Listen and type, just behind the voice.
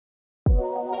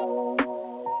Welcome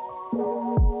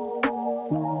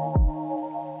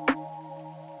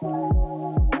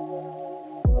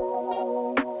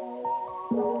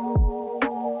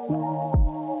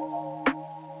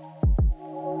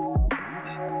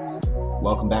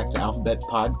back to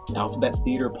Alphabet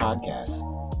Theater Podcast.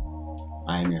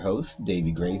 I am your host,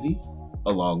 Davey Gravy.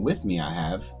 Along with me, I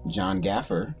have John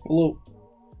Gaffer. Hello.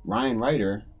 Ryan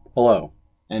Ryder. Hello.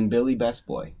 And Billy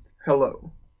Bestboy.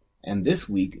 Hello. And this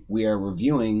week, we are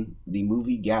reviewing the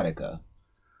movie Gattaca,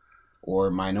 or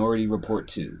Minority Report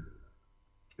 2.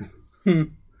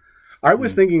 I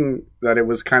was thinking that it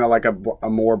was kind of like a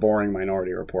more boring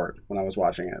Minority Report when I was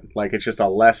watching it. Like, it's just a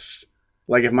less...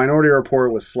 Like, if Minority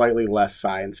Report was slightly less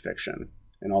science fiction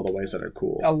in all the ways that are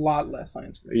cool. A lot less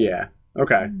science fiction. Yeah.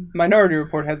 Okay. Minority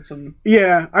Report had some...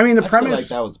 Yeah. I mean, the premise... feel like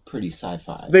that was pretty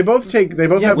sci-fi. They both have...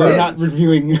 We're not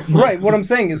reviewing... Right. What I'm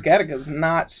saying is Gattaca's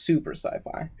not super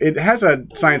sci-fi. It has a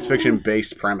science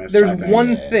fiction-based premise. There's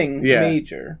one thing Yeah.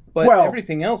 major, but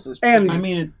everything else is... And I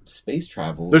mean, space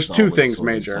travel. There's two things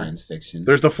major. Science fiction.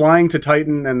 There's the flying to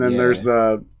Titan, and then there's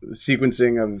the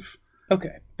sequencing of...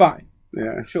 Okay, fine.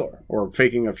 Yeah. Sure. Or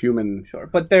faking of human... Sure.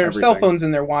 But their everything. cell phones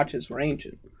and their watches were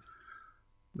ancient.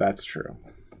 That's true.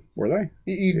 Were they?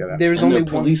 There's and only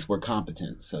the police were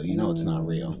competent, so you know it's not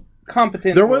real.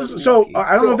 Competent. There was... So,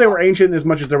 I don't know if they were ancient as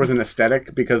much as there was an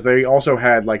aesthetic, because they also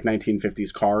had, like,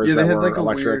 1950s cars that were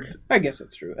electric. I guess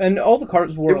that's true. And all the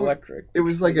cars were electric. It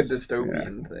was like a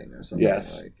dystopian thing or something.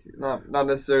 Yes. Like, not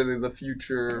necessarily the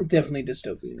future. Definitely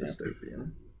dystopian.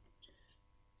 Dystopian.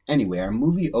 Anyway, our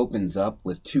movie opens up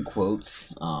with two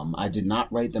quotes. I did not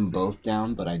write them both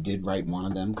down, but I did write one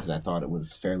of them because I thought it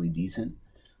was fairly decent.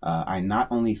 I not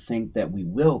only think that we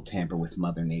will tamper with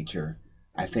Mother Nature,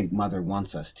 I think Mother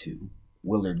wants us to.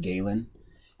 Willard Galen.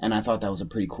 And I thought that was a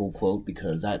pretty cool quote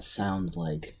because that sounds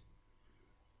like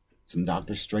some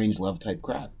Doctor Strangelove type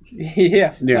crap.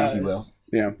 Yeah. If you will.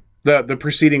 Yeah. The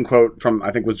preceding quote from,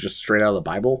 I think, was just straight out of the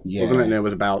Bible, wasn't it? And it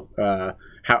was about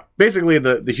how basically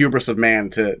the hubris of man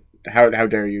to how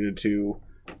dare you to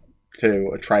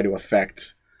try to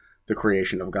affect the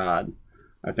creation of God.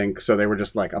 I think so. They were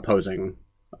just like opposing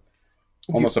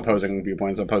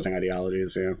viewpoints, opposing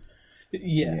ideologies.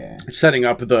 Yeah. Setting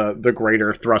up the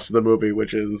greater thrust of the movie,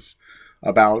 which is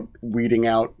about weeding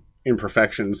out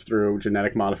imperfections through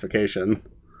genetic modification.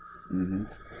 Mm-hmm.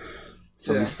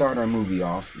 So we start our movie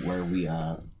off where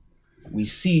we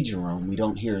see Jerome. We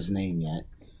don't hear his name yet.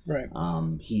 Right.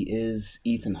 He is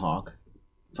Ethan Hawke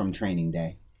from Training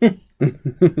Day.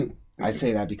 I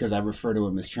say that because I refer to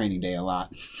him as Training Day a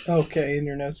lot. Okay, in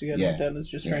your notes you got it done as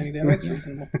just Training Day. That's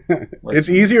reasonable. It's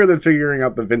easier than figuring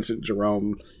out the Vincent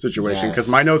Jerome situation because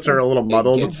my notes are a little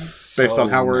muddled based on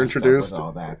how we're introduced.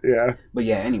 All that. Yeah. But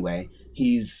yeah, anyway,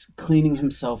 he's cleaning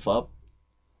himself up,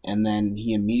 and then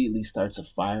he immediately starts a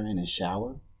fire in his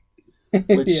shower,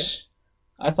 which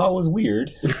I thought was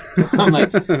weird. I'm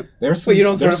like, there's some, you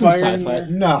don't there's start a some fire sci-fi.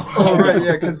 No. Oh, right,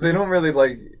 yeah, because they don't really,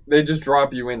 they just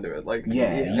drop you into it.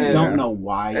 You don't know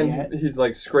why and yet. he's,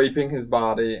 scraping his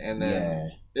body, and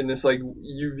then in this,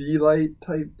 UV light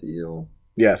type deal.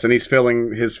 Yes, and he's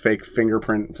filling his fake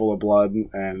fingerprint full of blood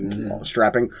and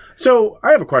strapping. So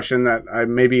I have a question that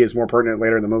maybe is more pertinent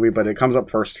later in the movie, but it comes up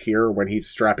first here when he's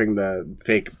strapping the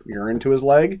fake urine to his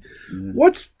leg. Mm-hmm.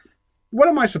 What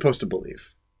am I supposed to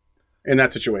believe in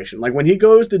that situation? Like when he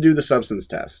goes to do the substance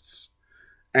tests,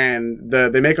 and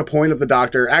they make a point of the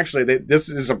doctor. Actually, this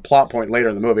is a plot point later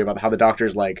in the movie about how the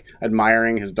doctor's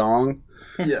admiring his dong.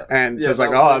 Yeah, and says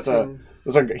that's a.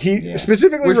 It's like he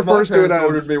specifically refers to it as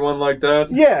ordered me one like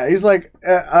that. Yeah, he's like,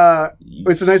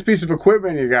 it's a nice piece of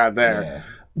equipment you got there. Yeah.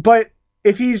 But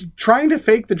if he's trying to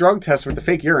fake the drug test with the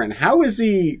fake urine, how is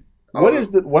he? What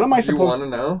am I supposed to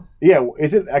know? Yeah,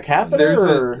 is it a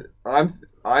catheter?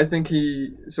 I think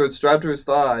so it's strapped to his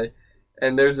thigh,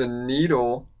 and there's a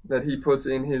needle that he puts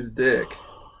in his dick.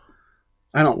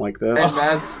 I don't like this.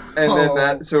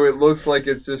 And so it looks like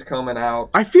it's just coming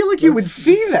out. I feel like you would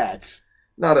see that.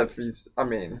 Not if he's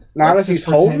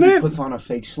holding it. He puts on a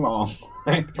fake schlong.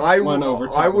 I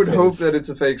would hope that it's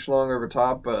a fake schlong over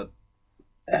top, but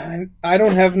I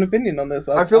don't have an opinion on this.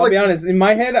 I'll be honest. In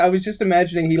my head, I was just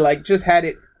imagining he just had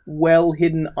it well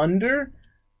hidden under,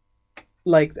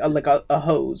 a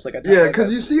hose, like a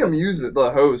because you see him use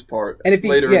the hose part, and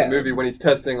later in the movie when he's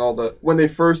testing when he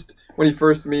first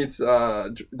meets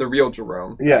the real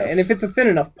Jerome. Yes. And if it's a thin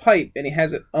enough pipe and he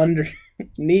has it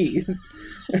underneath.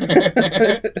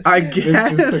 I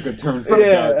guess. It just took a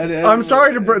turn. I'm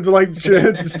sorry to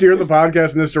steer the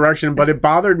podcast in this direction, but it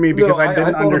bothered me because I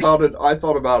didn't understand. I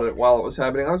thought about it while it was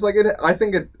happening. I was like, I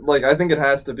think it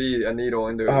has to be a needle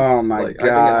into his. Oh my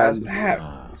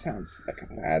god! Sounds like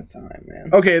a bad time, man.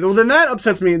 Okay, well then that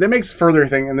upsets me. That makes further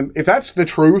thing, and if that's the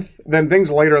truth, then things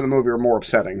later in the movie are more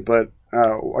upsetting. But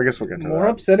I guess we'll get to more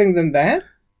that. Upsetting than that?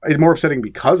 It's more upsetting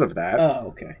because of that.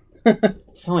 Oh, okay.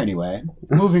 So anyway,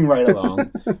 moving right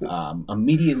along.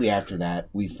 Immediately after that,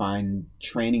 we find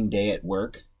Training Day at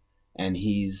work, and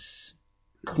he's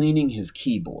cleaning his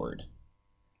keyboard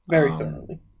very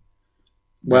thoroughly.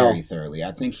 Very thoroughly.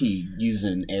 I think he uses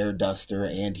an air duster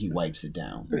and he wipes it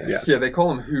down. Yes. Yeah, they call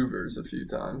him Hoovers a few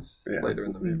times later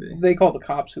in the movie. They call the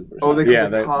cops Hoovers. Oh, they call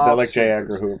the cops. They're like J.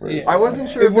 Edgar Hoover. Yeah. I wasn't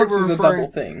sure if they were referring. As a double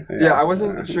thing. Yeah, I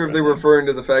wasn't sure if they were referring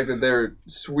to the fact that they're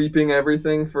sweeping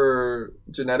everything for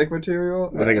genetic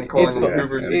material. I think it's calling them both.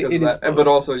 Hoovers because of that. But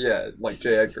also, like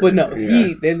J. Edgar. But no,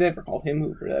 they never called him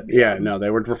Hoover. No,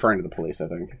 they were referring to the police, I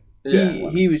think.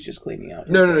 Yeah. He was just cleaning out.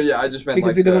 No, yeah, I just meant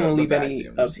because like he doesn't want to leave any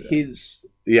of his.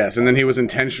 Yes, and then he was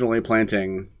intentionally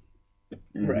planting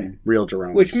real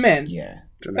Jerome. Which meant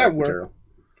that worked material.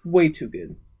 Way too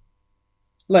good.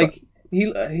 Like,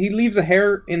 he leaves a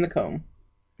hair in the comb.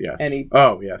 Yes. And he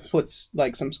puts,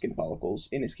 like, some skin follicles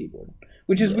in his keyboard.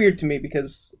 Which is weird to me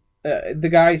because the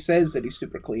guy says that he's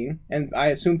super clean, and I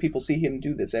assume people see him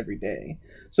do this every day.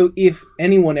 So if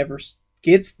anyone ever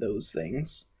gets those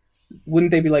things, wouldn't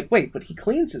they be like, wait, but he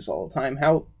cleans this all the time.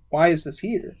 Why is this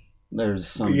here? There's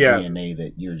some DNA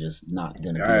that you're just not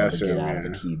going to be able to get out of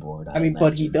the keyboard. I mean,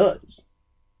 but he does.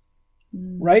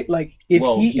 Right? Like, if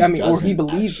he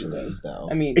believes he does. Though.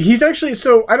 I mean, he's actually,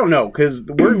 so, I don't know, because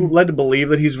we're led to believe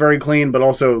that he's very clean, but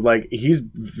also, like, he's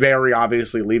very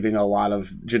obviously leaving a lot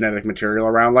of genetic material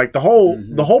around. Like, the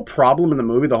whole problem in the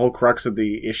movie, the whole crux of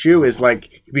the issue is,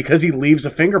 like, because he leaves a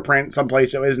fingerprint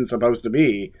someplace it isn't supposed to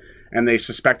be, and they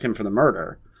suspect him for the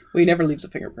murder. Well, he never leaves a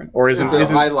fingerprint. Or isn't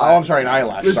eyelash. Oh, I'm sorry, an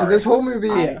eyelash. Listen, sorry.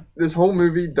 This whole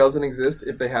movie doesn't exist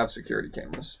if they have security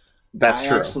cameras. That's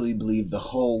true. I actually believe the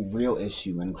whole real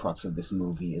issue and crux of this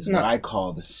movie is what I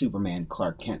call the Superman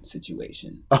Clark Kent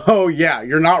situation. Oh yeah,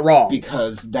 you're not wrong.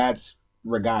 Because that's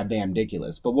goddamn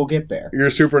ridiculous. But we'll get there. You're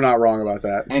super not wrong about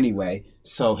that. Anyway,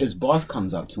 so his boss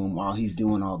comes up to him while he's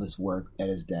doing all this work at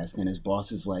his desk, and his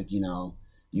boss is like,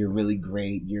 you're really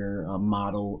great. You're a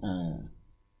model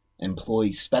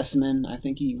employee specimen, I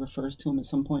think he refers to him at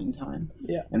some point in time.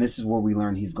 Yeah. And this is where we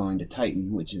learn he's going to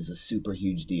Titan, which is a super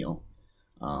huge deal.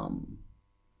 And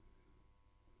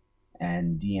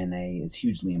DNA is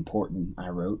hugely important, I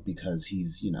wrote, because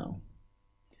he's,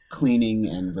 cleaning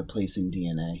and replacing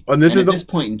DNA. And this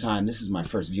point in time, this is my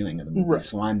first viewing of the movie,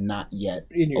 so I'm not yet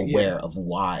aware of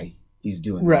why he's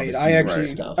doing all this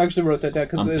stuff. I actually wrote that down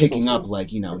because I'm picking up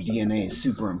DNA is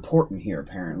super important here.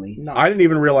 Apparently, I didn't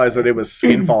even realize that it was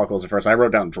skin follicles at first. I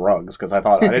wrote down drugs because I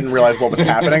didn't realize what was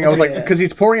happening. I was like, because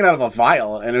he's pouring it out of a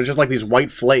vial and it was just like these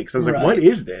white flakes. I was like, what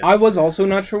is this? I was also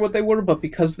not sure what they were, but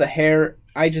because the hair,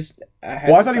 I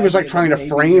thought he was like trying to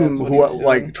frame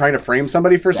trying to frame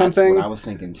somebody for something. That's what I was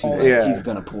thinking too. He's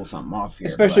gonna pull something off here,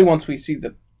 especially once we see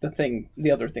the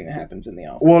other thing that happens in the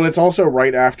office. Well, and it's also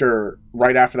right after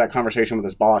that conversation with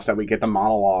his boss that we get the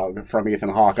monologue from Ethan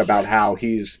Hawke about how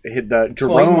he's hit the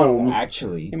Jerome.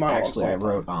 Actually, I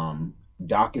wrote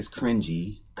Doc is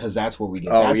cringy because that's where we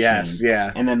get scene.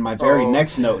 Yeah. And then my very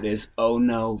next note is, oh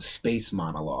no, space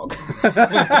monologue. See,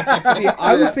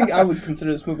 I would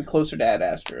consider this movie closer to Ad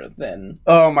Astra than.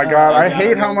 Oh my god, I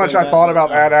hate how much I thought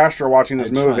about Ad Astra watching this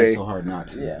movie. I tried so hard not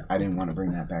to. Yeah. I didn't want to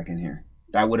bring that back in here.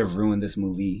 That would have ruined this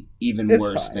movie even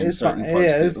worse than certain parts.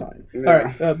 Yeah, it's fine.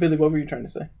 Yeah. All right, Billy, what were you trying to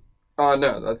say?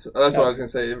 No, that's what I was gonna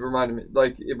say. It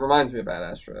reminds me of Ad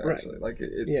Astra actually. Right. Like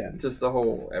just the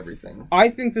whole everything. I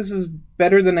think this is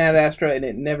better than Ad Astra, and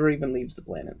it never even leaves the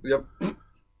planet.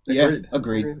 Yep.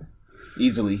 Agreed.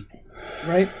 Easily.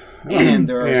 Right. And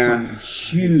there are some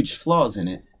huge flaws in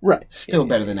it. Right. Still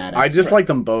better than Ad Astra. I just like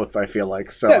them both, I feel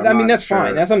like. So that's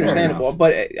fine. That's understandable.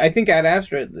 But I think Ad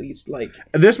Astra, at least,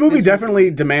 this movie definitely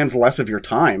demands less of your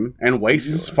time and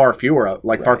wastes far fewer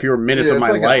minutes of my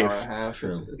life.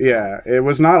 It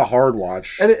was not a hard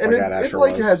watch. And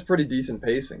it has pretty decent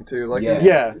pacing, too.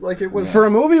 It was... For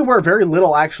a movie where very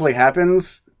little actually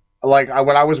happens... Like,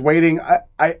 when I was waiting,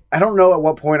 I don't know at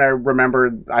what point I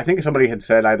remembered, I think somebody had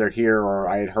said either here or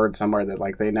I had heard somewhere that,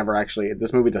 like, they never actually,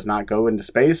 this movie does not go into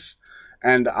space.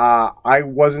 And I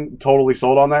wasn't totally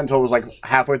sold on that until it was, like,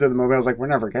 halfway through the movie. I was like, we're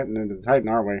never getting into the Titan,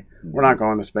 are we? We're not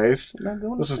going to space.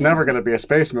 This is never going to be a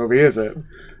space movie, is it?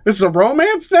 This is a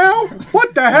romance now?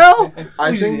 What the hell?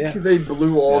 I think they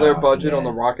blew all their budget on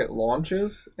the rocket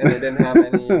launches, and they didn't have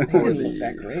any for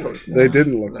the... They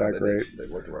didn't look that great. They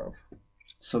looked rough.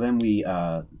 So then we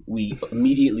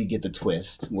immediately get the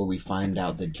twist where we find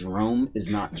out that Jerome is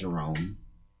not Jerome.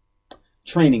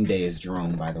 Training Day is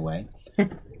Jerome, by the way.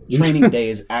 Training Day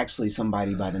is actually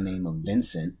somebody by the name of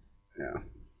Vincent. Yeah.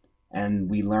 And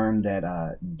we learned that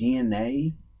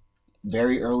DNA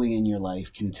very early in your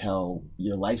life can tell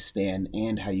your lifespan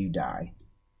and how you die.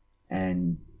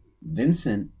 And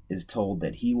Vincent is told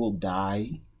that he will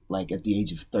die like at the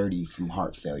age of 30 from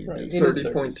heart failure. Right.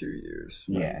 30.2 years.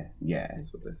 Yeah, yeah.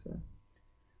 That's what they say.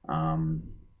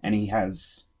 And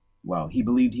he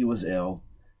believed he was ill,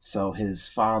 so his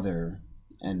father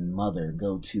and mother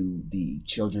go to the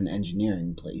children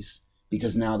engineering place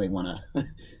because now they want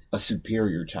a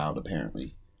superior child,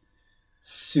 apparently.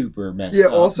 Super messed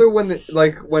up. Yeah, also when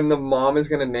the mom is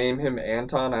gonna name him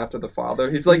Anton after the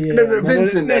father, he's like,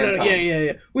 Vincent Anton.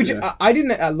 Yeah. Which I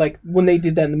didn't like when they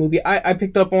did that in the movie. I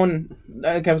picked up on,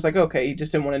 like, I was like, okay, he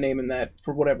just didn't want to name him that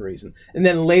for whatever reason. And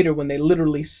then later when they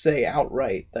literally say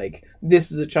outright, like,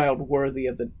 this is a child worthy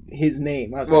of his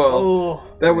name, I was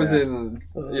that was in,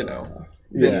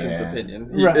 Vincent's opinion.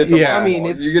 It's a monologue. I mean,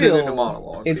 it's you still, get it in a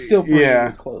monologue. It's still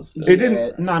pretty close. It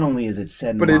didn't. Not only is it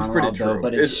said in but monologue, it's pretty true.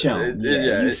 But it's shown.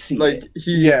 You see like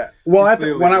it. Well,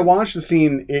 when I watched the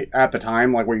scene at the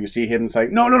time, like where you see him say,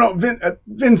 "No,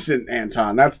 Vincent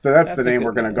Anton. That's the name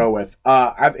we're gonna go with."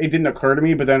 It didn't occur to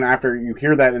me, but then after you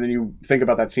hear that and then you think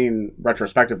about that scene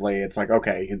retrospectively, it's like,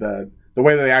 okay, the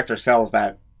way that the actor sells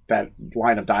that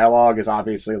line of dialogue is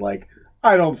obviously like,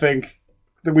 I don't think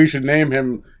that we should name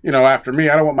him, after me.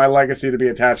 I don't want my legacy to be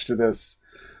attached to this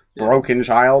broken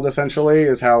child, essentially,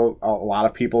 is how a lot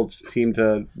of people seem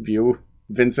to view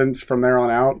Vincent from there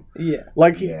on out. Yeah.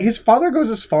 His father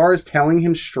goes as far as telling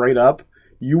him straight up,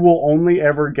 you will only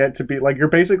ever get to be, like, you're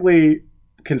basically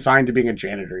consigned to being a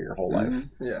janitor your whole life.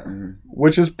 Yeah. Mm-hmm.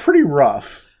 Which is pretty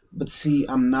rough. But see,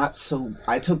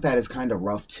 I took that as kind of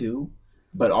rough too.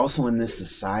 But also in this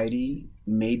society,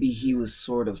 maybe he was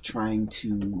sort of trying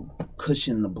to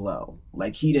cushion the blow.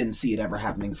 Like, he didn't see it ever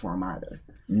happening for him either.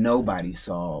 Nobody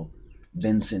saw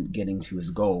Vincent getting to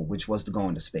his goal, which was to go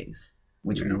into space,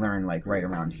 which we learned, like, right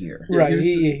around here. Right,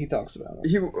 he talks about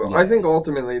it. I think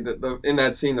ultimately, in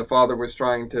that scene, the father was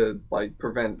trying to, like,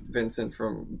 prevent Vincent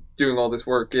from doing all this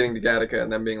work, getting to Gattaca,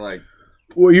 and then being like,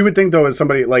 well, you would think, though, as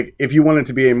somebody, like, if you wanted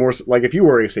to be a more, like, if you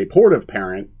were a supportive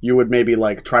parent, you would maybe,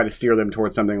 like, try to steer them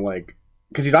towards something like,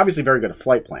 because he's obviously very good at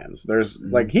flight plans. There's,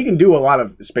 like, he can do a lot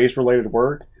of space-related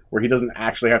work where he doesn't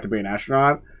actually have to be an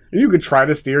astronaut. And you could try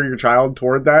to steer your child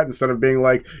toward that instead of being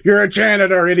like, you're a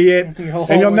janitor, idiot,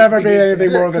 and you'll never be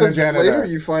anything more than a janitor. Later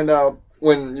you find out,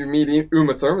 when you meet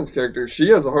Uma Thurman's character, she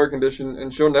has a heart condition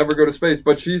and she'll never go to space,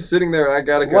 but she's sitting there at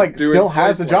Gattaca doing still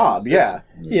has a job, Yeah,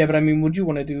 but I mean, would you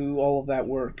want to do all of that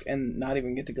work and not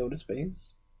even get to go to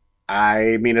space?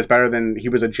 I mean, it's better than he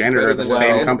was a janitor at the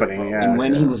same company. Yeah. And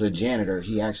when he was a janitor,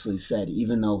 he actually said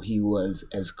even though he was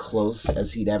as close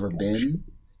as he'd ever been,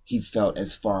 he felt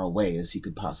as far away as he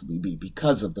could possibly be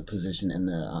because of the position and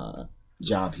the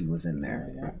job he was in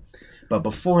there. Yeah. But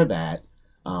before that,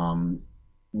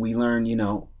 we learn,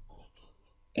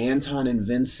 Anton and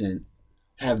Vincent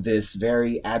have this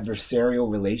very adversarial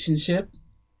relationship,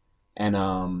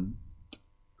 and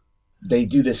they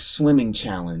do this swimming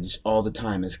challenge all the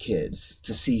time as kids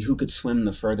to see who could swim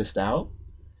the furthest out,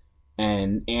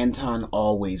 and Anton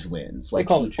always wins. Like,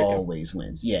 he always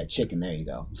wins. Yeah, chicken, there you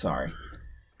go. Sorry.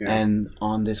 Yeah. And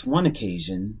on this one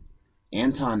occasion,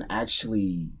 Anton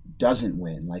actually doesn't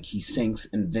win. Like, he sinks,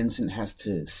 and Vincent has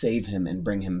to save him and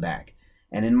bring him back.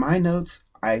 And in my notes,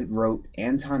 I wrote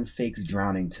Anton fakes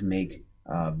drowning to make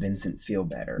Vincent feel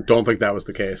better. Don't think that was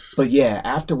the case. But yeah,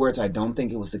 afterwards, I don't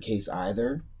think it was the case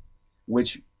either,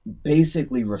 which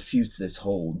basically refutes this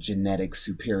whole genetic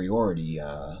superiority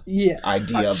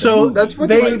idea. So that's what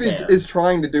the movie is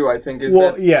trying to do, I think.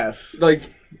 Yes. Like,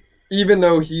 even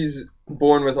though he's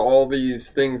born with all these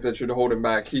things that should hold him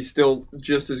back, he's still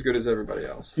just as good as everybody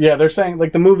else. Yeah, they're saying,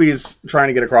 like, the movie's trying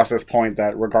to get across this point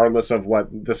that regardless of what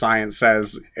the science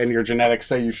says and your genetics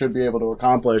say you should be able to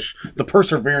accomplish, the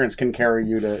perseverance can carry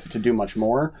you to do much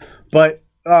more. But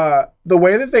the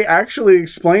way that they actually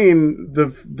explain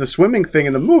the swimming thing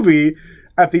in the movie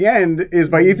at the end is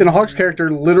by Ethan Hawke's character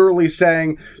literally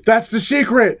saying, "That's the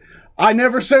secret. I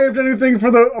never saved anything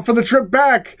for the trip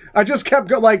back. I just kept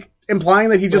implying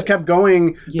that he just kept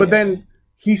going, but then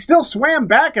he still swam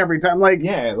back every time. Like,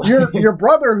 your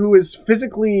brother, who is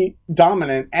physically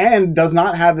dominant and does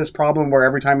not have this problem where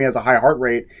every time he has a high heart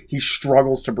rate, he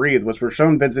struggles to breathe, which we're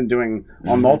shown Vincent doing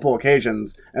on multiple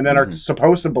occasions, and then are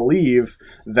supposed to believe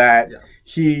that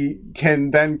he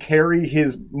can then carry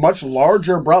his much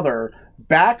larger brother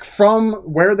back from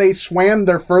where they swam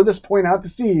their furthest point out to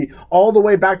sea all the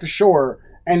way back to shore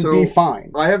and be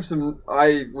fine. I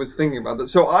was thinking about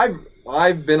this. So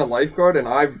I've been a lifeguard and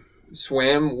I've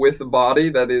swam with a body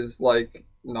that is like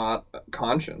not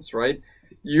conscious, right?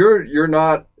 You're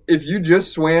not. If you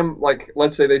just swam, like,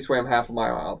 let's say they swam half a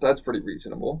mile out, that's pretty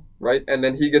reasonable, right? And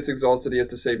then he gets exhausted, he has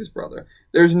to save his brother.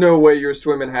 There's no way you're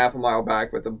swimming half a mile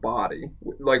back with a body.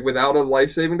 Like, without a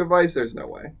life-saving device, there's no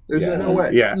way. There's just no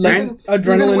way. Yeah.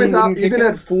 Even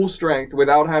at full strength,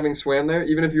 without having swam there,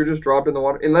 even if you're just dropped in the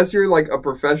water, unless you're, like, a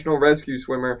professional rescue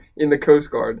swimmer in the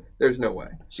Coast Guard, there's no way.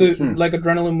 So, like,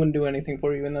 adrenaline wouldn't do anything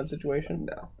for you in that situation?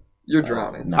 No. You're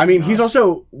drowning. I mean,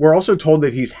 we're also told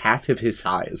that he's half of his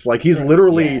size. Like, he's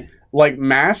literally, like,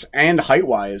 mass and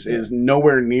height-wise is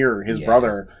nowhere near his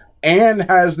brother. And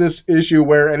has this issue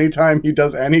where anytime he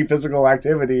does any physical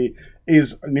activity,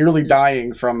 is nearly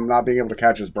dying from not being able to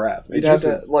catch his breath. Maybe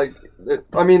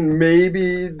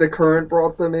the current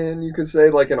brought them in, you could say,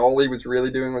 like, and all he was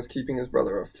really doing was keeping his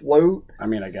brother afloat. I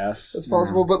mean, I guess. That's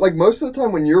possible. But, like, most of the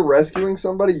time when you're rescuing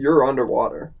somebody, you're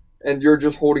underwater. And you're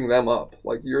just holding them up.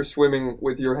 Like, you're swimming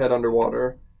with your head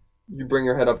underwater. You bring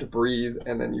your head up to breathe,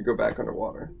 and then you go back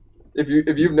underwater. If you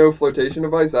have no flotation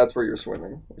device, that's where you're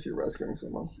swimming if you're rescuing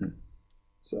someone.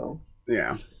 So.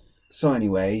 Yeah. So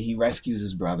anyway, he rescues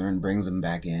his brother and brings him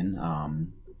back in.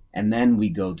 And then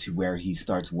we go to where he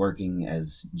starts working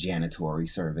as janitorial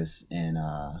service in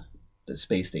the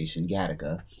space station,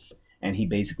 Gattaca. And he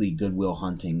basically Goodwill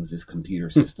Huntings this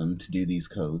computer system to do these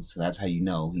codes. So that's how you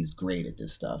know he's great at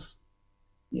this stuff.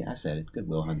 Yeah, I said it.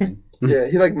 Goodwill Hunting. Yeah,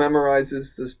 he like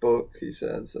memorizes this book, he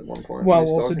says at one point. While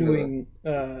also doing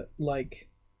like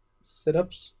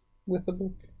sit-ups with the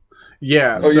book.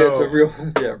 Yeah. Oh, yeah, it's a real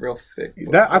thick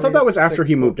book. I thought that was after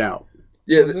he moved out.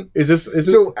 Yeah.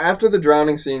 So after the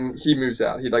drowning scene, he moves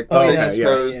out. He like takes his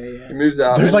pose. He moves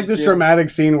out. There's like this dramatic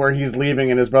scene where he's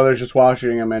leaving and his brother's just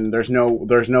watching him, and there's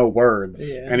no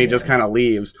words, and he just kind of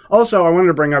leaves. Also, I wanted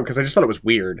to bring up because I just thought it was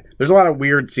weird. There's a lot of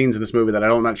weird scenes in this movie that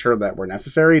I'm not sure that were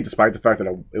necessary, despite the fact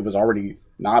that it was already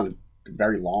not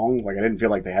very long. Like I didn't feel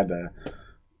like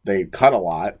they cut a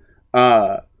lot.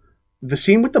 The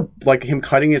scene with him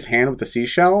cutting his hand with the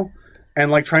seashell. And,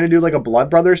 like, trying to do, like, a Blood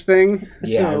Brothers thing.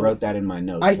 Yeah, I wrote that in my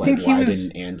notes. I think he was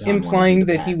implying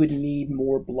that he would need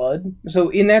more blood. So,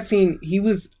 in that scene, he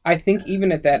was, I think,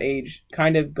 even at that age,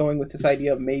 kind of going with this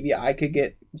idea of maybe I could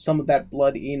get some of that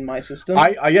blood in my system.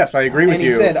 Yes, I agree with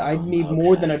you. And he said, I'd need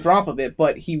more than a drop of it,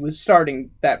 but he was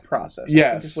starting that process.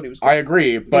 Yes, I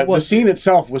agree. But the scene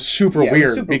itself was super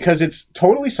weird because it's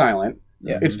totally silent.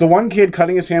 Yeah. It's the one kid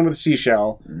cutting his hand with a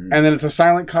seashell, and then it's a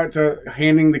silent cut to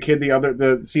handing the kid the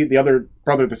other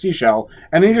brother the seashell,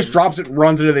 and then he just drops it and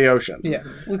runs into the ocean. Yeah,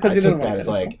 because I took that as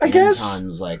like, I guess Anton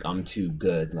was like, I'm too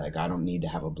good. Like, I don't need to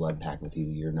have a blood pact with you.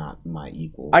 You're not my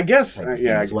equal. I guess.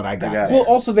 That's what I got. Well,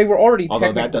 also they were already.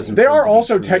 Although that doesn't. They are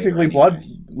also technically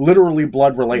literally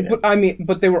blood related.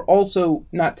 But they were also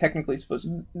not technically supposed.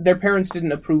 Their parents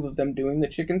didn't approve of them doing the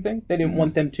chicken thing. They didn't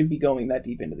want them to be going that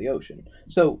deep into the ocean.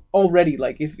 So already,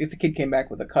 like, if the kid came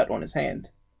back with a cut on his hand.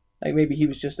 Like, maybe he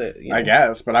was just I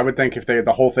guess, but I would think if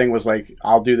the whole thing was like,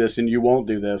 I'll do this and you won't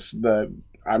do this,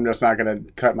 I'm just not going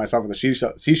to cut myself with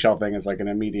the seashell thing is like an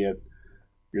immediate,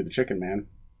 you're the chicken man.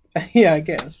 Yeah, I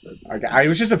guess. But... it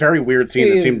was just a very weird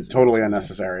scene that seemed totally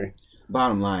unnecessary.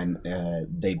 Bottom line,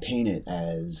 they paint it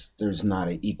as there's not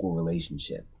an equal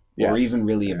relationship. Or even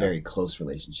really a very close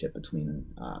relationship between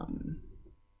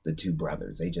the two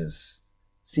brothers. They just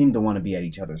seem to want to be at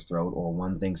each other's throat, or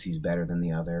one thinks he's better than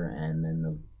the other, and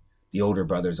then the older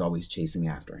brother's always chasing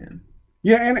after him.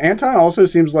 Yeah, and Anton also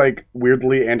seems like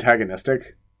weirdly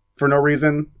antagonistic for no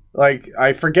reason. Like,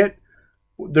 I forget,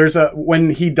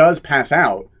 when he does pass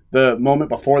out, the moment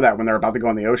before that, when they're about to go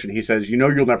in the ocean, he says,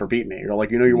 you'll never beat me. Or,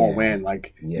 like, you won't win.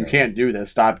 Like, you can't do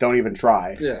this. Stop. Don't even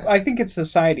try. Yeah. I think it's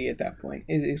society at that point.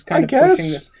 It's kind of pushing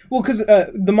this. Well, because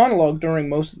the monologue during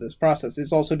most of this process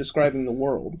is also describing the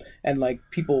world. And, like,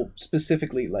 people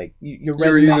specifically, like, you're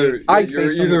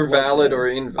either valid or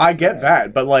invalid. I get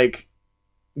that. But, like,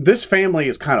 this family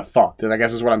is kind of fucked, I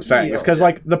guess is what I'm saying. Yeah, it's because,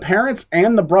 like, the parents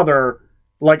and the brother...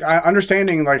 Like,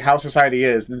 understanding, like, how society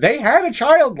is, they had a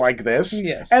child like this,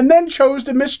 and then chose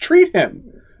to mistreat him.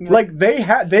 Right. Like,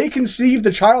 they conceived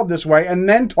the child this way, and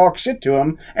then talked shit to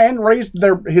him, and raised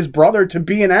his brother to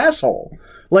be an asshole.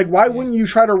 Like, why wouldn't you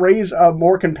try to raise a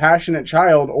more compassionate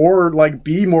child, or, like,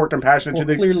 be more compassionate to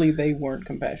the... clearly they weren't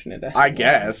compassionate. I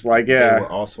guess, like, yeah. They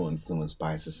were also influenced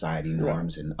by society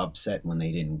norms and upset when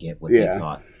they didn't get what they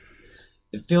thought.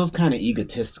 It feels kind of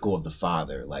egotistical of the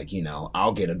father. Like,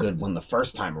 I'll get a good one the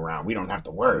first time around. We don't have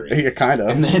to worry. Yeah, kind of.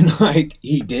 And then, like,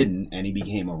 he didn't, and he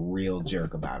became a real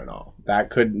jerk about it all. That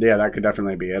could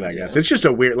definitely be it, I guess. It's just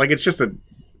it's just a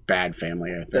bad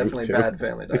family, I think. Definitely bad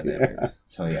family dynamics.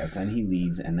 So, yes, then he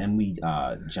leaves, and then we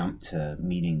jump to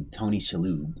meeting Tony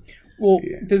Shalhoub. Well,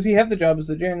 does he have the job as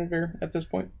the janitor at this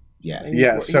point? Yeah.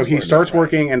 Yeah, so he starts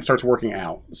working and starts working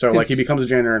out. So, like, he 'Cause- becomes a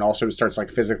janitor and also starts, like,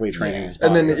 physically training his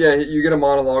And body. then, you get a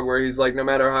monologue where he's like, no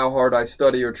matter how hard I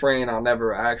study or train, I'll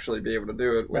never actually be able to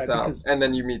do it Right, without. because- And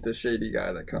then you meet the shady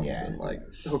guy that comes Yeah. and, like,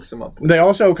 hooks him up. They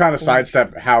also kind of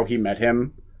sidestep how he met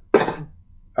him.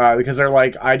 Because they're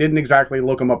like, I didn't exactly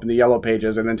look him up in the yellow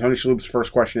pages. And then Tony Shalhoub's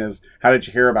first question is, how did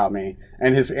you hear about me?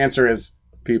 And his answer is,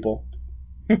 people.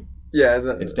 Yeah.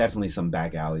 It's definitely some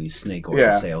back alley snake oil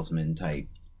Yeah. salesman type.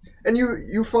 And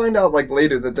you find out, like,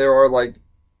 later that there are, like,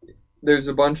 there's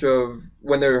a bunch of,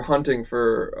 when they're hunting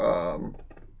for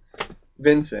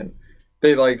Vincent,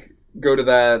 they, like, go to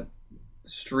that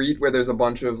street where there's a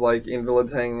bunch of, like,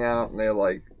 invalids hanging out, and they're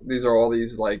like, these are all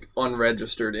these, like,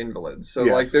 unregistered invalids. So,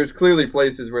 Yes. like, there's clearly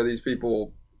places where these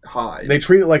people hide. They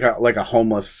treat it like a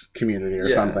homeless community or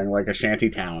Yeah. something, like a shanty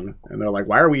town. And they're like,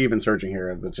 why are we even searching here?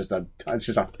 It's just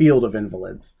a field of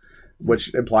invalids.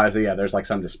 Which implies that, there's, like,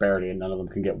 some disparity and none of them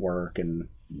can get work. And,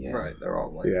 Yeah. Right, they're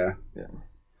all, like... yeah.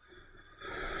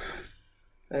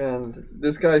 And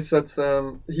this guy sets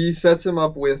him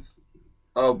up with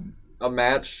a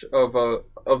match of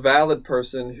a valid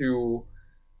person who,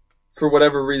 for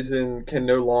whatever reason, can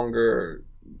no longer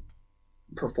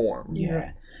perform.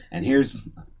 Yeah. And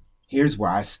here's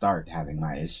where I start having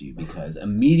my issue, because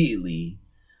immediately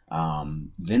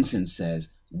Vincent says,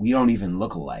 we don't even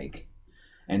look alike.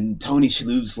 And Tony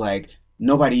Shalhoub's like,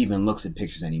 nobody even looks at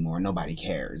pictures anymore. Nobody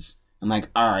cares. I'm like,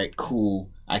 all right, cool.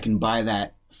 I can buy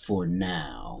that for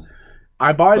now.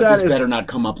 I buy But that this as better not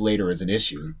come up later as an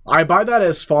issue. I buy that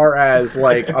as far as,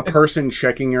 like, a person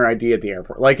checking your ID at the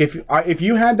airport. Like, if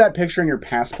you had that picture in your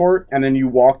passport and then you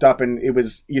walked up and it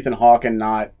was Ethan Hawke and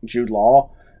not Jude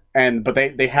Law, but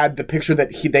they had the picture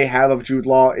that they have of Jude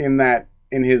Law in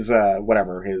his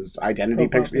his identity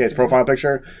picture, his profile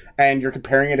picture, and you're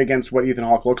comparing it against what Ethan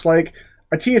Hawke looks like,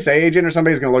 a TSA agent or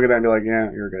somebody's going to look at that and be like,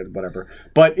 yeah, you're good, whatever.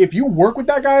 But if you work with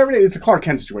that guy every day, it's a Clark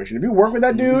Kent situation. If you work with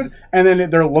that dude and then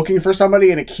they're looking for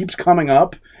somebody and it keeps coming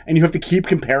up and you have to keep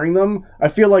comparing them, I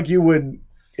feel like it would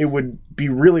be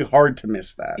really hard to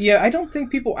miss that. Yeah, I don't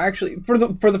think people actually, for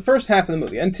the first half of the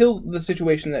movie, until the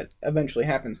situation that eventually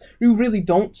happens, you really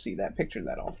don't see that picture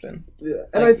that often. Yeah,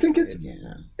 and I think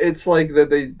it's like that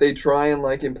they try and,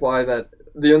 like, imply that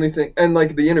the only thing, and,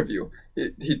 like, the interview,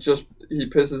 he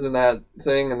pisses in that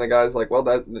thing, and the guy's like, well,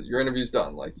 that your interview's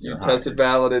done. Like, you You're tested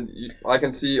valid, I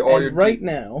can see all And your... right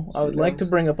now, I would like to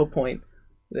bring up a point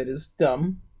that is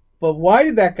dumb, but why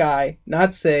did that guy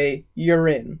not say, you're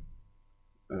in?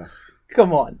 Ugh.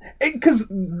 Come on. Because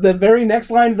the very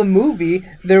next line of the movie,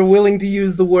 they're willing to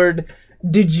use the word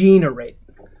degenerate.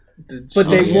 But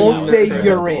they won't say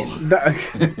you're in.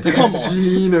 Come on.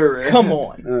 Degenerate. Come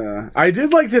on. I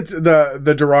did like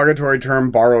the derogatory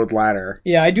term borrowed ladder.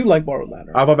 Yeah, I do like Borrowed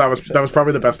Ladder. I thought that was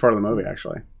probably the best part of the movie,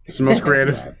 actually. It's the most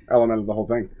creative element of the whole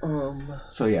thing.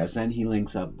 So yes, then he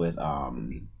links up with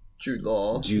Jude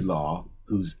Law. Jude Law,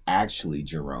 who's actually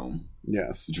Jerome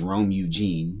Yes.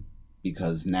 Eugene,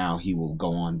 because now he will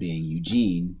go on being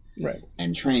Eugene, Right.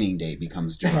 and Training Day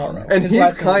becomes Jerome. And His he's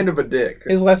last kind name- of a dick.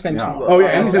 His last name's No. Oh, yeah,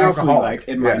 and he's an Actually, alcoholic. Like,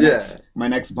 in my Yeah. my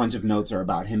next bunch of notes are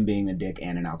about him being a dick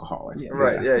and an alcoholic. Yeah.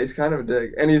 Right, yeah, he's kind of a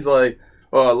dick. And he's like,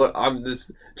 oh, look, I'm this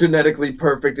genetically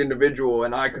perfect individual,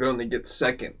 and I could only get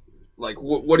second. Like,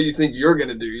 what do you think you're going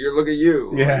to do? Look at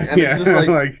you. Yeah. And yeah. it's just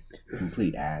like...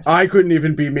 Complete ass. I couldn't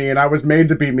even be me, and I was made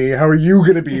to be me. How are you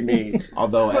going to be me?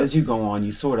 Although, as you go on, you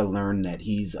sort of learn that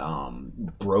he's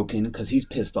broken because he's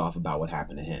pissed off about what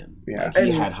happened to him. Yeah. Like, he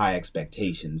And- had high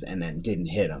expectations and then didn't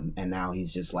hit him, and now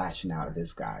he's just lashing out at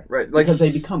this guy. Right, like... Because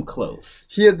they become close.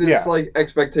 He had this, Yeah. like,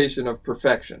 expectation of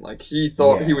perfection. Like, he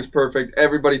thought Yeah. he was perfect.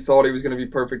 Everybody thought he was going to be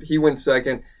perfect. He went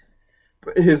second.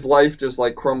 But his life just,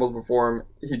 like, crumbles before him.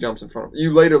 He jumps in front of him.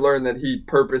 You later learn that he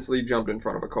purposely jumped in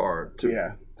front of a car to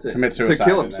Yeah. to, Commit to suicide,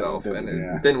 kill and himself, then it and didn't- it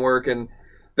yeah. didn't work. And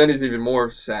then he's even more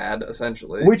sad,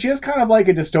 essentially. Which is kind of like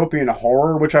a dystopian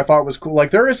horror, which I thought was cool.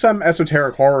 Like, there is some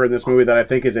esoteric horror in this movie that I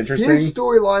think is interesting. His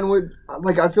storyline would,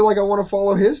 like, I feel like I want to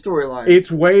follow his storyline.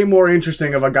 It's way more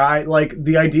interesting of a guy, like,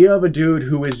 the idea of a dude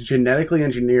who is genetically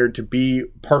engineered to be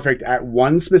perfect at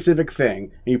one specific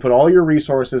thing, and you put all your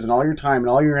resources and all your time and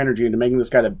all your energy into making this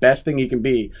guy the best thing he can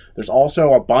be. There's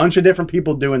also a bunch of different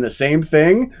people doing the same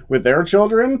thing with their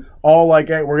children, all like,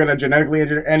 hey, we're going to genetically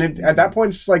engineer, and at that point,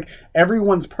 it's just like,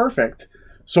 everyone's perfect.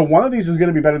 So one of these is going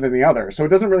to be better than the other. So it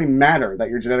doesn't really matter that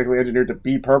you're genetically engineered to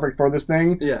be perfect for this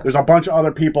thing. Yeah. There's a bunch of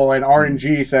other people, and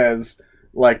RNG says,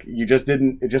 like,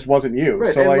 it just wasn't you.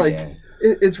 Right, So, and, like, Yeah.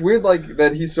 It's weird, like,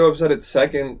 that he's so upset at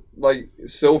second, like,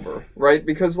 silver, right?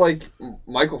 Because, like,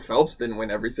 Michael Phelps didn't win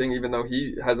everything, even though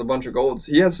he has a bunch of golds.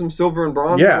 He has some silver and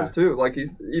bronze medals, too. Like,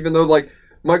 even though, like,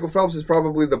 Michael Phelps is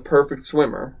probably the perfect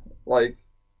swimmer, like,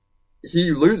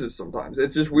 he loses sometimes.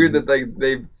 It's just weird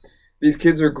that these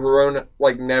kids are grown,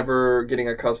 like, never getting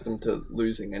accustomed to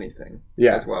losing anything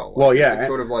as well. Like, well, yeah. It's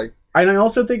sort of like... And I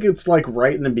also think it's, like,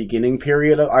 right in the beginning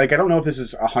period. Like, I don't know if this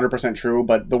is 100% true,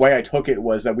 but the way I took it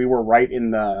was that we were right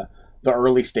in the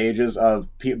early stages of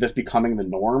this becoming the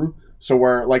norm. So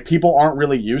where, like, people aren't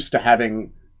really used to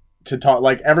having to talk.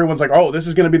 Like, everyone's like, oh, this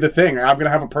is going to be the thing. I'm going to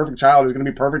have a perfect child who's going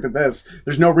to be perfect at this.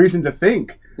 There's no reason to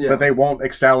think that they won't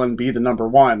excel and be the number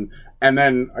one. And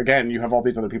then, again, you have all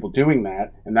these other people doing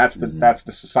that, and that's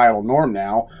the societal norm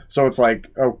now. So it's like,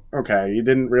 oh, okay, you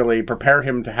didn't really prepare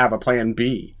him to have a plan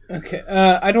B. Okay,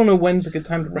 I don't know when's a good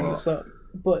time to bring this up,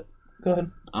 but go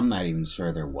ahead. I'm not even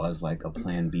sure there was, like, a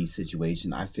plan B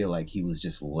situation. I feel like he was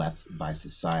just left by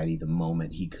society the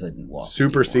moment he couldn't walk.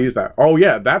 Supersedes that. Oh,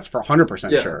 yeah, that's for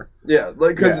 100% sure. Yeah,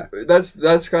 like, because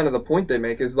that's kind of the point they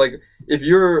make, is, like, if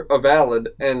you're a valid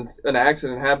and an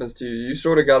accident happens to you, you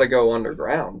sort of got to go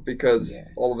underground, because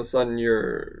all of a sudden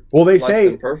you're less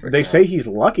than perfect. They say he's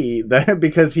lucky that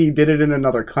because he did it in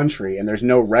another country, and there's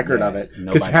no record of it.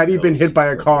 Because had he been hit by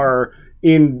a car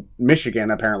in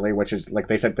Michigan, apparently, which is, like,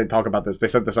 they talk about this. They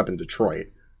set this up in Detroit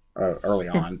early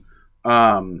on.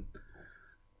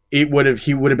 He would have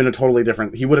been a totally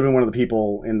different. He would have been one of the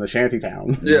people in the shanty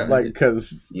town. Yeah, like,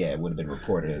 because it would have been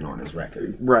reported on his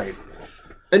record. Right.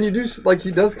 And you do, like, he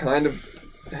does kind of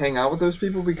hang out with those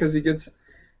people, because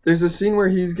there's a scene where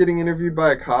he's getting interviewed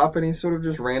by a cop, and he's sort of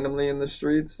just randomly in the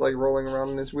streets, like, rolling around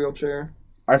in his wheelchair.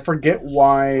 I forget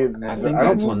why. I think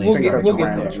that's when they start we'll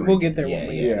get there. We'll get there.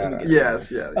 Yes.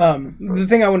 The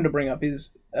thing I wanted to bring up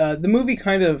is the movie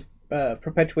kind of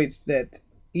perpetuates that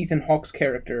Ethan Hawke's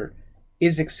character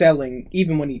is excelling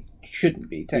even when he shouldn't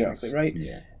be, technically, right?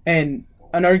 Yeah. And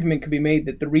an argument could be made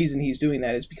that the reason he's doing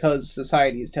that is because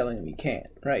society is telling him he can't,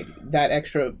 right? That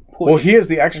extra push. Well, he is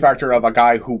the X factor of a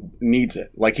guy who needs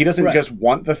it. Like, he doesn't just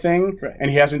want the thing, and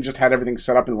he hasn't just had everything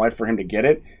set up in life for him to get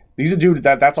it. He's a dude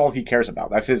that's all he cares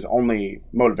about. That's his only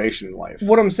motivation in life.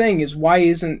 What I'm saying is, why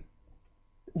isn't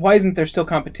there still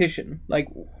competition? Like,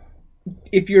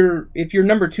 if you're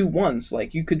number two once,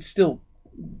 like, you could still,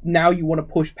 now you want to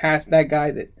push past that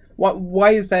guy.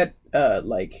 Why is that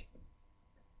like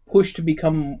push to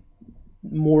become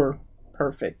more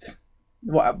perfect?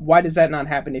 Why does that not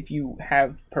happen if you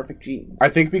have perfect genes? I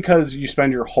think because you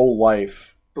spend your whole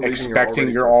life expecting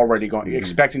you're already going,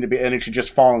 expecting to be, and it should just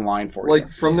fall in line for you. Like,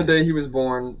 from the day he was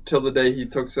born till the day he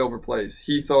took silver place,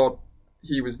 he thought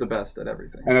he was the best at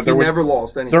everything, and that he never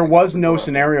lost anything. There was no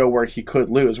scenario where he could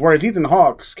lose. Whereas Ethan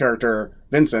Hawke's character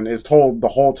Vincent is told the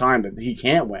whole time that he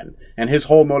can't win, and his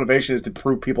whole motivation is to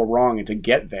prove people wrong and to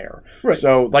get there. Right.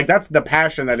 So, like, that's the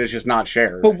passion that is just not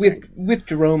shared. But with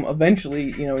Jerome,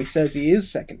 eventually, he says he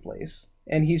is second place.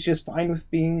 And he's just fine with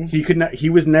being. He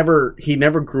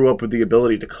never grew up with the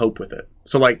ability to cope with it.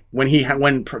 So, like,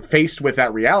 when faced with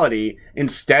that reality,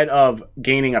 instead of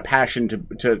gaining a passion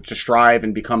to strive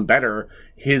and become better,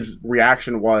 his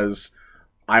reaction was,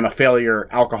 "I'm a failure,"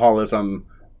 alcoholism,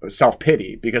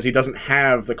 self-pity, because he doesn't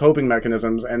have the coping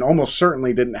mechanisms, and almost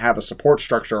certainly didn't have a support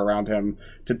structure around him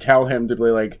to tell him to be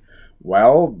like,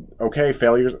 well, okay,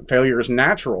 failure is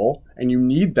natural, and you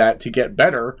need that to get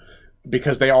better.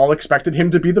 Because they all expected him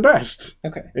to be the best.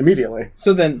 Okay. Immediately.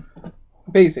 So then,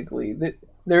 basically,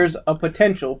 there's a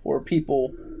potential for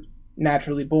people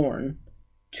naturally born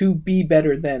to be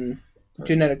better than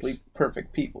genetically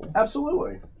perfect people.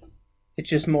 Absolutely.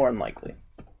 It's just more unlikely.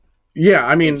 Yeah,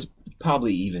 I mean... It's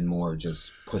probably even more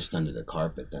just pushed under the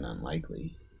carpet than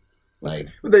unlikely. Like,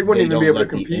 they wouldn't even be able to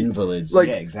compete. The invalids, like,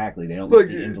 yeah, exactly. They don't let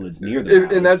the invalids near the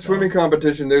in that swimming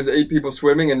competition, there's 8 people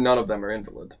swimming, and none of them are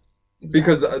invalid. Exactly.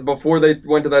 Because before they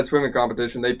went to that swimming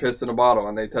competition, they pissed in a bottle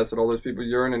and they tested all those people's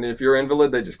urine. And if you're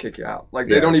invalid, they just kick you out. Like,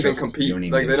 they don't even compete.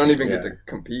 Like, they don't even get to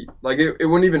compete. Like, it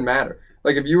wouldn't even matter.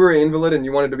 Like, if you were an invalid and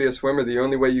you wanted to be a swimmer, the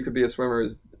only way you could be a swimmer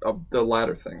is the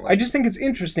ladder thing. Like, I just think it's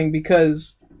interesting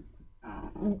because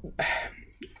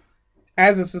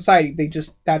as a society,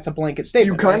 that's a blanket statement.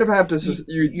 You kind of have to,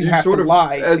 you have sort to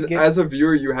lie. As a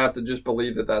viewer, you have to just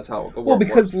believe that that's how the world works. Well,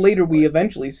 because later we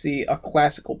eventually see a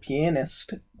classical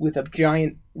pianist with a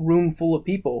giant room full of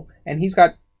people, and he's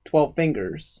got 12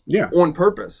 fingers. Yeah. On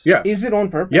purpose. Yes. Is it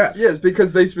on purpose? Yes. Yes,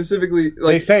 because they specifically...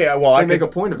 Like, they say, I make a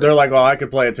point of it. They're like, well, I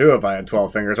could play it too if I had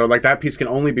 12 fingers. Or, like, that piece can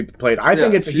only be played... I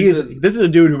think this is a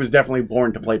dude who was definitely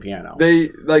born to play piano.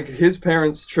 His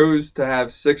parents chose to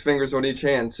have 6 fingers on each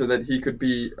hand so that he could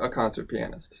be a concert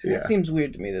pianist. It seems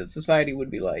weird to me that society would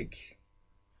be like,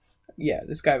 yeah,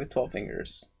 this guy with 12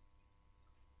 fingers,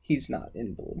 he's not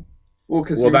invalid. Well,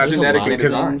 because Well, he was that's a There's a lot genetically of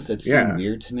designed. things that seem Yeah.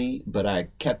 weird to me, but I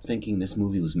kept thinking this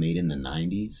movie was made in the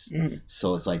 90s. Mhm.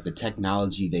 So it's like the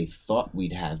technology they thought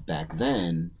we'd have back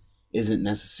then isn't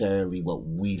necessarily what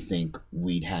we think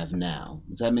we'd have now.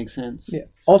 Does that make sense? Yeah.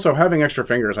 Also, having extra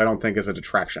fingers, I don't think is a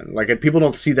detraction. Like, people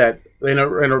don't see that in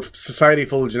a society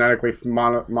full of genetically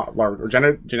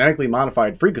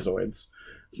modified freakazoids.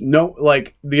 No,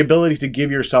 like, the ability to give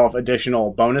yourself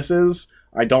additional bonuses,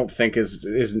 I don't think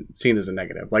isn't seen as a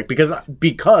negative. Like,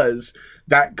 because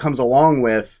that comes along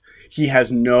with he has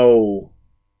no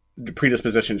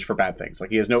predispositions for bad things. Like,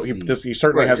 he has no, he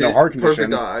certainly has no heart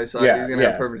condition. Perfect eyesight. Yeah, He's gonna yeah.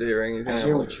 have perfect hearing. He's gonna I have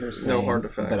hear what you're saying, no heart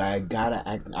defects. but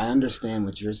I understand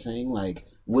what you're saying. Like,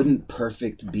 wouldn't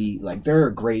perfect be like there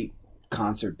are great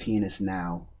concert pianists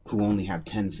now who only have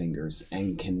 10 fingers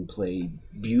and can play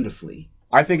beautifully.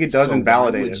 I think it does So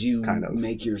invalidate why would you it, kind of.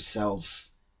 make yourself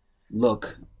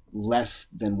look less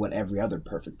than what every other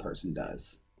perfect person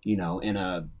does? You know, in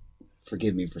a,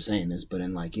 forgive me for saying this, but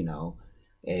in like, you know,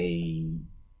 a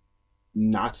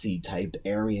Nazi type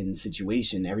Aryan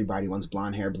situation, everybody wants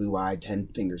blonde hair, blue eye, 10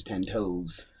 fingers, 10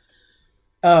 toes.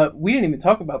 We didn't even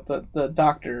talk about the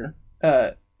doctor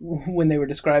when they were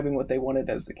describing what they wanted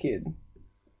as the kid.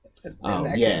 And Oh,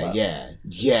 that came up.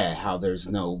 yeah. How there's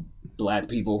no black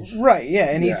people. Right, yeah,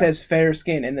 and he Yeah. says fair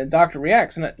skin, and the doctor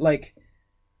reacts, and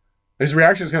His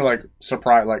reaction is kind of like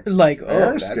surprise, like oh,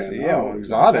 fair that's skin, yeah, oh,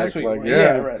 exotic, that's what you like want.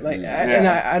 yeah. Right, like, Yeah. and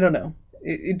I don't know.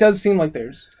 It does seem like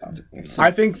there's. I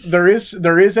think there's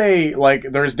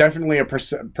definitely a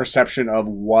perception of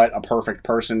what a perfect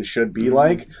person should be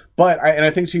like, but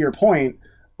I think to your point,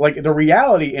 like the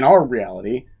reality in our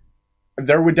reality,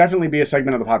 there would definitely be a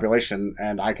segment of the population,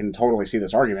 and I can totally see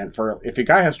this argument for if a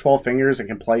guy has 12 fingers and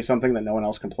can play something that no one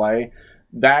else can play,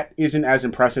 that isn't as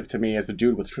impressive to me as the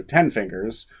dude with 10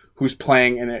 fingers who's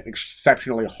playing an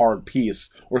exceptionally hard piece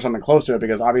or something close to it,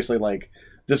 because obviously like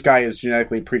this guy is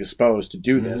genetically predisposed to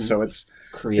do this, so it's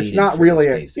not really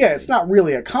it's not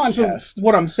really a contest. So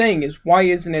what I'm saying is, why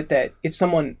isn't it that if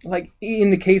someone, like in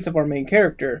the case of our main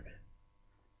character,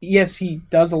 yes, he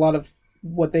does a lot of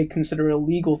what they consider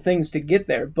illegal things to get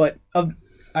there, but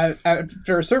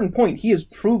after a certain point, he has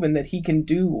proven that he can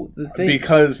do the thing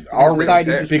because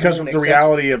society just because won't the accept.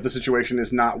 reality of the situation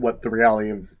is not what the reality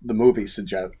of the movie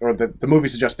suggests, or the movie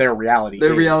suggests their reality.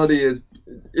 Their reality is,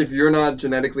 if you're not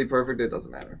genetically perfect, it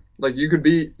doesn't matter. Like you could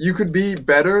be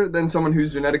better than someone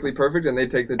who's genetically perfect, and they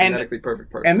take the genetically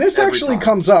perfect person. And this every actually time.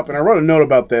 comes up, and I wrote a note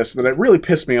about this that it really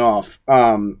pissed me off.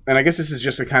 And I guess this is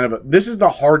just this is the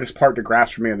hardest part to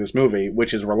grasp for me of this movie,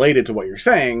 which is related to what you're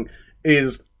saying,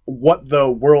 is what the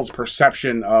world's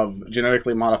perception of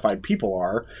genetically modified people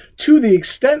are, to the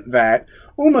extent that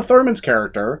Uma Thurman's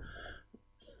character,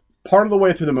 part of the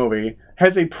way through the movie,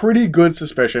 has a pretty good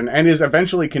suspicion and is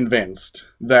eventually convinced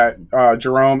that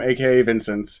Jerome, aka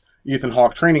Vincent's Ethan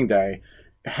Hawke training day,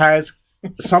 has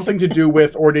something to do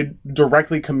with or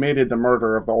directly committed the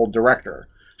murder of the old director.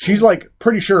 She's like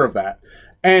pretty sure of that,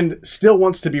 and still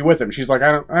wants to be with him. She's like,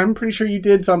 I'm pretty sure you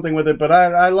did something with it, but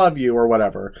I love you or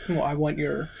whatever. Well, I want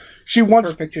your She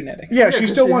wants perfect genetics. Yeah, she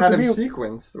 'cause still wants had to him be.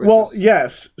 sequenced. Well,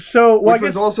 yes. So, well, I Which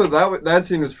was guess also that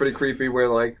scene was pretty creepy. Where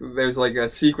like there's like a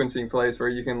sequencing place where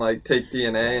you can like take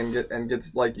DNA and get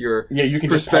like your you can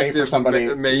just pay for somebody.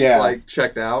 like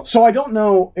checked out. So I don't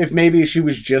know if maybe she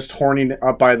was just horny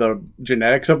up by the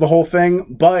genetics of the whole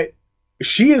thing, but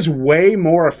she is way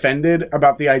more offended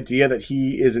about the idea that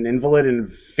he is an invalid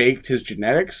and faked his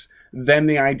genetics than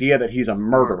the idea that he's a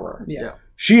murderer. Yeah.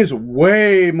 She is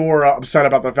way more upset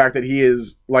about the fact that he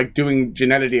is like doing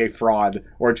genetity fraud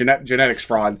or genetics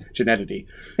fraud,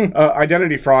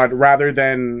 identity fraud, rather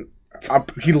than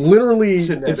he literally.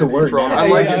 It's a word. I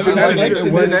like it.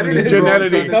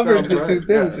 Genetics. It covers the two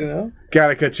Yeah. things, you know.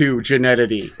 Gattaca 2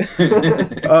 genetity.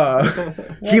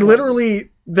 He literally.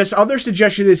 This other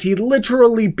suggestion is he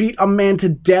literally beat a man to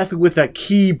death with a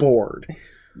keyboard.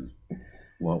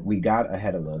 Well, we got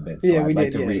ahead a little bit, so Yeah, I'd we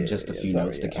like did, to read yeah, just a yeah, few sorry,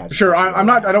 notes to yeah. catch. Sure, up. I'm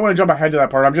not. I don't want to jump ahead to that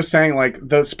part. I'm just saying, like,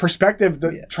 the perspective,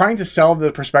 trying to sell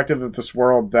the perspective of this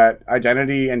world that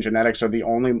identity and genetics are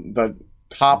the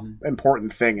top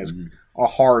important thing is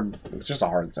it's just a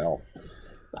hard sell.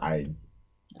 I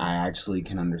actually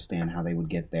can understand how they would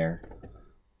get there,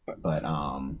 but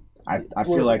I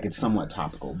feel like it's somewhat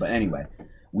topical. But anyway,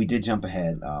 we did jump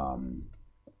ahead.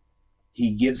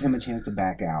 He gives him a chance to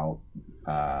back out.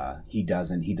 He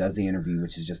doesn't. He does the interview,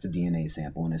 which is just a DNA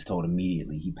sample, and is told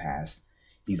immediately he passed.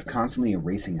 He's constantly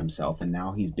erasing himself, and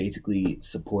now he's basically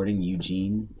supporting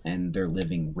Eugene, and they're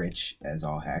living rich as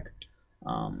all heck.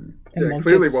 And Yeah, one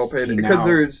clearly gets- well paid he because now-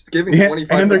 they're giving Yeah,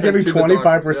 25%. and they're giving to the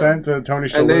 25% doctor, to Tony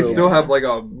yeah. And they Shalhoub. still have like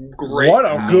a great. What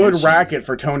a good mansion. racket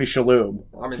for Tony Shalhoub.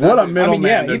 I mean, What a that-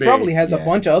 middleman he to be. probably has a Yeah.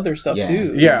 bunch of other stuff Yeah.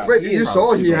 too. Yeah. Right, He you is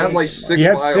saw he super had like rich. 6 He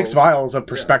had vials. 6 vials of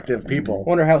prospective people.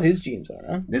 Wonder how his genes are.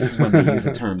 Huh? This is when they use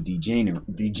the term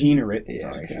degenerate.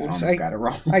 Yeah, Sorry, which I almost I- got it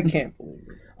wrong. I can't believe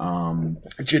it.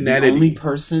 The Genetic. only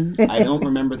person, I don't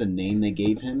remember the name they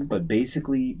gave him, but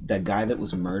basically the guy that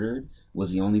was murdered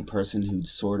was the only person who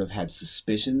sort of had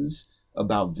suspicions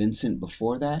about Vincent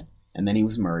before that, and then he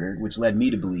was murdered, which led me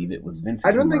to believe it was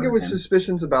Vincent. I don't who think it murdered was him.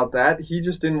 suspicions about that. He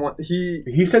just didn't want. He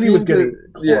He said he was seemed getting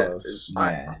to- yeah, close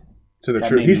Yeah. to the That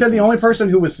truth. made He me said the feel only person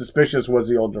who suspicious. was suspicious was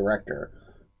the old director.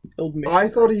 Old Mick. I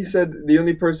thought he said the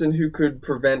only person who could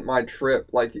prevent my trip,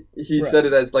 like he Right. said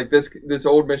it as like this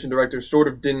old mission director sort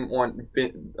of didn't want.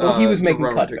 Well, he was making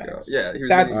Jerome to go. cutbacks. Yeah, he was.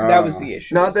 That's making, that was the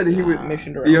issue. not that he was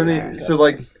mission the director only. making So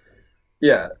like, cutbacks.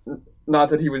 yeah,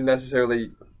 not that he was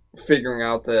necessarily figuring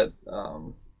out that.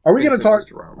 Are we going to Vincent talk? was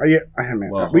Jerome. Are you, man,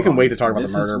 Well, we hold can on. wait to talk about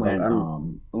This the murder, is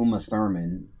when, but Uma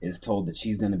Thurman is told that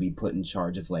she's going to be put in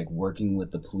charge of like working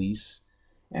with the police,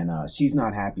 and she's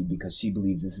not happy because she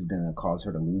believes this is going to cause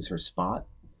her to lose her spot.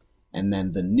 And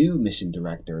then the new mission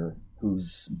director,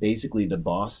 who's basically the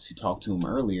boss who talked to him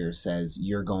earlier, says,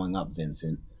 "You're going up,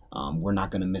 Vincent. We're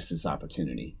not going to miss this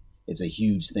opportunity." It's a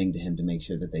huge thing to him to make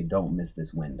sure that they don't miss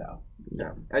this window.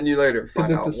 Yeah, and you later because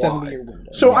find it's a out why. 7-year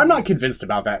window. so yeah. I'm not convinced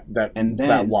about that. And then,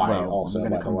 that why well, also. I'm By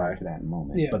going the to come way, back to that in a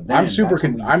moment. Yeah. But then I'm super. that's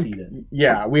when we see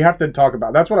the- We have to talk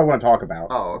about. That's what I want to talk about.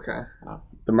 Oh, okay.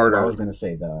 The murder. I was gonna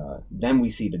say then we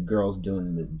see the girls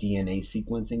doing the DNA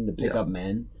sequencing to pick Yeah. up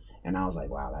men, and I was like,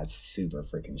 wow, that's super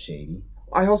freaking shady.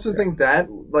 I also think that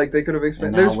like they could have And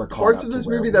expanded. now There's we're caught parts up of to this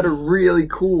where movie we that are really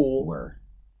cool, Were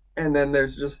and then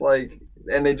there's just like,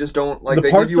 and they just don't like. The They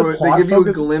give parts you the a, they plot give you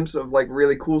focus- a glimpse of like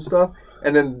really cool stuff,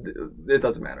 and then it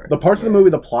doesn't matter. the parts of the movie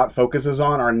the plot focuses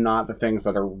on are not the things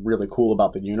that are really cool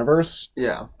about the universe,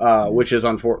 Yeah, which is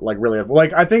really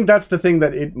like I think that's the thing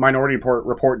that Minority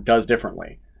Report does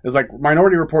differently. Is like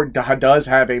Minority Report does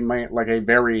have a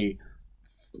very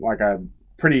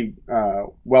pretty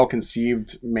well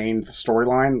conceived main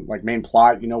storyline, like main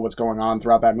plot. You know what's going on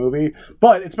throughout that movie,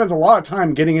 but it spends a lot of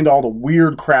time getting into all the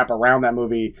weird crap around that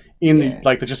movie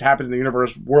that just happens in the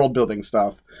universe, world building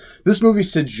stuff. This movie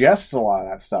suggests a lot of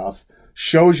that stuff,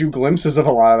 shows you glimpses of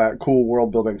a lot of that cool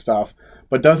world building stuff,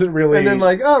 but doesn't really. and then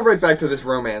like right back to this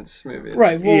romance movie.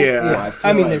 right. Well, Yeah. yeah. I feel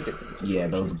I mean, like- they're different. yeah,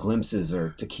 those glimpses are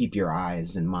to keep your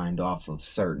eyes and mind off of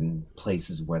certain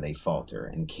places where they falter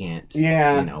and can't,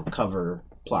 cover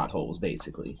plot holes,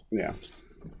 basically. Yeah.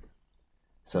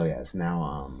 So yes,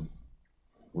 now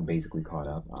we're basically caught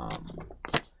up.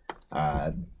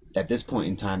 At this point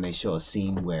in time, they show a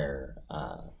scene where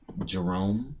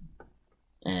Jerome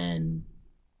and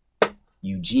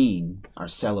Eugene are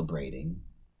celebrating.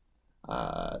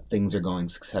 Things are going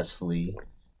successfully.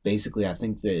 Basically, I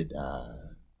think that.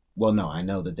 I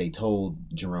know that they told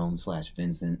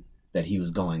Jerome/Vincent that he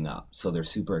was going up, so they're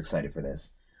super excited for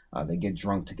this. They get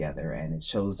drunk together, and it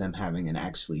shows them having an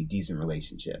actually decent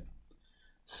relationship.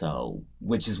 So,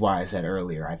 which is why I said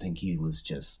earlier, I think he was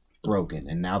just broken,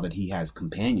 and now that he has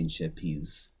companionship,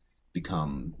 he's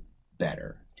become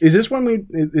better. Is this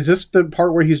the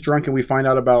part where he's drunk and we find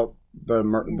out about the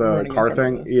Running in car front of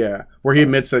thing? us. Yeah, where he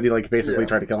admits that he basically Yeah.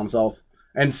 tried to kill himself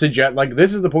and suggest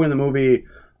this is the point in the movie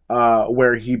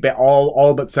where he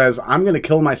all but says, "I'm going to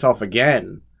kill myself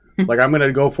again." Like, I'm going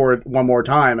to go for it one more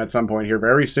time at some point here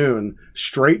very soon,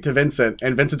 straight to Vincent,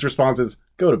 and Vincent's response is,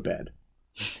 "Go to bed."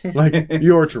 Like,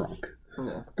 you're drunk.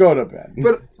 Yeah. Go to bed.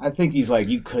 But I think he's like,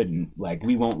 you couldn't, like,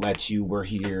 we won't let you, we're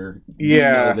here.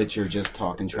 Yeah. We know that you're just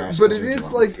talking trash. But 'cause it you're is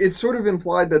drunk. like it's sort of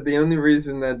implied that the only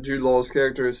reason that Jude Law's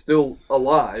character is still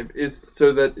alive is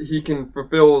so that he can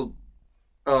fulfill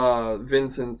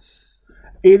Vincent's.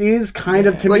 It is kind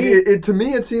of, to like me... to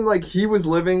me, it seemed like he was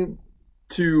living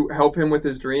to help him with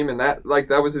his dream, and that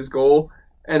was his goal.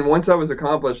 And once that was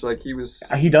accomplished, like he was.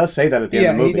 He does say that at the end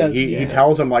of the Yeah, movie. he does. He Yeah.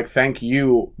 tells him, like, thank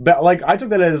you. But, like, I took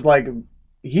that as, like,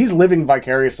 he's living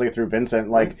vicariously through Vincent.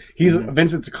 Like,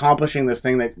 Vincent's accomplishing this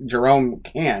thing that Jerome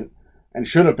can't and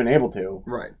should have been able to.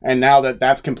 Right. And now that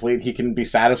that's complete, he can be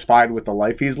satisfied with the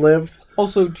life he's lived.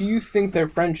 Also, do you think their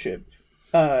friendship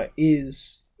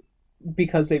is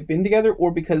because they've been together,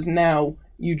 or because now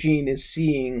Eugene is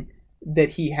seeing that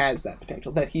he has that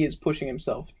potential, that he is pushing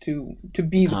himself to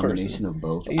be the combination person? of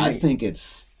both. You I think- think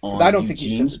it's on I don't think he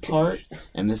Eugene's should have part, changed.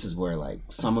 and this is where like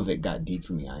some of it got deep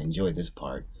for me. I enjoyed this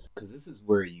part because this is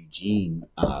where Eugene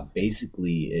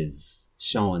basically is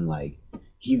showing like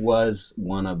he was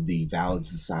one of the Valid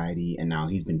Society, and now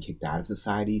he's been kicked out of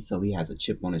society, so he has a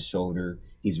chip on his shoulder.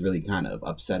 He's really kind of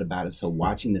upset about it. So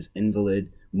watching this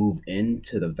invalid move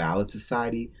into the Valid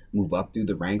Society, move up through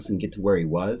the ranks and get to where he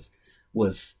was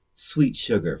sweet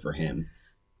sugar for him.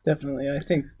 Definitely. I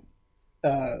think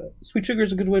sweet sugar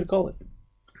is a good way to call it.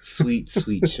 Sweet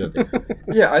sugar.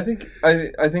 Yeah, I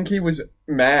think he was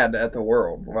mad at the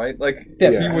world, right? Like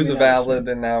Definitely. he was I mean, a valid,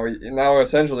 and now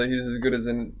essentially he's as good as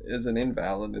an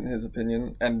invalid in his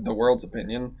opinion and the world's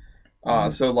opinion.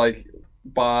 So like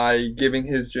by giving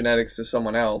his genetics to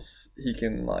someone else, he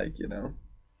can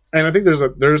And I think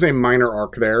there's a minor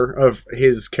arc there of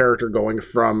his character going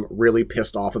from really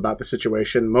pissed off about the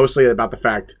situation, mostly about the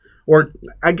fact,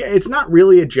 it's not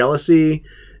really a jealousy.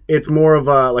 It's more of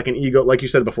an ego, like you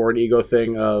said before, an ego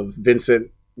thing of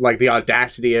Vincent, like the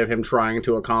audacity of him trying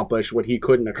to accomplish what he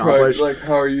couldn't accomplish. Right, like,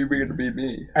 how are you going to beat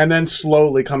me? And then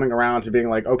slowly coming around to being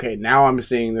like, okay, now I'm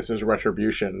seeing this as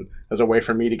retribution, as a way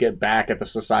for me to get back at the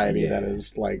society that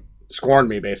has like scorned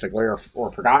me, basically,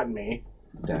 or forgotten me.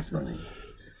 Definitely.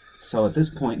 So at this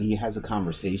point, he has a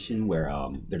conversation where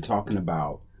they're talking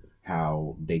about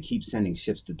how they keep sending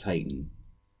ships to Titan,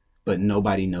 but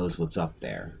nobody knows what's up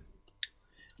there.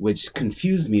 Which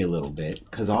confused me a little bit,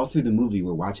 because all through the movie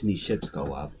we're watching these ships go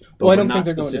up, but we're not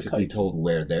specifically told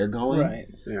where they're going. Right.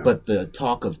 Yeah. But the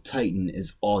talk of Titan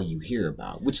is all you hear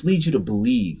about, which leads you to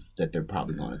believe that they're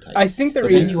probably going to Titan. I think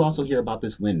but then you also hear about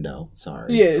this window.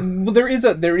 Sorry. Yeah, well, there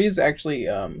is actually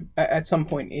at some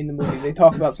point in the movie they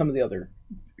talk about some of the other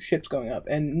ships going up,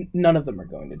 and none of them are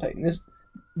going to Titan.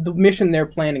 The mission they're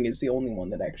planning is the only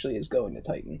one that actually is going to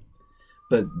Titan.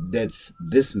 But that's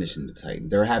this mission to Titan.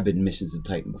 There have been missions to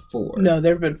Titan before. No,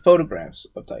 there have been photographs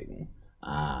of Titan.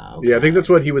 Okay. Yeah, I think that's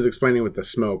what he was explaining with the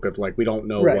smoke of like we don't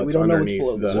know what's underneath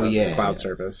the cloud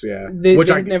surface. surface. Yeah,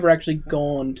 They've never actually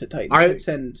gone to Titan.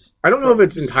 I don't know if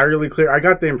it's entirely clear. I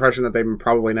got the impression that they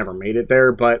probably never made it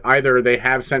there, but either they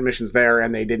have sent missions there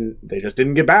and they just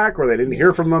didn't get back, or they didn't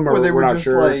hear from them, or they were we're not just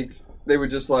sure. They were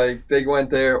just like, they went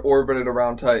there, orbited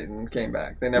around Titan, came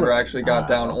back. They never actually got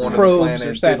down onto the probes planet,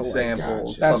 or did satellites.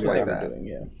 samples, That's stuff what like they were that. doing,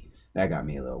 yeah. That got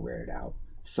me a little weirded out.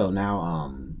 So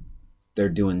now they're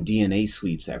doing DNA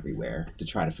sweeps everywhere to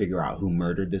try to figure out who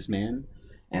murdered this man.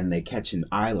 And they catch an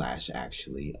eyelash,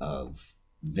 actually, of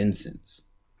Vincent's.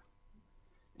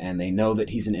 And they know that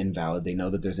he's an invalid. They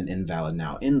know that there's an invalid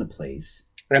now in the place.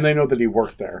 And they know that he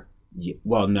worked there. Yeah,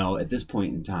 well, no, at this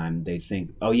point in time, they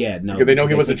think, they know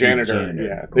he was a janitor.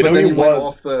 Yeah, they know he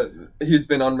was. He's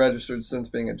been unregistered since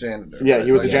being a janitor. Yeah, right?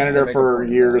 He was a janitor for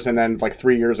years, and then like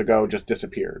 3 years ago, just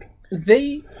disappeared.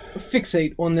 They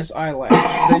fixate on this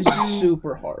eyelash. They do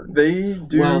super hard. They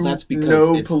do. Well, that's because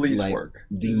no it's police like work.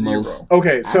 The Zero. most.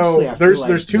 Okay, so actually,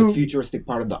 there's two. The futuristic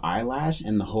part of the eyelash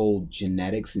and the whole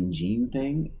genetics and gene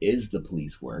thing is the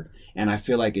police work, and I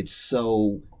feel like it's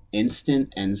so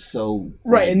instant and so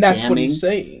right, and that's what he's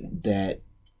saying, that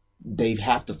they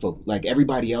have to focus. Like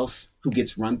everybody else who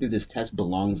gets run through this test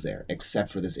belongs there,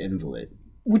 except for this invalid.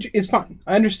 Which is fine.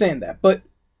 I understand that, but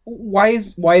why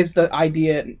is the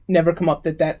idea never come up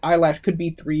that eyelash could be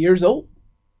 3 years old?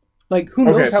 Like who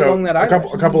knows how long that eyelash?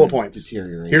 A couple of points.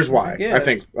 Here's why. I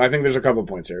think there's a couple of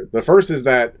points here. The first is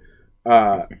that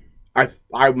it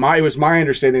was my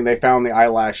understanding they found the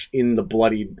eyelash in the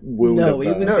bloody wound. It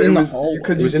was in the hallway.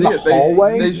 It was in the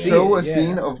hallway. They show a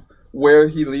scene of where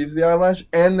he leaves the eyelash,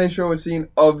 and they show a scene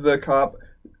of the cop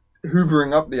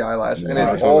hoovering up the eyelash, and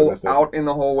it's all out in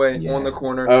the hallway on the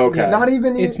corner. Okay,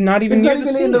 It's not even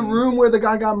in the room where the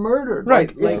guy got murdered.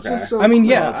 Right. It's just so. I mean,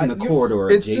 it's in the corridor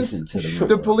adjacent to the room.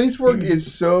 The police work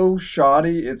is so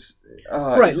shoddy. It's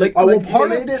right.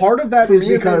 Part of that is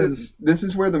because this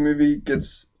is where the movie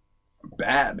gets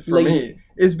bad for me.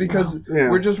 Is because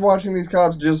we're just watching these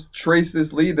cops just trace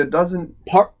this lead that doesn't.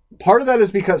 Part of that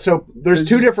is because there's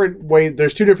two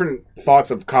different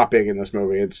thoughts of copying in this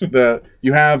movie. It's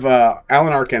you have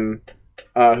Alan Arkin,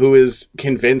 who is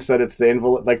convinced that it's the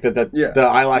invalid, like the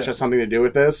eyelash has something to do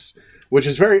with this, which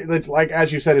is very, like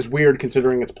as you said, is weird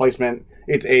considering its placement,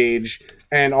 its age,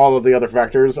 and all of the other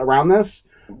factors around this.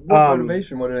 What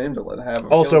motivation would an invalid have?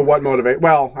 Also, what motivate?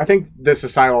 Well, I think the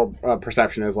societal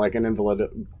perception is like an invalid,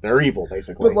 they're evil,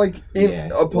 basically. But like in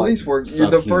a police work,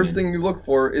 the first thing you look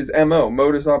for is MO,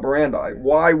 modus operandi.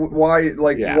 Why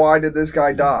did this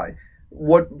guy die?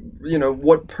 What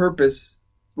purpose?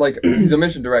 Like, he's a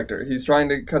mission director. He's trying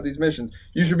to cut these missions.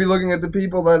 You should be looking at the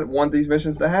people that want these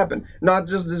missions to happen, not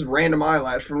just this random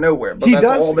eyelash from nowhere. But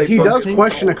he does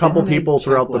question a couple people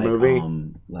throughout the movie,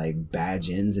 like badge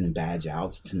ins and badge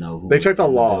outs to know who they check the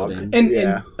log. And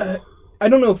I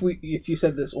don't know if you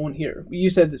said this on here. You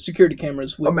said that security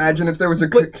cameras would... Imagine if there was a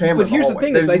But camera. here's the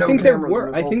thing: There's I no think there cameras in were.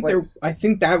 this I whole think place. I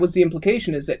think that was the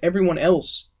implication, is that everyone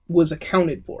else was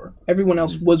accounted for. Everyone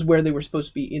else was where they were supposed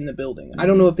to be in the building. I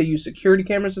don't know if they used security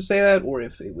cameras to say that, or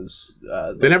if it was.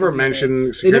 They never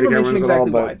mentioned security cameras at all,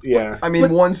 but yeah. I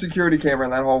mean, one security camera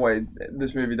in that hallway.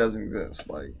 This movie doesn't exist.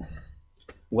 Like,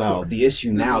 Well, the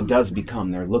issue now does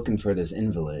become they're looking for this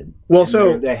invalid. Well, And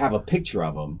so they have a picture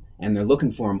of him, and they're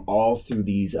looking for him all through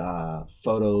these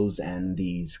photos and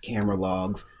these camera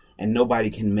logs, and nobody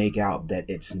can make out that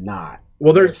it's not.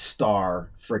 Their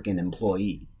star freaking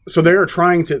employee. So they are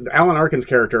trying to. Alan Arkin's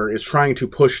character is trying to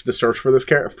push the search for this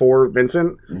for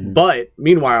Vincent, but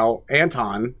meanwhile,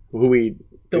 Anton, who we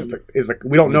is the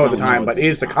we don't know at the time, but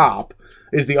is the cop,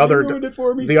 is the other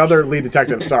lead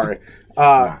detective. Sorry,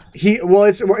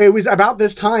 it was about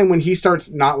this time when he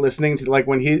starts not listening to, like,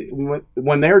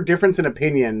 when their difference in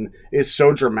opinion is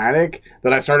so dramatic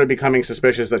that I started becoming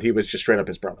suspicious that he was just straight up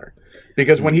his brother,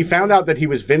 because when he found out that he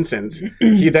was Vincent,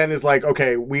 he then is like,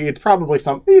 okay, it's probably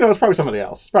it's probably somebody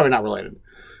else, it's probably not related,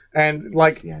 and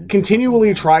like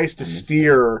continually tries to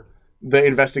steer the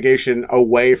investigation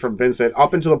away from Vincent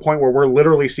up until the point where we're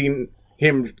literally seeing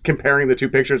him comparing the two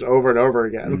pictures over and over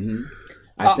again.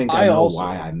 I think I know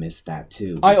why I missed that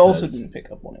too. I also didn't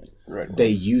pick up on it. Right. They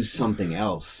used something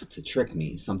else to trick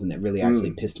me, something that really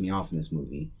actually pissed me off in this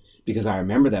movie, because I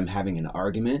remember them having an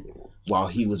argument while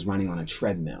he was running on a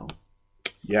treadmill.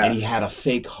 Yes. And he had a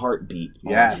fake heartbeat.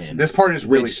 Yes. This part is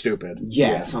really stupid.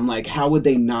 Yes. Yeah. I'm like, how would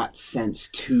they not sense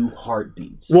two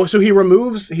heartbeats? Well, so he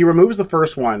removes the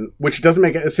first one, which doesn't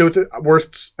make it. So it's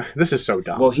worse. This is so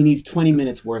dumb. Well, he needs 20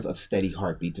 minutes worth of steady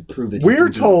heartbeat to prove that we're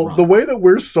told the way that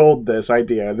we're sold this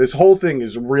idea. This whole thing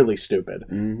is really stupid.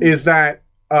 Is that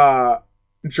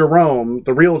Jerome,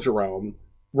 the real Jerome,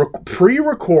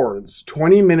 pre-records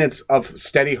 20 minutes of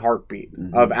steady heartbeat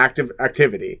of active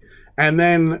activity, and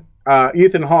then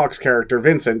Ethan Hawke's character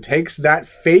Vincent takes that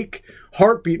fake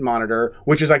heartbeat monitor,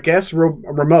 which is, I guess,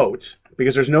 remote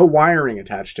because there's no wiring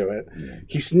attached to it.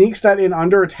 He sneaks that in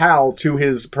under a towel to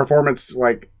his performance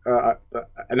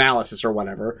analysis or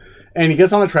whatever, and he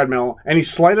gets on the treadmill and he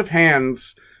sleight of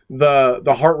hands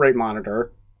the heart rate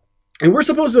monitor. And we're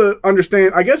supposed to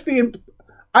understand, I guess,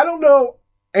 I don't know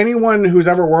anyone who's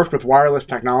ever worked with wireless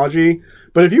technology,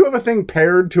 but if you have a thing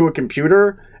paired to a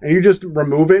computer and you just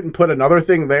remove it and put another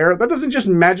thing there, that doesn't just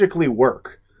magically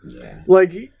work. Yeah.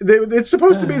 Like, it's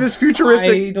supposed to be this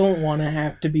futuristic... I don't want to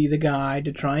have to be the guy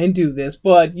to try and do this,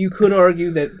 but you could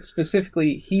argue that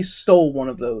specifically he stole one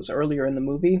of those earlier in the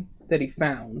movie that he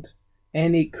found.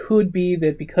 And it could be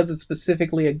that because it's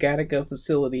specifically a Gattaca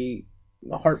facility,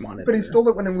 a heart monitor. But he stole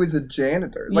it when he was a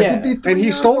janitor. Like, Yeah. he'd be And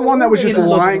he stole one that was just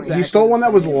lying. He stole one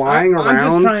that was lying around. I'm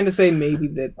just trying to say maybe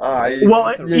that.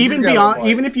 Well,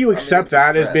 even if you accept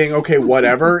that as being okay,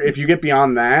 whatever. If you get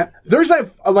beyond that, there's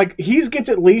he gets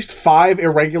at least 5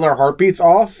 irregular heartbeats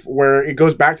off where it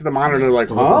goes back to the monitor. Like,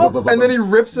 huh? And then he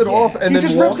rips it off, and He then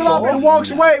just rips it off and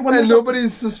walks away. And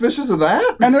nobody's suspicious of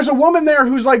that. And there's a woman there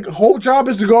whose whole job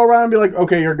is to go around and be like,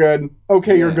 okay, you're good.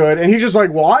 Okay, you're good. And he's just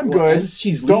like, well, I'm good. As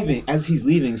he's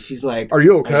leaving, she's like, are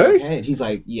you okay? And he's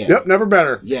like, yeah. Yep, never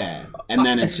better. Yeah. And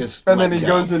then it's just And then he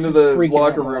goes into the Freaking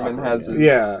locker out room and has his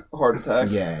Yeah. heart attack.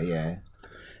 Yeah.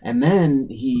 And then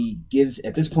he gives,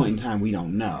 at this point in time, we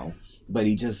don't know, but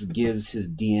he just gives his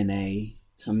DNA.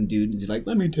 Some dude is like,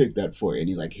 let me take that for you. And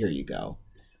he's like, here you go.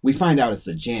 We find out it's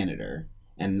the janitor.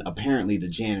 And apparently the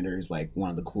janitor is like one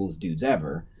of the coolest dudes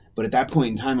ever. But at that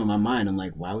point in time in my mind, I'm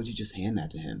like, why would you just hand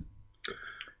that to him?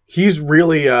 He's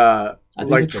really it's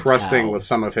a trusting towel. with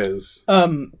some of his.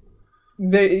 To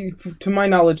my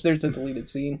knowledge, there's a deleted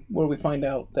scene where we find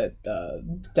out that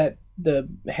that the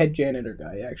head janitor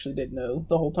guy actually did know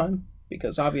the whole time,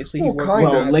 because obviously he Well, worked. kind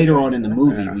of. Well, later on in the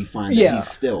movie, Yeah. we find that Yeah. he's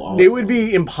still also... It would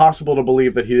be impossible to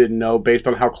believe that he didn't know based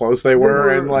on how close they were,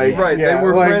 and right. yeah, they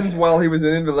were like, friends while he was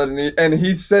an invalid, and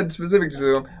he said specifically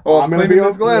to him, "Oh, I'm gonna cleaning be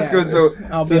this on- glass Yeah, good, so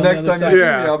I'll be on the next other time you side." see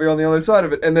Yeah. me, I'll be on the other side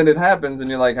of it." And then it happens, and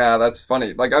you're like, that's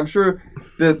funny. Like, I'm sure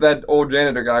that old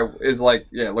janitor guy is like,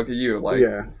 "Yeah, look at you, like,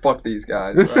 fuck these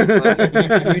guys."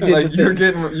 Right? Like, you're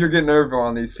getting over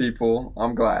on these people.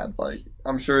 I'm glad. Like,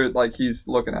 I'm sure like he's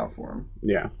looking out for him.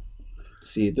 Yeah.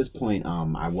 See, at this point,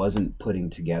 I wasn't putting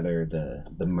together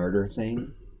the murder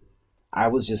thing. I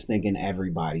was just thinking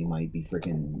everybody might be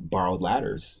freaking borrowed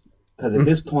ladders. Because at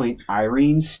this point,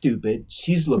 Irene's stupid.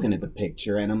 She's looking at the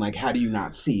picture, and I'm like, how do you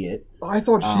not see it? I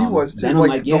thought she was too. then I'm Like,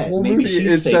 like, the yeah, whole maybe movie,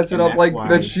 she's it fake, sets it and up that's like why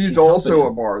that she's she's also helping a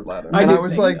him. barred ladder. I And I did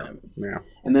was think like, that. Yeah.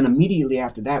 And then immediately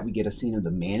after that, we get a scene of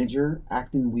the manager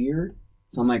acting weird.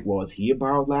 So I'm like, well, is he a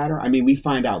borrowed ladder? I mean, we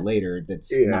find out later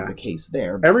that's not the case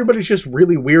there. But... Everybody's just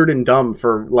really weird and dumb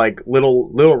for like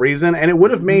little reason, and it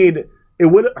would have made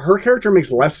her character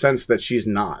makes less sense that she's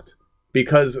not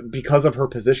because of her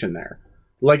position there.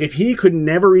 Like, if he could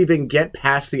never even get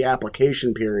past the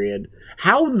application period,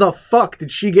 how the fuck did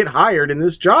she get hired in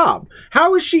this job?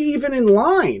 How is she even in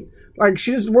line? Like,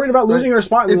 she's worried about losing her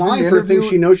spot in line for things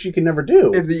she knows she can never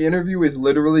do. If the interview is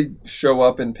literally show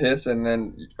up and piss and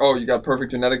then, oh, you got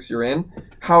perfect genetics, you're in,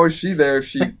 how is she there if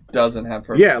she doesn't have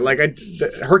perfect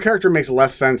genetics? Her character makes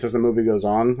less sense as the movie goes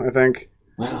on, I think.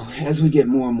 Well, as we get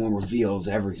more and more reveals,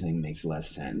 everything makes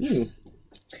less sense.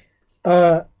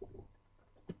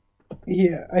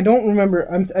 Yeah, I don't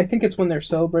remember. I think it's when they're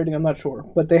celebrating. I'm not sure,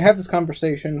 but they have this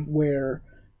conversation where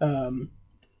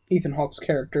Ethan Hawke's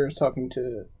character is talking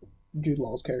to Jude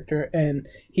Law's character, and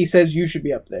he says you should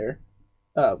be up there,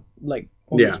 on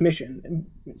this mission.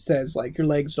 It says like your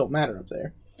legs don't matter up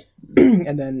there,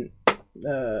 and then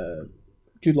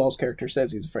Jude Law's character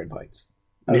says he's afraid of heights.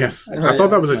 I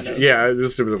thought that was a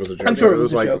just it was a joke. I'm sure it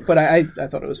was a joke, but I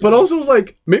thought it was. But also, it was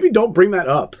like maybe don't bring that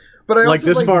up. But I like also,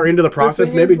 this far into the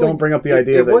process, maybe don't bring up the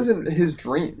idea. It wasn't his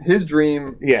dream. His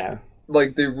dream,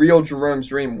 like the real Jerome's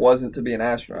dream, wasn't to be an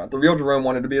astronaut. The real Jerome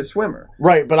wanted to be a swimmer.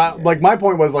 Right, but my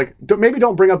point was like maybe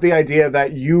don't bring up the idea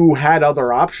that you had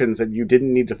other options and you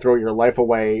didn't need to throw your life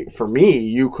away for me.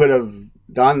 You could have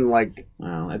done like.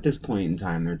 Well, at this point in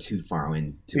time, they're too far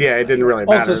in. It didn't really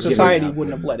matter. Also, society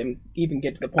wouldn't have let him even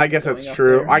get to the point. I guess that's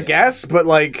true. I guess, but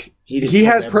like he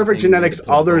has perfect genetics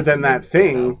other than that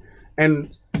thing,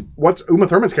 and. What's Uma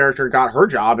Thurman's character got her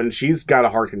job and she's got a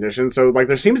heart condition, so like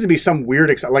there seems to be some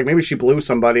weird like maybe she blew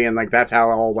somebody and like that's how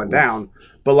it all went down.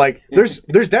 But like there's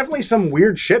definitely some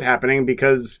weird shit happening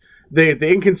because the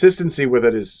inconsistency with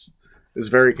it is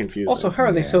very confusing. Also, how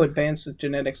are they so advanced with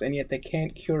genetics and yet they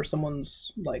can't cure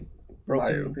someone's like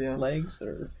broken legs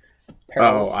or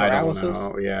paralysis? I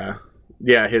don't know.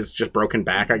 Yeah, his just broken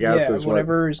back, I guess. Is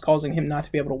whatever is causing him not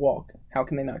to be able to walk. How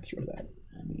can they not cure that?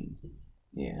 I mean,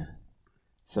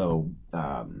 So,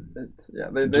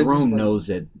 they Jerome knows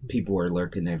that people are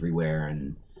lurking everywhere,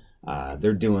 and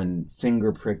they're doing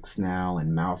finger pricks now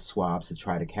and mouth swabs to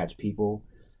try to catch people.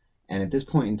 And at this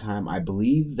point in time, I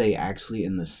believe they actually,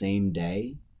 in the same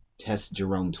day, test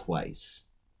Jerome twice.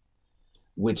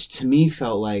 Which to me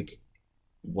felt like,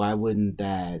 why wouldn't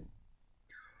that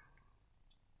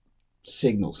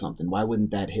signal something? Why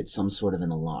wouldn't that hit some sort of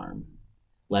an alarm?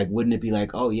 Like, wouldn't it be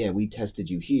like, oh yeah, we tested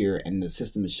you here, and the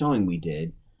system is showing we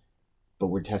did, but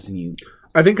we're testing you.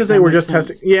 I think because they were just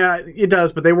testing. Yeah, it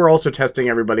does, but they were also testing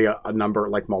everybody a number,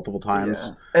 like, multiple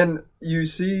times. Yeah. And you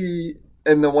see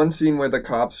in the one scene where the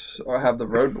cops have the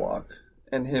roadblock,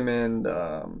 and him and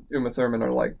Uma Thurman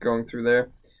are, like, going through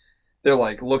there. They're,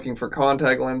 like, looking for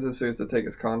contact lenses, so he has to take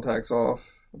his contacts off.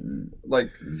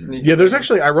 Like, sneaking. Yeah, there's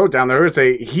actually, I wrote down,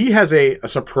 he has a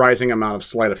surprising amount of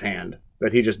sleight of hand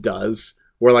that he just does.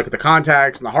 Where like the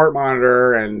contacts and the heart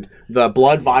monitor and the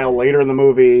blood vial later in the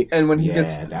movie, and when he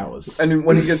gets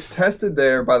tested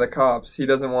there by the cops, he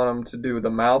doesn't want him to do the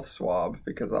mouth swab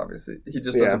because obviously he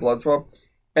just does a blood swab,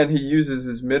 and he uses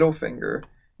his middle finger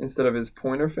instead of his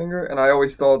pointer finger. And I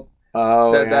always thought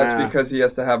that's because he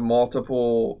has to have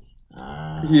multiple.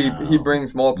 He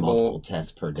brings multiple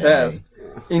tests per day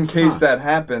in case that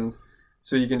happens.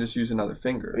 So you can just use another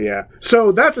finger. Yeah.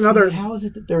 So that's another... how is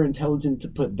it that they're intelligent to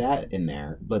put that in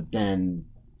there, but then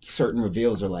certain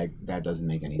reveals are like, that doesn't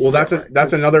make any sense? Well,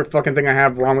 that's another fucking thing I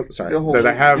have wrong with... Sorry. That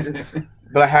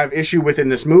I have issue with in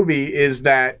this movie is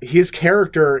that his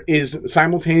character is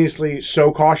simultaneously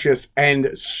so cautious and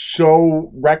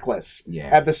so reckless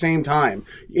at the same time.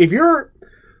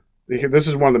 This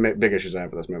is one of the big issues I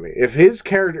have with this movie. If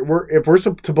we're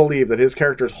to believe that his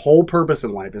character's whole purpose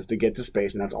in life is to get to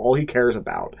space and that's all he cares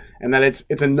about, and that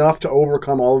it's enough to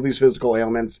overcome all of these physical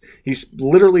ailments, he's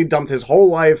literally dumped his whole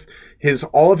life,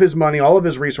 all of his money, all of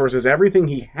his resources, everything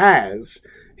he has,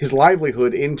 his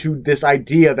livelihood into this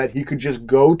idea that he could just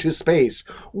go to space.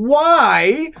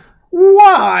 Why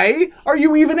are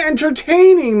you even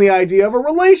entertaining the idea of a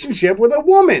relationship with a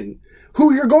woman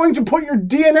who you're going to put your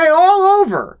DNA all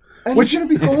over? And he's going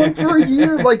to be gone for a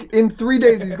year. Like, in 3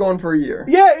 days, he's gone for a year.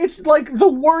 Yeah, it's, like, the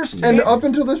worst. And up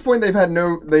until this point, they've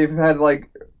had,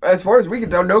 like, as far as we can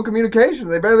tell, no communication.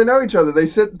 They barely know each other. They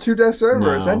sit 2 desks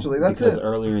over, essentially. That's because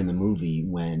earlier in the movie,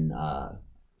 when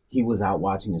he was out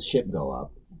watching a ship go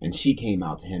up, and she came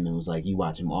out to him and was like, you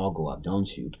watch them all go up,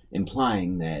 don't you?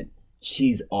 Implying that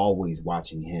she's always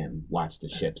watching him watch the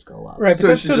ships go up. Right, but So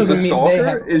that she's still just a doesn't mean they have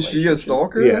stalker? a Is she a relationship.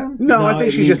 stalker Yeah. then? No, I No, think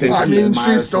it she's just means- I interested. mean, she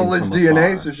admires stole him his from DNA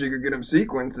afar. so she could get him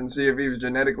sequenced and see if he was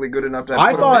genetically good enough to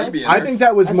I put a thought. baby in I her. think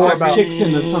that was That's more just about. kicks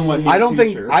in the somewhat I don't near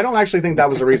think. future. I don't actually think that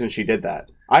was the reason she did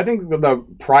that. I think the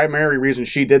primary reason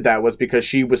she did that was because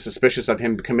she was suspicious of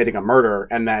him committing a murder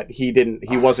and that he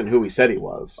wasn't who he said he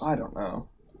was. I don't know.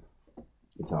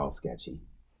 It's all sketchy.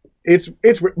 It's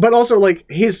but also like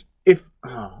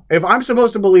if I'm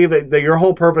supposed to believe that your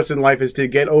whole purpose in life is to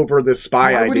get over this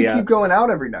spy Why would idea, he keep going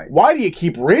out every night? why do you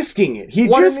keep risking it? He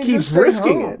Why just didn't he keeps stay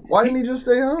risking home? it. Why didn't he just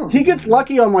stay home? He gets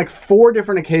lucky on like 4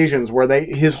 different occasions where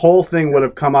his whole thing would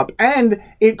have come up, and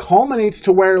it culminates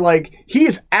to where like he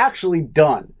is actually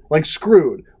done, like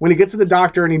screwed. When he gets to the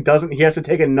doctor and he has to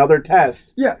take another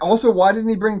test. Yeah, also, why didn't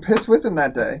he bring piss with him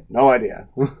that day? No idea.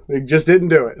 He just didn't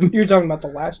do it. You're talking about the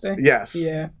last day? Yes.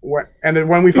 Yeah. And then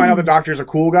when we find out the doctor's a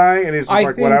cool guy and he's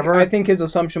just whatever. I think his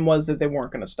assumption was that they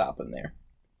weren't going to stop him there.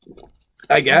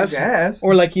 I guess. Yes.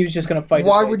 Or like he was just going to fight.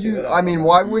 Why his way would to you? it. I mean,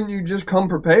 why wouldn't you just come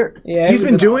prepared? Yeah, He's it was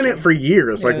been an doing option. it for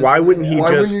years. Yeah, Like, it was why weird. wouldn't he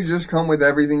Why just... wouldn't you just come with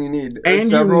everything you need? And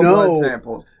Several you know- blood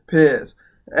samples, piss,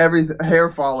 everything, hair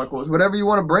follicles, whatever you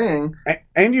want to bring.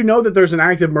 And you know that there's an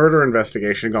active murder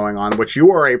investigation going on, which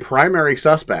you are a primary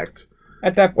suspect,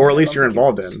 At that point, or at I least don't you're think he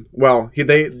involved was. in. Well,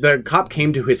 the cop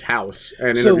came to his house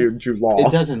and So, interviewed Jude Law.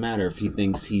 It doesn't matter if he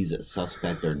thinks he's a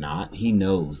suspect or not. He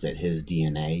knows that his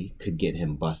DNA could get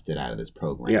him busted out of this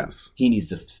program. Yes. He needs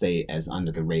to stay as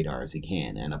under the radar as he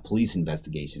can, and a police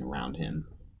investigation around him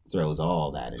throws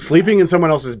all that in. Sleeping in someone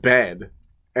else's bed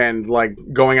and like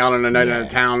going out on a night in Yeah. a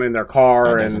town in their car,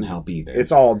 that and doesn't help either.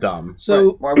 it's all dumb. So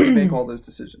Right. Why would he make all those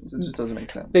decisions? It just doesn't make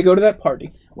sense. they go to that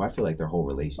party. Well, I feel like their whole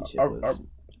relationship Are- was.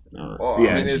 Well,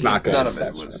 Yeah, I mean, it's it's not just good. none of it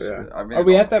That's was. right. I mean, Are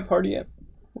we at that party yet?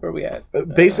 Where are we at?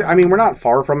 Basically, I mean, we're not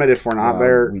far from it if we're not Well,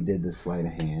 there. We did the sleight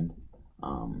of hand.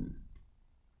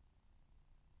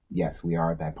 Yes, we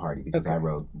are at that party because Okay. I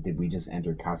wrote, did we just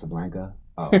enter Casablanca?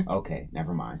 Oh, okay,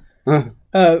 never mind.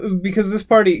 Because this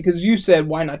party, because you said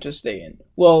why not just stay in?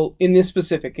 Well, in this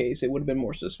specific case, it would have been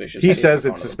more suspicious. He had says not it's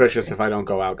gone to the suspicious party. if I don't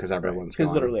go out because everyone's Because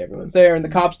gone. literally everyone's there, and the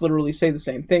cops literally say the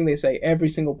same thing. They say every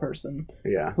single person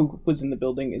Yeah. who was in the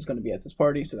building is going to be at this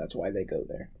party, so that's why they go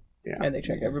there. Yeah. And they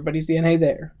check everybody's DNA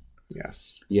there.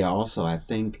 Yes. Yeah, also, I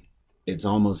think it's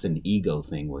almost an ego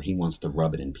thing where he wants to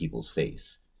rub it in people's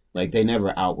face. Like, they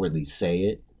never outwardly say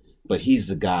it, but he's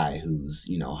the guy who's,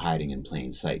 hiding in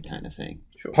plain sight kind of thing.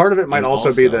 Sure. Part of it might And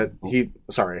also be also- that he.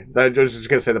 Sorry, I was just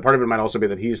gonna say that part of it might also be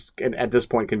that he's at this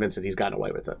point convinced that he's gotten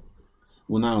away with it.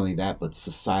 Well, not only that, but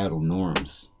societal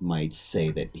norms might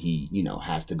say that he,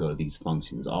 has to go to these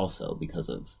functions also because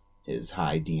of his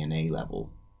high DNA level.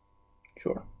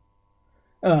 Sure.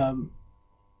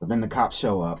 But then the cops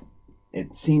show up.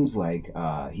 It seems like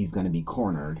he's going to be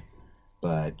cornered,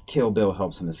 but Kill Bill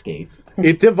helps him escape.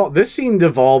 This scene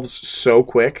devolves so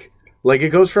quick. Like, it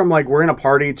goes from like we're in a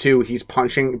party to he's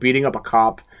beating up a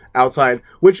cop outside.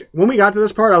 Which when we got to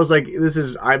this part, I was like, this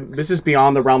is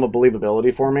beyond the realm of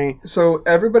believability for me. So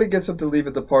everybody gets up to leave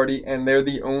at the party, and they're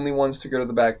the only ones to go to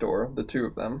the back door. The two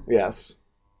of them. Yes.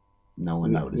 No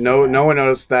one noticed. No that. one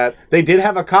noticed that. They did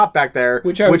have a cop back there,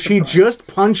 Which I was which he surprised. just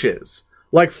punches.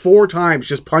 Like 4 times,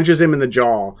 just punches him in the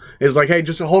jaw. Is like, hey,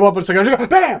 just hold up a second. Just go,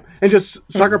 bam! And just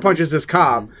sucker punches this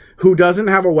cop, who doesn't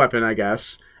have a weapon, I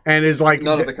guess. And is like...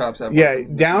 None of the cops have. Yeah,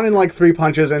 weapons. down in like 3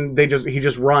 punches, and he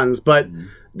just runs. But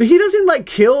Mm-hmm. he doesn't like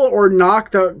kill or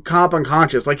knock the cop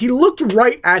unconscious. Like, he looked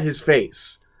right at his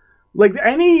face. Like,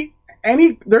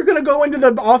 they're gonna go into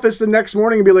the office the next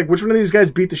morning and be like, which one of these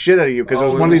guys beat the shit out of you? Because it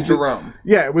was one of these... Jerome.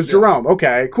 Yeah, it was Jerome.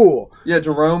 Okay, cool. Yeah,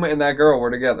 Jerome and that girl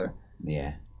were together.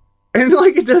 Yeah. And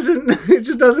like it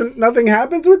just doesn't. Nothing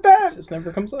happens with that It just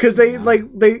never comes up. because they He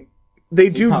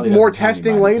do probably more doesn't tell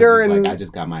testing anybody later, because he's and like, I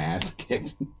just got my ass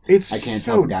kicked. it's I can't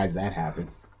so tell the guys that happened.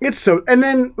 it's so. And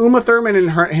then Uma Thurman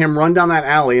and him run down that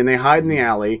alley, and they hide in the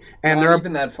alley, and Not they're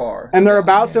even that far. they're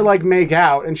about to like make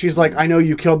out, and she's like, I know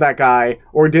you killed that guy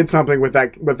or did something with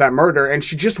that murder, and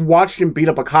she just watched him beat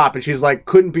up a cop, and she's like,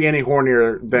 couldn't be any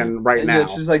hornier than right now. Yeah,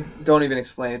 she's like, don't even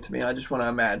explain it to me. I just want to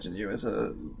imagine you as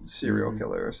a serial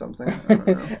killer or something. I don't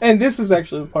know. And this is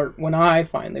actually the part when I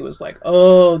finally was like,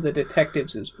 oh, the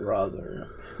detective's his brother.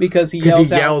 Because he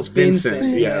yells out Vincent.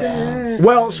 Yes.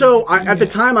 Well, so at the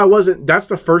time I wasn't. That's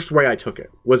the first way I took it,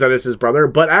 was that it's his brother.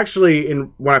 But actually,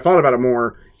 when I thought about it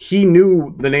more, he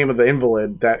knew the name of the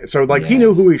invalid. He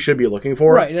knew who he should be looking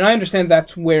for. Right, and I understand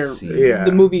that's where Yeah.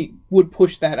 the movie would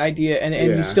push that idea, and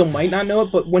Yeah. you still might not know it.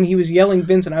 But when he was yelling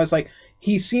Vincent, I was like,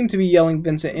 he seemed to be yelling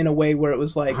Vincent in a way where it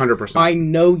was like, 100%. I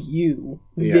know you,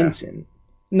 Yeah. Vincent,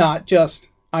 not just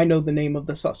I know the name of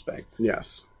the suspect.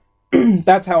 Yes.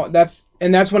 that's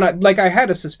when I had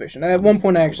a suspicion. At one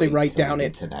point, I actually write down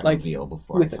it to that like reveal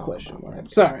before with I a talk question about mark.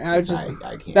 that. Sorry,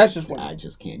 I can't. that's just one. I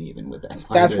just can't even with that.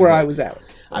 That's where I was at.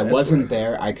 I wasn't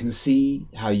there. I can see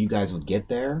how you guys would get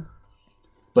there,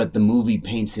 but the movie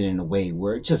paints it in a way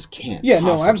where it just can't. Yeah,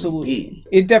 no, possibly absolutely. be.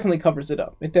 It definitely covers it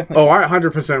up. It definitely. Oh, I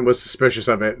 100% was suspicious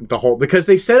of it. Because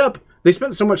they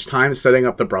spent so much time setting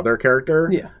up the brother character.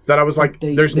 Yeah. That I was like,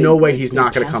 there's no way he's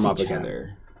not going to come up each again.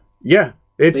 other. Yeah.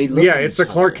 It's the each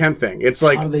Clark other. Kent thing. It's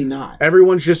like How do they not?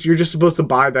 you're just supposed to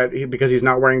buy that because he's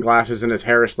not wearing glasses and his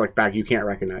hair is slicked back. You can't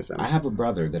recognize him. I have a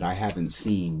brother that I haven't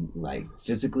seen like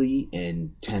physically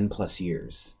in 10 plus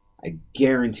years. I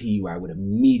guarantee you, I would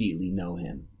immediately know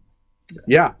him.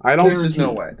 Yeah, I don't. There's just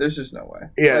no way. There's just no way.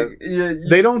 Yeah,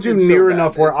 they don't do it's so near bad.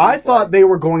 enough. Where It's I just thought like- they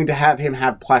were going to have him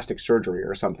have plastic surgery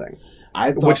or something,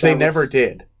 which they never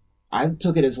did. I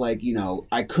took it as like,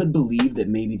 I could believe that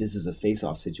maybe this is a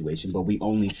face-off situation, but we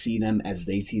only see them as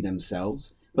they see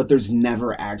themselves. But there's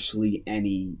never actually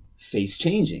any face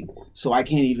changing, so I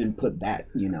can't even put that,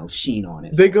 sheen on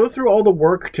it. They go through all the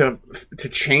work to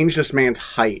change this man's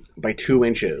height by 2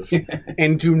 inches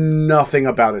and do nothing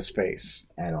about his face.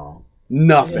 At all.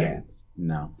 Nothing. Yeah.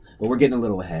 No. But we're getting a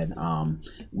little ahead.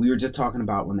 We were just talking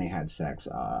about when they had sex.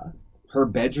 Her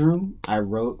bedroom, I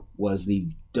wrote, was the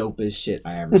dopest shit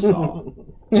I ever saw.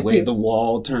 The way the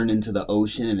wall turned into the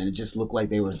ocean and it just looked like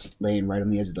they were laying right on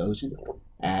the edge of the ocean.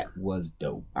 That was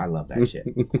dope. I love that shit.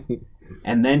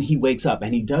 And then he wakes up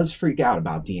and he does freak out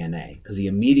about DNA because he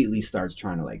immediately starts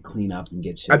trying to like clean up and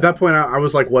get shit. At that point, I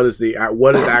was like, "What is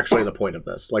actually the point of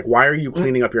this? Like, why are you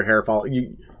cleaning up your hair fall?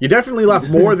 You definitely left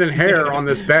more than hair on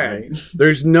this bed.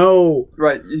 There's no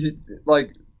Right.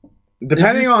 Like,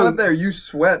 depending if you on slept there, you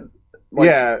sweat. Like,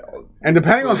 yeah, and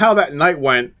depending on how that night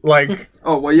went, like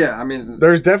Oh well, yeah. I mean,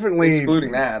 there's definitely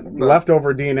excluding that but-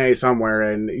 leftover DNA somewhere,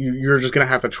 and you're just gonna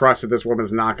have to trust that this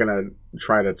woman's not gonna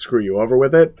try to screw you over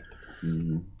with it.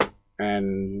 Mm-hmm.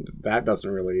 And that doesn't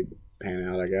really pan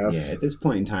out, I guess. Yeah, at this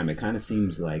point in time, it kind of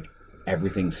seems like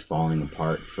everything's falling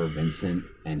apart for Vincent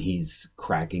and he's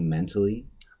cracking mentally.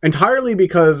 Entirely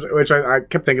because, which I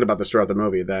kept thinking about this throughout the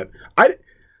movie, that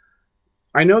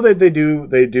I know that they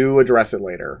do address it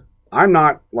later.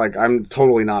 I'm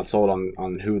totally not sold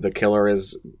on who the killer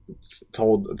is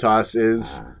told to us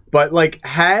is. But like,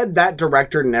 had that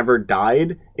director never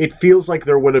died, it feels like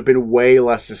there would have been way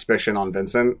less suspicion on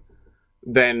Vincent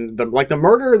than the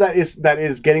murder that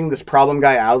is getting this problem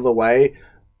guy out of the way.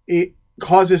 It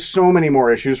causes so many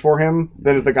more issues for him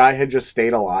than if the guy had just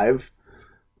stayed alive.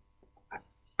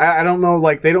 I don't know,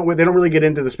 like they don't really get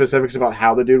into the specifics about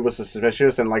how the dude was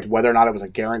suspicious and like whether or not it was a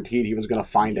guaranteed he was going to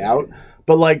find out.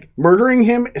 But like murdering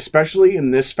him, especially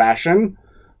in this fashion,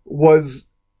 was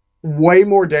way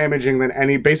more damaging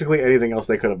than basically anything else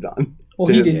they could have done. Well,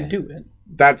 he didn't do it.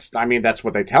 That's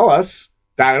what they tell us.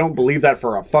 That I don't believe that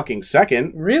for a fucking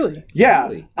second. Really? Yeah,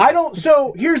 Really? I don't.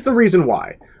 So here's the reason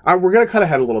why. We're gonna cut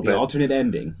ahead a little The bit. alternate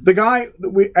ending. The guy,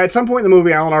 at some point in the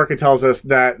movie, Alan Arkin tells us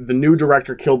that the new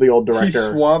director killed the old He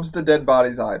director. swabs the dead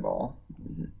body's eyeball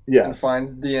and Yes.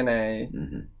 finds DNA,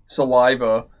 Mm-hmm.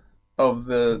 saliva of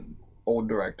the old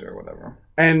director or whatever.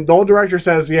 And the old director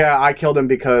says, yeah, I killed him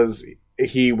because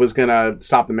he was going to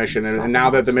stop the mission. And now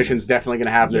that the mission's definitely going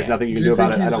to happen, there's nothing you can Do do you about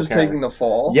think it. I he's don't just care. taking the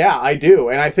fall? Yeah, I do.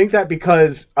 And I think that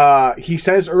because he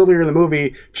says earlier in the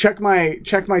movie, check my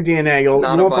DNA, you'll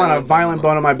Not a find a violent violent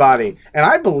bone bone in my body. And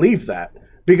I believe that.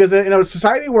 Because in a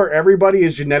society where everybody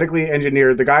is genetically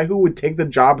engineered, the guy who would take the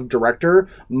job of director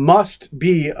must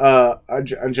be a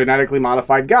genetically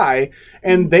modified guy,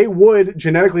 and they would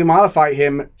genetically modify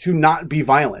him to not be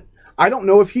violent. I don't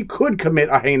know if he could commit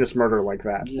a heinous murder like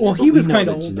that. Yeah, Well, but he we was know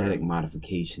kinda that older. genetic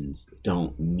modifications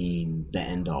don't mean the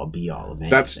end all be all of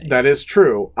anything. That is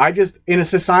true. I just, in a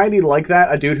society like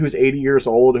that, a dude who's 80 years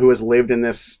old who has lived in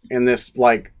this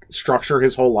like structure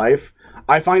his whole life,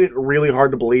 I find it really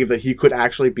hard to believe that he could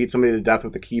actually beat somebody to death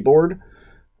with a keyboard,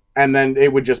 and then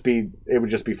it would just be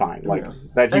fine. Like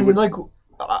that he And would. like,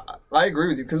 I agree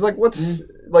with you because like, what's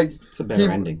like It's a better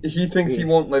ending. He thinks he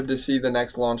won't live to see the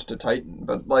next launch to Titan,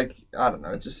 but like, I don't know.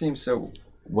 It just seems so.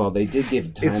 Well, they did give a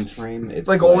time It's- frame. It's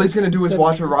Like all he's gonna do is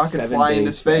watch a rocket 7 fly in days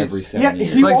his face. every 7 Yeah,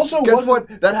 years. he Like, also guess wasn't-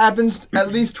 what? That happens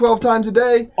at least 12 times a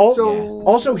day.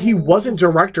 Also, he wasn't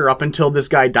director up until this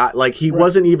guy died. Like he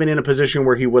wasn't even in a position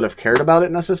where he would have cared about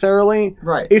it necessarily.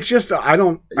 Right. It's just I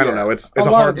don't Yeah. know. It's A a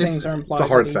lot hard. of things are implied. it's a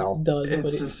hard that he sell. Does, but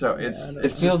It's just so it's I don't It know.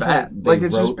 just feels bad. like Like, they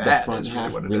it's just wrote the bad, front is really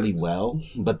half what it really is. well,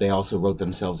 but they also wrote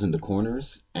themselves into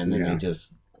corners, and then Yeah. they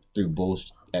just threw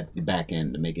bullshit at the back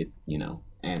end to make it,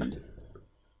 end.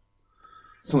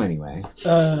 So anyway,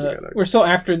 we're still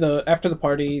after the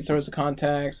party. He throws the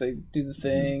contacts. They do the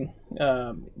thing.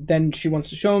 Then she wants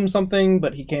to show him something,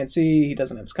 but he can't see. He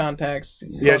doesn't have his contacts.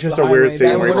 Yeah, it's just a weird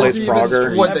scene where he plays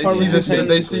Frogger. What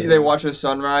they watch a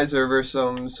sunrise over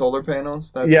some solar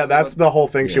panels. That's the whole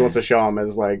thing she wants to show him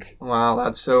is like. Wow,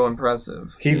 that's so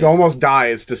impressive. He almost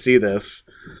dies to see this.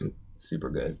 Super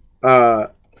good.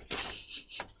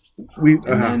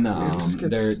 And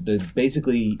then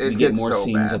basically we get more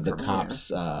scenes of the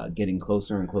cops getting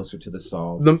closer and closer to the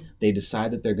solve. They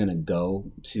decide that they're gonna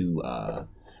go to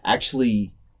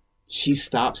actually she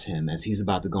stops him as he's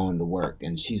about to go into work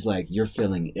and she's like, "You're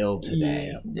feeling ill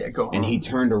today." Yeah, go home. And he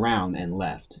turned around and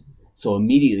left. So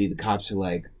immediately the cops are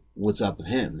like, "What's up with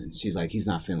him?" And she's like, "He's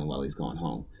not feeling well, he's going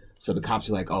home." So the cops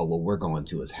are like, "Oh, well, we're going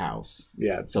to his house."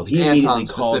 Yeah. So he immediately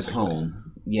calls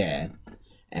home. Yeah.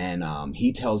 And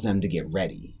he tells them to get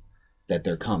ready, that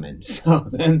they're coming. So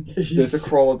then he has to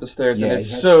crawl up the stairs, and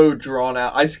it's so drawn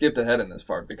out. I skipped ahead in this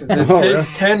part because it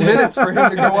takes 10 minutes for him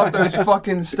to go up those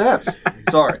fucking steps.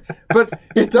 Sorry, but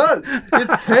it does.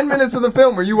 It's 10 minutes of the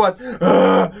film where you watch,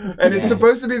 and it's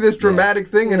supposed to be this dramatic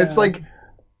thing, and it's like,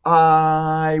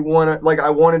 I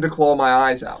wanted to claw my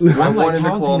eyes out. I wanted to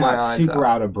claw my eyes out. Super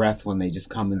out of breath when they just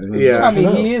come in the room. Yeah, I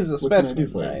mean, he is a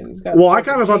specimen. Well, I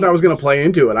kind of thought that was going to play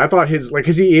into it. I thought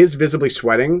because he is visibly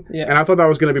sweating, and I thought that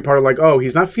was going to be part of like, oh,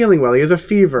 he's not feeling well. He has a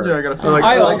fever. Yeah, I got a fever.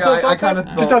 Like, I kind of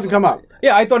just doesn't come up.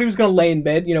 Yeah, I thought he was going to lay in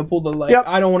bed, pull the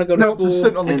I don't want to go to school. Just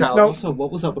sitting on the couch. Also,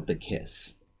 what was up with the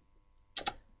kiss?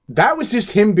 That was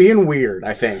just him being weird.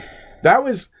 I think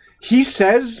he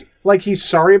says. Like he's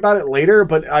sorry about it later,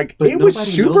 but it was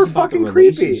super fucking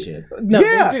creepy. No,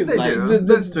 yeah, they do.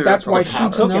 That's why she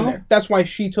took him there. That's why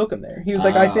she took him there. He was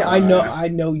like, I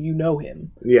know you know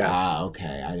him. Yes.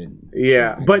 Okay. I didn't.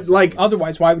 Yeah, but like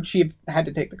otherwise, why would she have had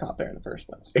to take the cop there in the first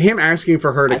place? Him asking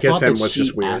for her to kiss him was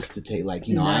just weird. Asked to take I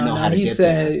know how to get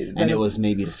there, and it was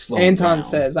maybe to slow Anton down.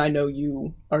 says, I know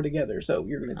you are together, so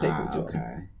you're going to take me to him.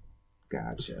 Okay,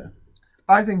 gotcha.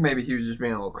 I think maybe he was just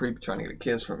being a little creepy trying to get a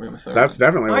kiss from him. That's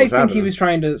definitely what was happening. He was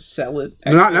trying to sell it.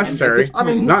 Not necessary.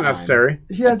 Not necessary.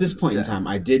 At this point in time,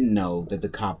 I didn't know that the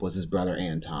cop was his brother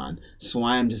Anton, so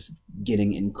I'm just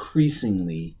getting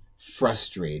increasingly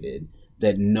frustrated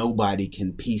that nobody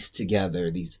can piece together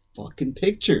these fucking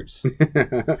pictures.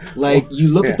 Like, you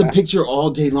look at the picture all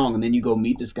day long, and then you go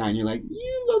meet this guy, and you're like,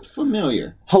 you look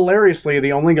familiar. Hilariously,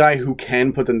 the only guy who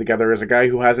can put them together is a guy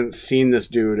who hasn't seen this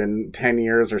dude in 10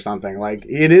 years or something. Like,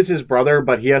 it is his brother,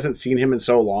 but he hasn't seen him in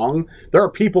so long. There are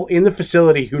people in the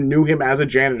facility who knew him as a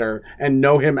janitor and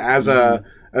know him as a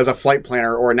flight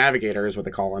planner or a navigator, is what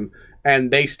they call him,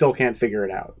 and they still can't figure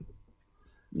it out.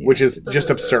 Yeah. Which is just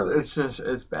absurd.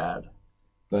 It's bad.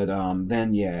 But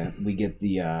then we get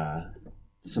the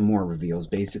some more reveals.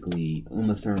 Basically,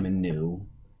 Uma Thurman knew.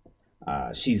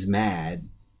 She's mad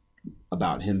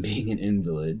about him being an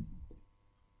invalid,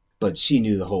 but she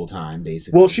knew the whole time,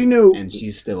 basically. Well, she knew, and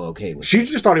she's still okay with it. She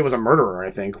just thought he was a murderer,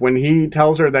 I think. When he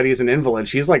tells her that he's an invalid,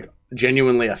 she's like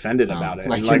genuinely offended about it.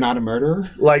 Like, you're not a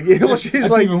murderer? Like, well, she's That's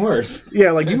like, even worse.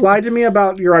 Yeah, like, you lied to me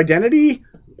about your identity?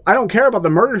 I don't care about the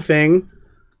murder thing.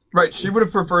 Right, she would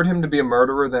have preferred him to be a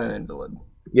murderer than an invalid.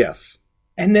 Yes.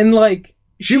 And then, like,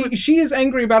 she is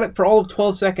angry about it for all of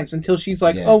 12 seconds until she's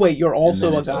like, oh, wait, you're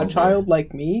also a godchild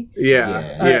like me?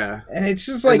 Yeah. And it's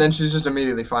just like... And then she's just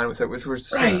immediately fine with it, which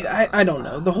was... Right, I don't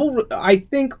know. I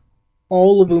think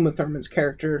all of Uma Thurman's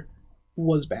character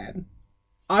was bad.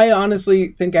 I honestly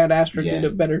think Ad Astra did a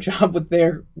better job with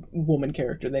their woman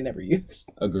character they never used.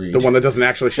 Agreed. The one that doesn't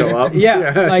actually show up?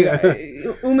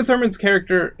 Uma Thurman's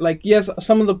character, yes,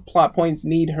 some of the plot points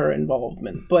need her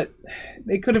involvement, but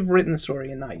they could have written the story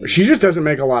and not used She just doesn't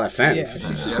make a lot of sense.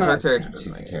 Her character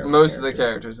doesn't make it. Most of the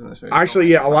characters in this movie.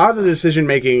 Actually, a lot of the decision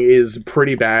making is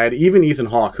pretty bad. Even Ethan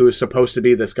Hawke, who is supposed to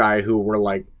be this guy who we're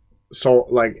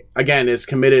again, is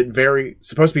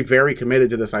supposed to be very committed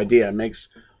to this idea, makes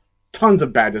tons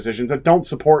of bad decisions that don't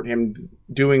support him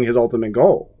doing his ultimate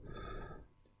goal.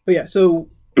 But yeah, so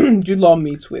Jude Law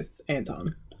meets with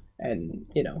Anton, and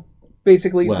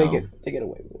basically they get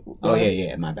away with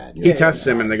it. My bad. He tests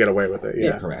him, and they get away with it.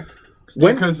 Yeah, correct.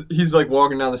 Because he's like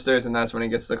walking down the stairs, and that's when he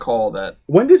gets the call that.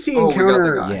 When does he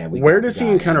encounter? Where does he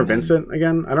encounter Vincent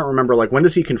again? I don't remember. Like, when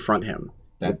does he confront him?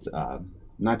 That's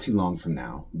not too long from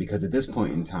now, because at this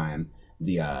point in time,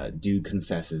 the dude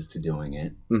confesses to doing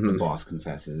it. Mm-hmm. The boss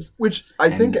confesses. Which I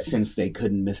think... since they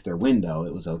couldn't miss their window,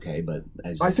 it was okay, but...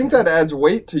 I think that adds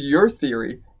weight to your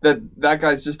theory that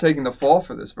guy's just taking the fall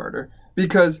for this murder.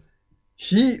 Because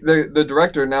the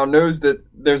director now knows that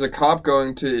there's a cop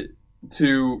going to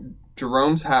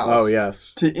Jerome's house. Oh,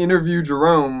 yes. To interview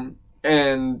Jerome,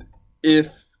 and if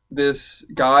this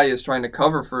guy is trying to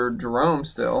cover for Jerome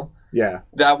still, Yeah.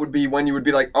 that would be when you would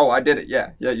be like, oh, I did it.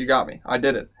 Yeah, you got me. I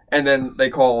did it. And then they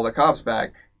call the cops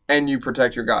back, and you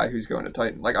protect your guy who's going to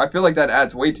Titan. Like, I feel like that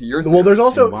adds weight to your theory. Well, there's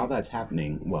also... And while that's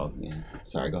happening,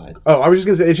 sorry, go ahead. Oh, I was just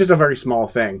gonna say it's just a very small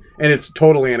thing, and it's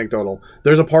totally anecdotal.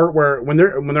 There's a part where when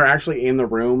they're actually in the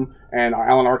room and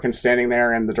Alan Arkin's standing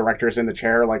there and the director's in the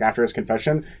chair, like after his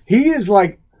confession, he is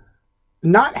like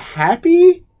not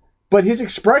happy, but his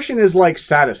expression is like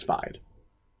satisfied.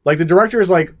 Like the director is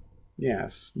like,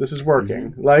 yes, this is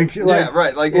working. Like yeah,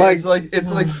 right. Like it's like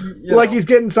you like know. he's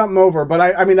getting something over. But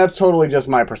I mean that's totally just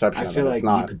my perception. I feel of it. It's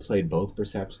like not. you could play both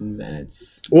perceptions, and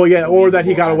it's Well, yeah, or that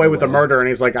he got away either with the way. murder, and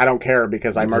he's like, I don't care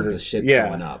because I Because murdered. the shit yeah,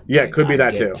 going up. yeah, Like, it could be I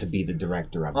that get too. to be the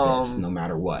director of this, no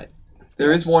matter what.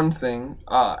 There is one thing.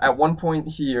 At one point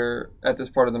here, at this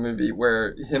part of the movie,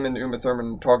 where him and Uma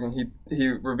Thurman talking, he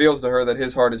reveals to her that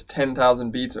his heart is 10,000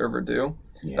 beats overdue.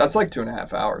 Yeah. That's like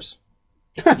 2.5 hours.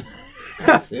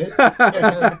 That's it.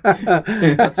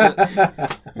 That's it.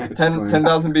 That's fine.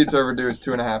 10,000 beats overdue is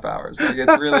 2.5 hours. Like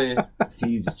it's really,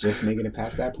 He's just making it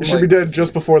past that He point. should be dead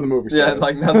just before the movie yeah, started.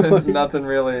 like nothing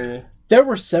really. There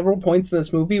were several points in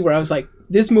this movie where I was like,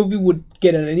 this movie would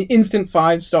get an instant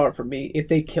 5-star from me if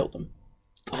they killed him.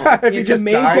 if he If just the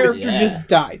main died. character just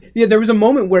died. Yeah, there was a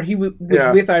moment where he was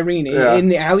Yeah. with Irene Yeah. in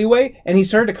the alleyway, and he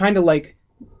started to kind of like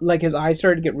his eyes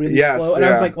started to get really Yes, slow, and I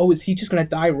was yeah. like, oh, is he just going to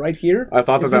die right here? I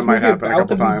thought Is that this might movie happen a about couple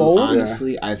to be times. bold?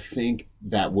 Honestly, I think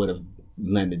that would have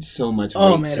lended so much weight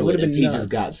Oh, man, it to would it have if been he nuts. just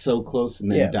got so close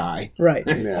and then Yeah. die. Right.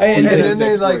 Yeah. And And His then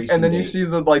they like, expiration and then you date. see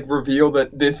the like reveal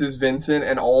that this is Vincent,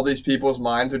 and all these people's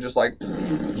minds are just like,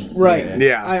 right.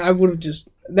 Yeah. I would have just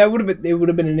it would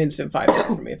have been an instant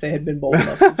 5-star for me if they had been bold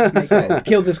enough to just make that,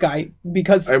 kill this guy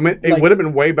because I mean, it like, would have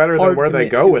been way better than hard where to they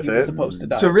commit go to with he was it. Supposed to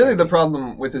die. So really, the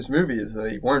problem with this movie is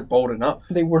they weren't bold enough.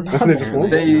 They were not. They just bold.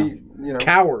 won't. They, you know,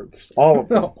 Cowards, all of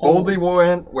them. boldly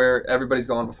went where everybody's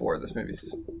gone before. This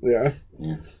movie's Yeah.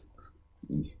 Yes.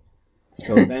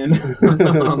 So then,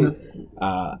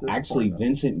 actually,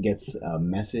 Vincent gets a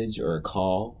message or a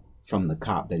call from the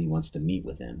cop that he wants to meet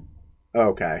with him,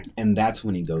 Okay. and that's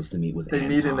when he goes to meet with. they Anton.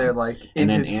 meet in there like, in And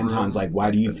then his Anton's room, like, "Why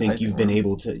do you the think Titan you've been room.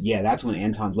 able to?" Yeah, that's when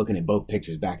Anton's looking at both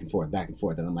pictures back and forth,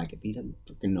 and I'm like, if he doesn't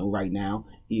freaking know right now,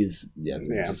 he is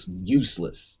just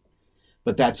useless.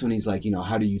 But that's when he's like,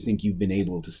 how do you think you've been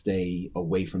able to stay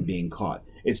away from being caught?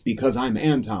 It's because I'm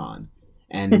Anton.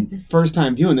 And first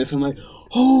time viewing this, I'm like,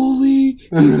 holy,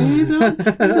 he's Anton?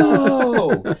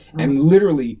 No! And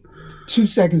literally 2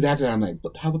 seconds after that, I'm like,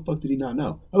 but how the fuck did he not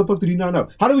know? How the fuck did he not know?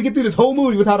 How did we get through this whole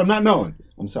movie without him not knowing?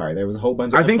 I'm sorry, there was a whole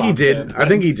bunch of I think he props did. there, I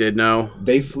think he did know.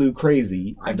 they flew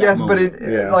crazy. I at that guess, but moment.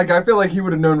 Yeah. like I feel like he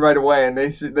would have known right away, and they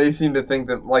seem to think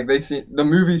that like the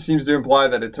movie seems to imply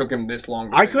that it took him this long.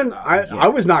 To I figure couldn't. it out. I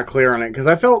was not clear on it because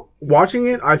I felt watching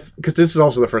it. Because this is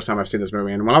also the first time I've seen this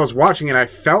movie, and when I was watching it, I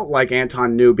felt like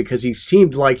Anton knew because he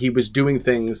seemed like he was doing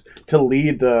things to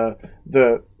lead the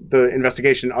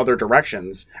investigation in other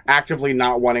directions, actively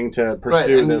not wanting to Right,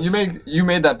 pursue and this. you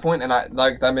made that point, and I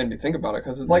like that made me think about it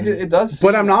because like it does.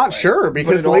 But seem I'm that not way. sure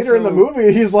because But it later in the also-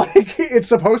 movie, he's like, it's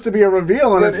supposed to be a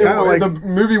reveal, and But it's kind of like, the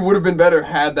movie would have been better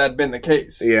had that been the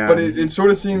case. Yeah. But it sort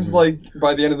of seems like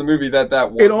by the end of the movie that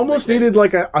was. it almost needed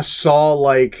like a Saw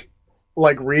like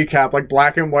recap, like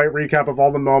black and white recap of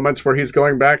all the moments where he's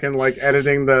going back and like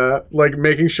editing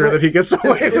making sure that he gets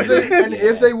away with it.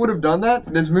 If they would have done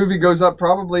that, this movie goes up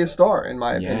probably a star in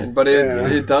my opinion. Yeah. But Yeah.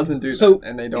 it doesn't do So that,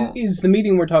 and they don't. is the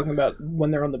meeting we're talking about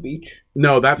when they're on the beach?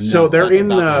 No, that's No, so they're that's in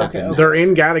about to the happen they're next.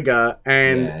 in Gattaca,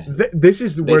 and Yeah. this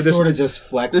is They where this sort of just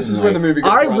flex. This and, is where the like, movie.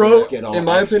 Goes I off. wrote- get all in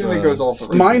my opinion, extra it goes all for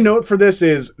stuff. my note for this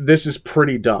is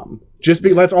pretty dumb.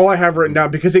 That's all I have written down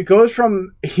because it goes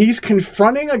from he's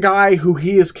confronting a guy who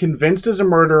he is convinced is a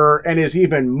murderer and is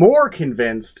even more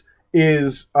convinced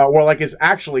is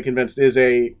actually convinced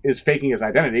is faking his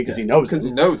identity because he knows because he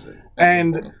it. knows it.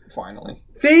 And- finally,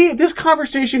 This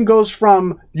conversation goes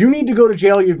from you need to go to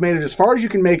jail, you've made it as far as you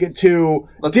can make it, to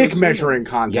Let's dick go measuring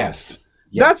contest.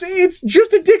 Yes. It's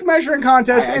just a dick measuring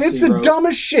contest, I and it's actually the wrote,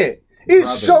 dumbest shit.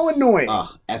 It's so Brothers, annoying.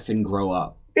 effing grow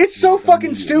up. It's so fucking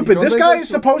immediately. stupid. Don't This they guy go is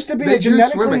sw- supposed to be they a do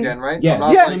genetically. swim again, right? Yeah, I'm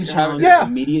not, yes, swim like, challenge yeah. is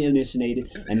immediately initiated,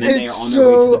 and then they are It's on their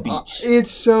way to the so beach.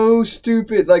 it's so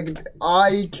stupid. Like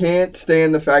I can't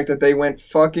stand the fact that they went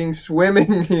fucking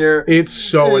swimming here. It's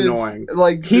so It's, annoying.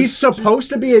 Like He's supposed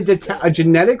to be a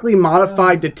genetically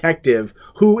modified detective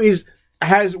who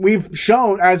we've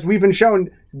been shown,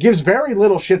 gives very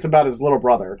little shits about his little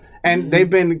brother. And they've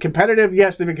been competitive.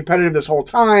 Yes, they've been competitive this whole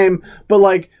time. But,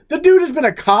 like, the dude has been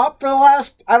a cop for the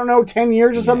last, 10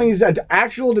 years or something. He's an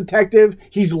actual detective.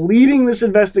 He's leading this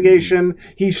investigation.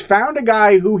 He's found a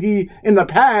guy who he, in the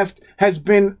past, has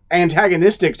been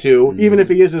antagonistic to, even if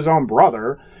he is his own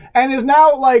brother. And is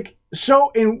now, like,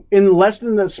 so in less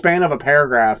than the span of a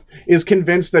paragraph, is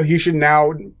convinced that he should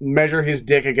now measure his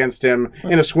dick against him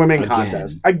in a swimming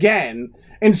contest. Again.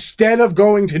 Instead of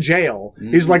going to jail,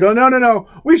 he's like, oh, no,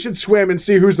 we should swim and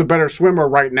see who's the better swimmer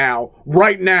right now,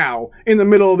 in the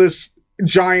middle of this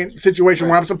giant situation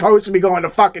where I'm supposed to be going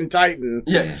to fucking Titan.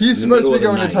 Yeah, he's supposed to be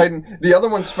going to Titan. The other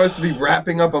one's supposed to be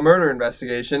wrapping up a murder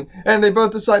investigation, and they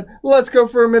both decide, let's go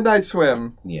for a midnight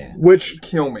swim. Yeah. Which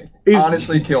kill me.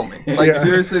 Honestly, kill me. Like,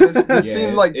 seriously, this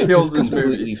scene, like, kills this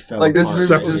movie. Like, this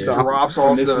movie just drops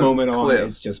off the cliff. From this moment on,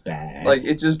 it's just bad. Like,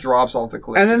 it just drops off the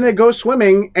cliff. And then they go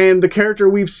swimming, and the character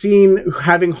we've seen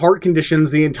having heart conditions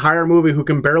the entire movie, who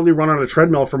can barely run on a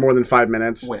treadmill for more than 5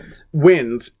 minutes,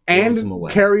 wins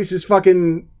and carries his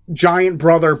fucking giant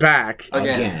brother back.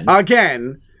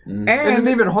 Again. And an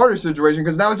even harder situation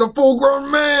because now it's a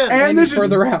full-grown man. And this is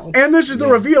further out. And this is the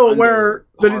reveal where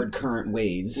hard current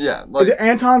waves. Yeah, like,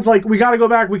 Anton's like, we got to go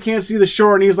back. We can't see the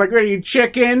shore. And he's like, "Are you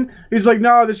chicken?" He's like,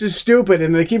 "No, this is stupid."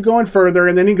 And they keep going further.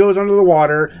 And then he goes under the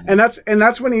water. And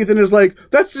that's when Ethan is like,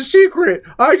 "That's the secret.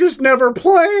 I just never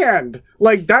planned.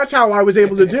 Like, that's how I was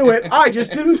able to do it. I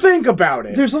just didn't think about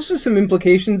it." There's also some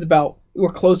implications about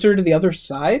we're closer to the other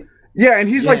side. Yeah, and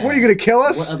he's like, "What, are you going to kill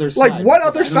us?" What other side? Like, what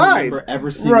other side? I don't remember ever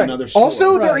seeing another shore.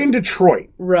 Also, they're in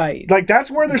Detroit. Right. Like,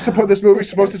 that's where this movie's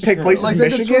supposed to take place in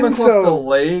Michigan. So the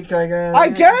lake, I guess. I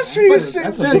guess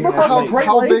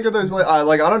how big are those lakes?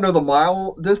 Like, I don't know the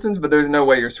mile distance, but there's no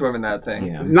way you're swimming that thing.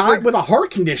 Yeah. Not like, with a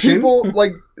heart condition. People,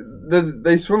 like,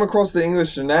 they swim across the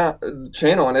English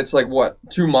Channel, and it's like, what,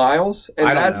 2 miles? And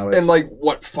and like,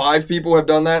 what, 5 people have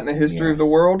done that in the history of the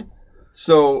world?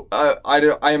 So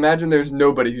I imagine there's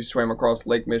nobody who swam across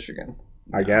Lake Michigan.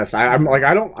 I guess I'm like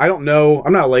I don't know.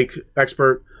 I'm not a lake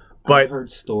expert, but I've heard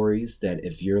stories that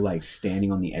if you're like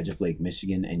standing on the edge of Lake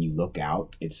Michigan and you look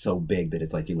out, it's so big that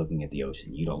it's like you're looking at the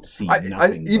ocean. You don't see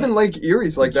nothing. Even Lake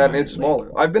Erie's like that, and it's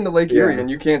smaller. I've been to Lake Erie, and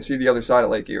you can't see the other side of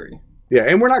Lake Erie. Yeah,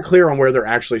 and we're not clear on where they're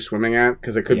actually swimming at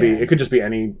because it could just be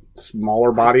any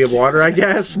smaller body of water, I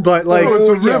guess. But like, it's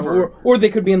a river, or they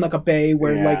could be in like a bay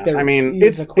where like they're. I mean,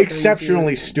 it's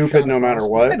exceptionally stupid no matter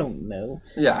what. I don't know.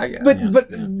 Yeah, I guess. But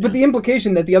the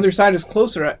implication that the other side is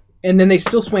closer, and then they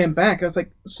still swam back. I was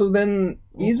like, so then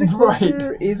is it closer?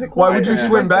 Right. Is it closer? Why would you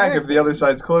swim back if the other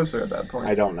side's closer at that point?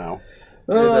 I don't know.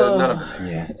 None of it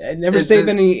makes sense. I never save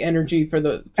any energy for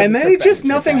the. And then he just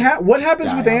nothing. What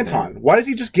happens with Anton? Why does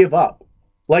he just give up?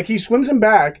 Like, he swims him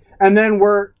back, and then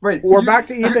we're back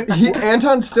to Ethan.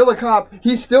 Anton's still a cop.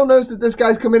 He still knows that this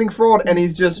guy's committing fraud, and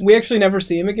he's just... We actually never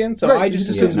see him again, so I just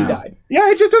assume he died. Yeah,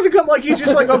 it just doesn't come like he's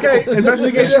just like, okay,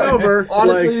 investigation over.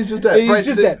 Honestly, he's just dead. He's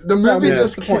just dead. The movie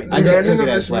just... the point. I just took it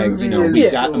as like, we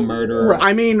got a murderer.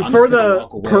 I mean, for the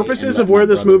purposes of where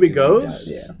this movie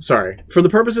goes... Sorry. For the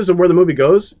purposes of where the movie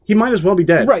goes, he might as well be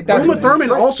dead. Right. Uma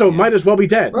Thurman also might as well be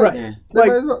dead. Right.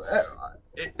 Like...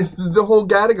 The whole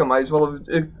Gattaca might as well have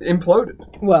imploded.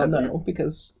 Well, no,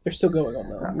 because they're still going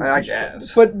on though. I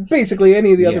guess. But basically,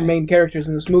 any of the other main characters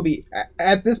in this movie,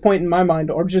 at this point in my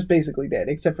mind, are just basically dead,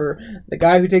 except for the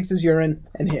guy who takes his urine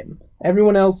and him.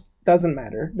 Everyone else doesn't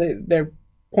matter. Their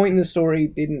point in the story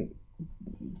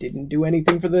didn't do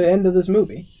anything for the end of this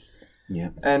movie.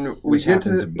 Yeah, and we get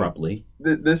to abruptly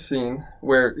this scene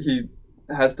where he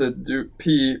has to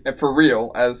pee for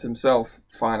real as himself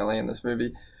finally in this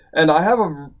movie. And I have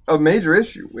a major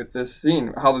issue with this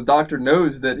scene, how the doctor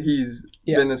knows that he's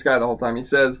been this guy the whole time. He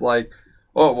says, like,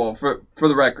 oh, well, for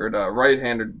the record,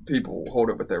 right-handed people hold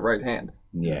it with their right hand.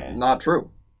 Yeah. Not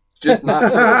true. Just not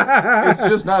true. It's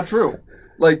just not true.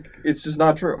 Like, it's just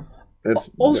not true.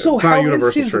 Also, how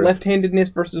does his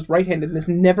left-handedness versus right-handedness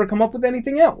never come up with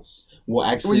anything else? Well,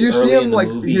 actually, you see him, like,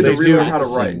 he had to relearn how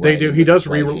to write. They do. He does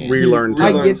relearn.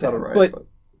 I get that, but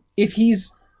if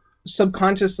he's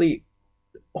subconsciously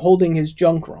holding his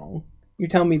junk wrong, you're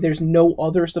telling me there's no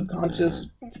other subconscious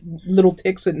little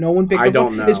ticks that no one picks up on? I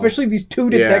don't know. Especially these two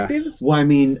detectives? Well, I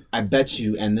mean, I bet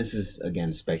you, and this is,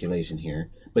 again, speculation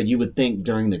here, but you would think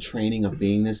during the training of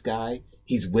being this guy,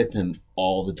 he's with him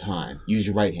all the time. Use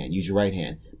your right hand, use your right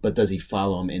hand. But does he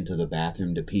follow him into the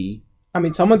bathroom to pee? I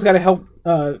mean, someone's got to help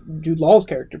Jude Law's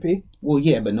character pee. Well,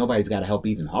 yeah, but nobody's got to help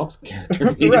Ethan Hawke's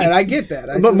character pee. Right, I get that.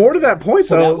 But more to that point,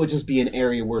 so though... that would just be an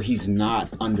area where he's not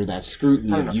under that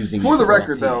scrutiny of using... For the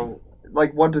record, though,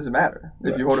 like, what does it matter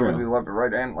if you hold it with the left or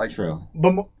right hand? Like, true.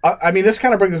 But I mean, this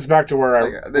kind of brings us back to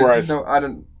where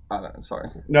I don't know. Sorry.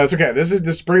 No, it's okay.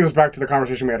 This brings us back to the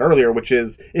conversation we had earlier, which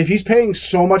is if he's paying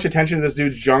so much attention to this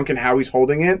dude's junk and how he's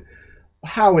holding it,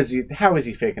 how is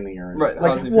he faking the urine? Right.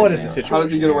 Like, what is the situation? How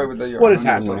does he get away with the urine? What is I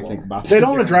don't happening? wanna think about They that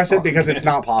don't urine address it talking. because it's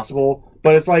not possible,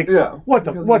 but it's like, what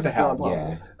the because what it's the just hell? not possible.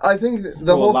 Yeah. I think the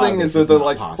Well, a whole lot thing of is this that is they're not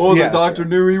like, possible. oh, the Yeah, doctor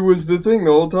knew he was the thing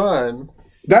the whole time.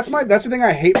 That's the thing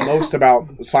I hate most about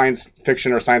science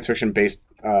fiction or science fiction based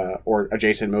or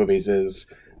adjacent movies is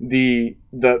a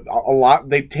lot of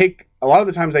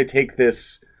the times they take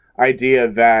this idea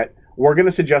that we're going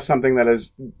to suggest something that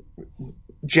is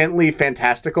gently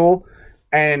fantastical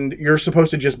and you're supposed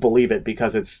to just believe it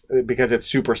because it's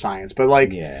super science. But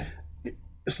like Yeah.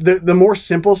 the more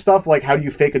simple stuff, like how do you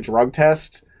fake a drug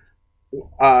test,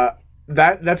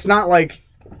 that's not like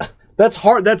that's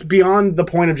hard. That's beyond the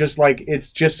point of just like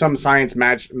it's just some science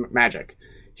magic.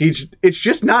 It's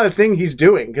just not a thing he's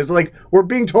doing because like we're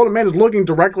being told a man is looking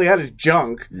directly at his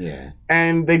junk, Yeah.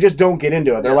 and they just don't get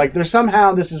into it. They're like, there's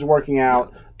somehow this is working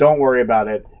out. Don't worry about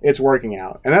it. It's working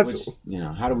out, and that's Which,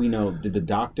 how do we know? Did the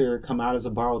doctor come out as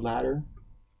a borrowed ladder?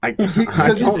 I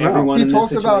Because don't know. Everyone He in talks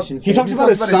this about- situation He talks fake? about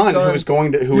his talks about his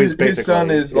son, son. who is basically his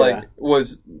son is yeah. like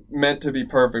was meant to be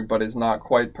perfect, but is not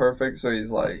quite perfect. So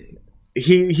he's like they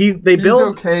he's build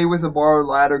okay with a borrowed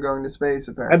ladder going to space.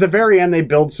 Apparently, at the very end they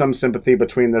build some sympathy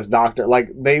between this doctor. Like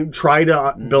they try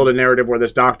to build a narrative where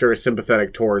this doctor is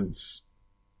sympathetic towards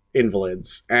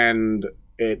invalids, and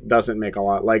it doesn't make a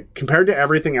lot like compared to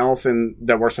everything else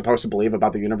that we're supposed to believe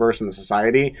about the universe and the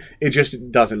society. It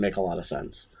just doesn't make a lot of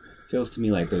sense. Feels to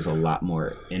me like there's a lot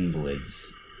more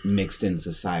invalids mixed in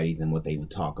society than what they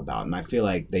would talk about, and I feel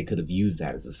like they could have used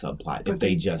that as a subplot if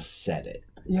they just said it.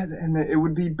 yeah, and it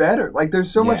would be better. Like,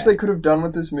 there's so much Yeah. they could have done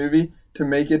with this movie to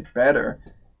make it better,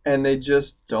 and they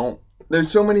just don't. There's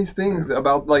so many things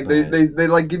about like Right. they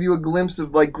like give you a glimpse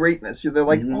of like greatness. They're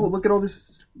like, Mhm. oh, look at all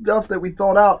this stuff that we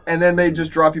thought out, and then they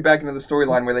just drop you back into the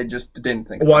storyline where they just didn't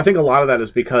think. Well, I about think a lot of that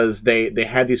is because they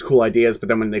had these cool ideas, but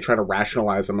then when they try to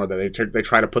rationalize them or they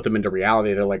try to put them into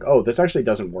reality, they're like, oh, this actually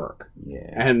doesn't work. Yeah.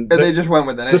 And it. And they just went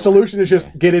with it. Anyway. the solution is just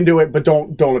get into it, but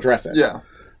don't address it. Yeah.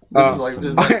 Just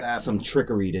let it happen. Some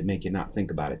trickery to make you not think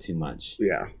about it too much.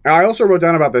 Yeah. And I also wrote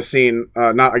down about this scene,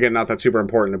 not that super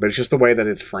important, but it's just the way that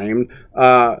it's framed.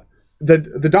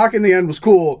 The doc in the end was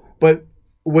cool, but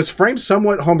was framed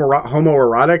somewhat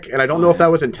homoerotic, and I don't know if that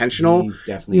was intentional. He's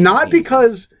definitely Not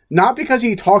because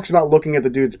he talks about looking at the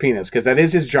dude's penis, because that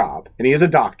is his job, and he is a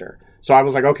doctor. So I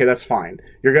was like, okay, that's fine.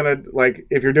 You're gonna like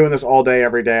if you're doing this all day,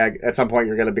 every day. At some point,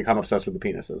 you're gonna become obsessed with the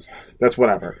penises. That's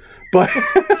whatever. But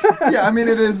Yeah, I mean,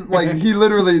 it is like he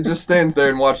literally just stands there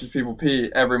and watches people pee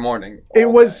every morning. it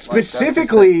all was day. Like, that's his thing.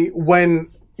 specifically when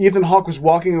Ethan Hawke was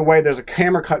walking away. There's a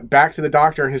camera cut back to the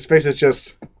doctor, and his face is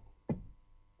just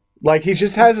like he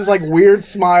just has this like weird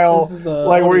smile, This is a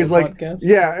like where audio he's like, podcast.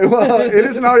 yeah. Well, it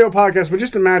is an audio podcast, but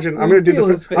just imagine I'm gonna do feel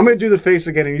his I'm gonna face. do the face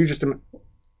again, and you just.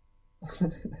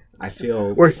 I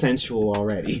feel Where- sensual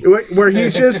already. Where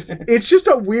he's just it's just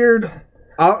a weird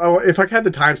if I had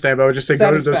the timestamp I would just say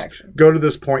Satisfaction. go to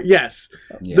this point. Yes.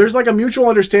 Yeah. There's like a mutual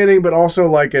understanding but also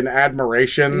like an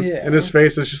admiration Yeah. in his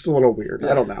face. It's just a little weird.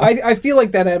 I don't know. I feel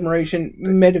like that admiration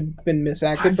might have been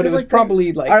misacted, but it feel was like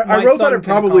probably like I my wrote that son it can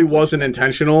probably accomplish- wasn't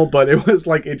intentional, but it was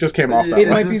like it just came off that It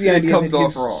way. might be the It idea comes that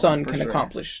off his wrong, son for can sure.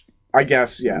 accomplish. I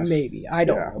guess, yes. Maybe I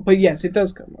don't Yeah. know, but yes, it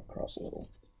does come across a little.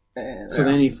 So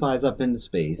then he flies up into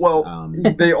space. Well,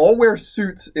 they all wear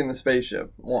suits in the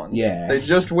spaceship. One, Yeah. they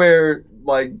just wear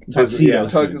like Tuxedo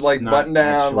tugs, suits, like not button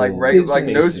down, like actual regular, like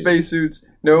no spacesuits. spacesuits,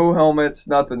 no helmets,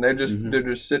 nothing. They're just Mhm. they're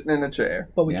just sitting in a chair.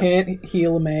 But we Yeah. can't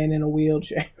heal a man in a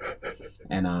wheelchair.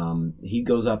 And he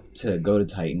goes up to go to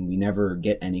Titan. We never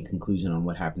get any conclusion on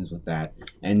what happens with that.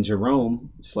 And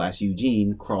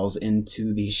Jerome/Eugene crawls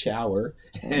into the shower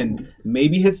and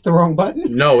maybe hits the wrong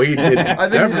button. No, he did I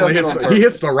think he definitely does it on he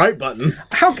hits the purpose. right button.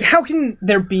 How can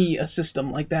there be a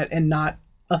system like that and not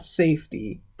a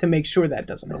safety to make sure that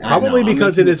doesn't happen? I know, Probably I'm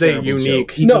because making it is a terrible unique-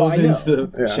 joke. He No, goes I know. into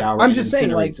the Yeah. shower I'm and just saying,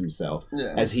 incinerates like- himself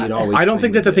Yeah. as he'd always. I don't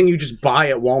think claimed that's a to thing do. you just buy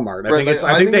at Walmart. I Right, think it's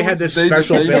like, I think they it had was- this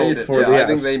special they build made it. for Yeah, the I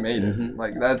think they made it. Mhm.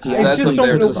 Like that's I that's just what don't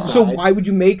they're know. design. So design. why would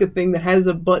you make a thing that has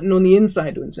a button on the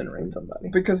inside to incinerate somebody?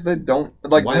 Because they don't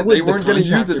like Why they would weren't the going to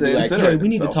use it contractor to be like, incinerate hey, we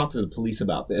need to himself. talk to the police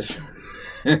about this?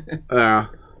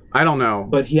 I don't know.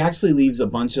 But he actually leaves a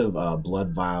bunch of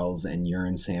blood vials and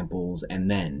urine samples, and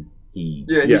then he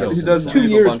Yeah, Yes. he does himself. 2 leave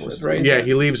a years bunch of worth, stuff. right? Yeah,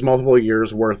 he leaves multiple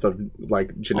years worth of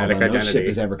like genetic Although no ship identity.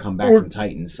 has ever come back Or- from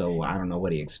Titan, so I don't know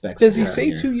what he expects. Does to he happen say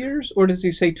here. 2 years or does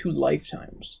he say 2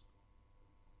 lifetimes?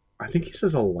 I think he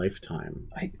says a lifetime.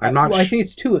 I I'm not I sh- think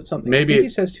it's 2 of something. Maybe I think it- he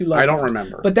says 2 I lifetimes. don't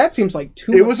remember. But that seems like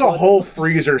 2. It was a whole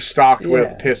freezer stocked with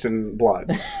Yeah. piss and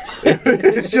blood.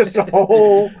 It's just a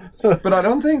whole But I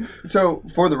don't think so.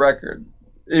 For the record,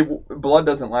 blood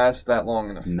doesn't last that long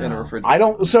in a refrigerator. I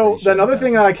don't. So another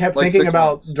thing that I kept Like thinking 6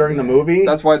 about months. during the movie.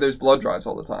 That's why there's blood drives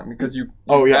all the time, because you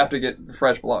have to get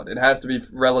fresh blood. It has to be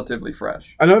relatively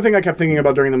fresh. Another thing I kept thinking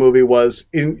about during the movie was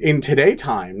in today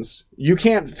times you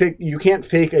can't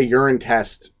fake a urine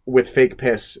test with fake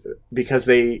piss because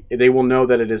they will know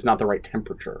that it is not the right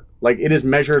temperature. Like it is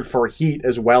measured for heat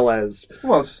as well as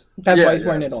that's why he's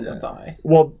wearing it on the thigh.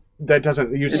 Well, that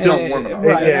doesn't. You still warm it up.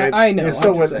 Right, Yeah, I know. It's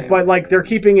still, but like they're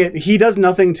keeping it. He does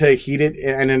nothing to heat it,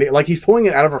 and like he's pulling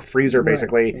it out of a freezer,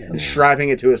 basically, and strapping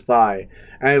it to his thigh.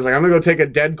 And he's like, "I'm gonna go take a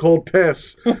dead cold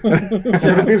piss.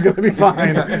 Everything's gonna be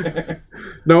fine.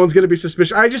 No one's gonna be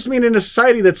suspicious." I just mean in a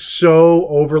society that's so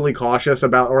overly cautious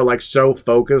about, or like so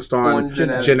focused on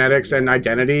genetics and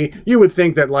identity, you would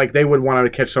think that like they would want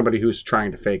to catch somebody who's trying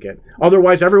to fake it.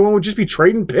 Otherwise, everyone would just be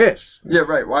trading piss. Yeah,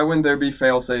 right. Why wouldn't there be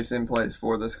fail safes in place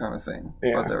for this kind of thing?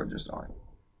 Yeah. But there just aren't.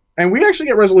 And we actually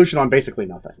get resolution on basically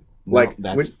nothing. Like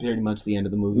that's pretty much the end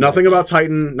of the movie. Nothing about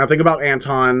Titan. Nothing about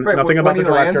Anton. Right, nothing about the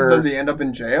director. Does he end up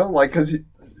in jail? Like, because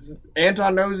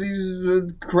Anton knows he's a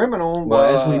criminal.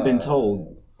 Well, as we've been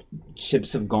told,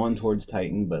 ships have gone towards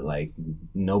Titan, but like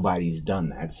nobody's done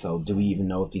that. So do we even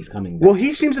know if he's coming back? Well,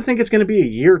 he seems to think it's going to be a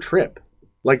year trip.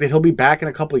 Like that he'll be back in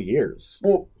a couple of years.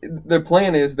 Well, their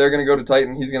plan is they're going to go to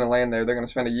Titan. He's going to land there. They're going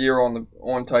to spend a year on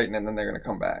Titan, and then they're going to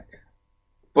come back.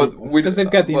 But because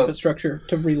they've got the infrastructure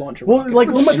to relaunch a well, rocket. like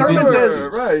Uma Thurman says,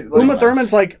 right? Uma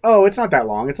Thurman's like, oh, it's not that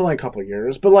long. It's only a couple of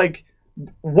years. But like,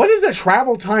 what is the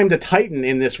travel time to Titan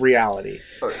in this reality?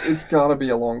 It's got to be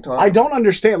a long time. I don't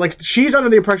understand. Like, she's under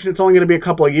the impression it's only going to be a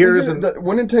couple of years.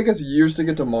 Wouldn't it take us years to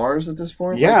get to Mars at this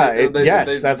point? Yeah, they've done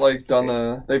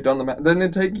the math. Doesn't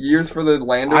it take years for the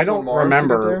landers I don't on Mars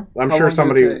remember. to get there? I'm How sure long did it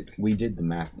somebody. take? We did the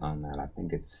math on that. I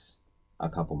think it's a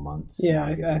couple months. Yeah,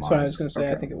 to get to that's what I was Mars. going to say.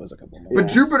 Okay. I think it was a couple months. But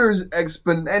Jupiter's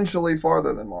exponentially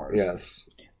farther than Mars. Yes.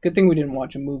 Good thing we didn't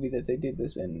watch a movie that they did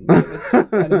this in. Gave us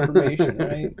that information,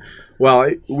 right?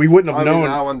 Well, we wouldn't have I mean,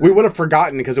 known. We would have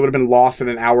forgotten because it would have been lost in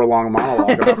an hour-long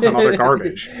monologue about some other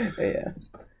garbage. Yeah.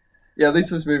 Yeah, at least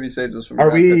this movie saves us from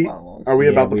Are Brad we? Pit monologues. Are we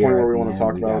about the point where we at want to the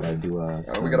talk end. about? We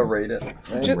gotta do we gotta rate it.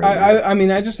 Right? I mean,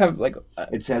 I just have like.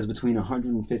 It says between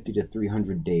 150 to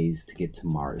 300 days to get to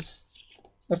Mars.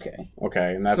 Okay.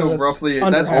 Okay, and that's so roughly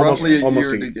under- that's roughly a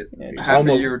almost year a- to get yeah, half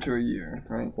almost- a year to a year,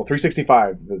 right? well,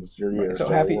 365 is your year. Right, so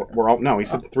so half a year. we're all no. He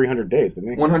said 300 days,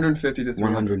 didn't he? 150 to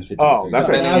 300. 150. Oh, that's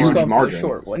a And I was huge going for a margin.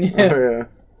 short one. Yeah. Oh, yeah.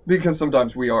 Because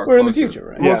sometimes we are We're in closer. the future,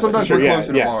 right? Well, Yes, sometimes sure, we're yeah,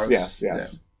 closer to yes, Mars.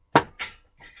 Yes.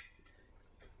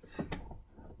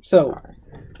 So,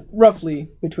 roughly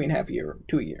between half a year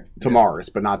to a year. To Mars,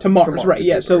 but not To Mars, right?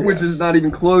 Yeah. So, Which is not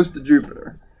even close to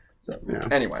Jupiter. So Yeah.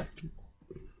 anyway,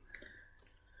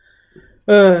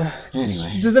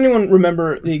 Anyway, does anyone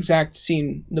remember the exact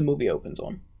scene the movie opens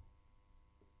on?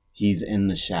 he's in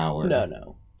the shower.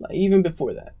 No. Like, even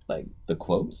before that, like The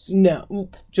quotes? no,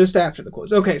 just after the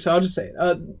quotes. Okay, so I'll just say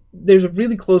it. There's a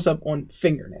really close up on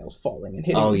fingernails falling and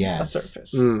hitting Oh, a yes.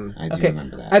 surface. I do Okay.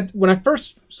 remember that. When I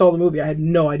first saw the movie, I had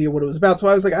no idea what it was about, so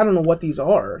I was like, I don't know what these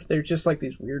are. They're just like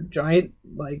these weird giant,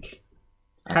 like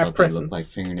I half thought they crescents. looked like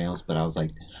fingernails, but I was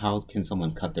like, how can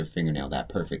someone cut their fingernail that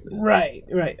perfectly? Right.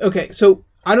 Okay, so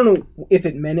I don't know if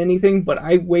it meant anything, but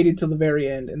I waited till the very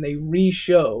end, and they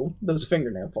re-show those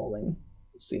fingernail falling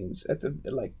scenes at the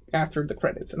after the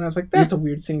credits, and I was like, that's a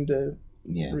weird scene to.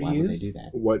 Yeah, why would they Reuse? do that?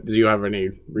 What did you have any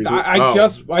reason?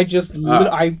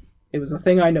 It was a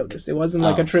thing I noticed. It wasn't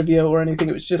like a Oh. trivia or anything.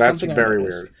 It was just That's something very I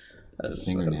noticed. weird.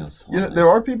 Fingernails. you know there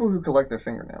are people who collect their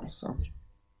fingernails. So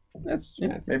That's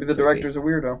That's maybe the pretty- director's a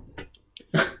weirdo.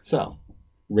 So,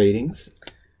 ratings.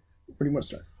 Where do you want to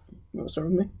start? You want to start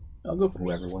with me? I'll go first.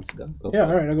 Whoever wants to go. Go Yeah,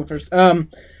 for all right, I'll go first.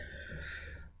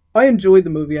 I enjoyed the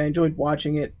movie. I enjoyed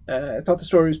watching it. I thought the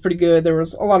story was pretty good. There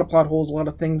was a lot of plot holes, a lot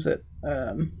of things that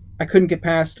I couldn't get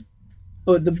past.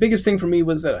 But the biggest thing for me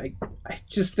was that I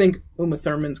just think Uma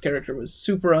Thurman's character was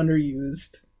super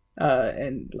underused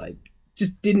and like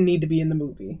just didn't need to be in the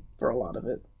movie for a lot of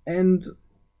it. And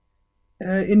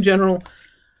in general,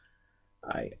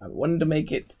 I wanted to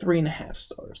make it 3.5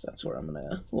 stars. That's where I'm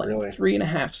gonna land. Really?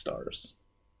 3.5 stars.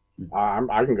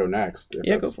 I can go next.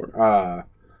 Yeah, go for it.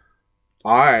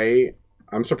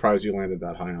 I'm surprised you landed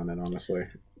that high on it. Honestly,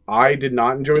 I did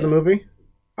not enjoy the movie.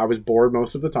 I was bored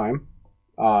most of the time.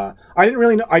 I didn't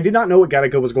really know. I did not know what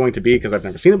Gattaca was going to be because I've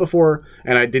never seen it before,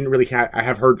 and I didn't really. I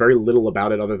have heard very little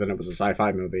about it other than it was a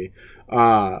sci-fi movie.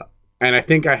 And I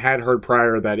think I had heard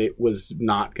prior that it was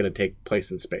not going to take place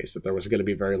in space, that there was going to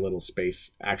be very little space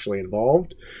actually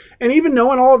involved. And even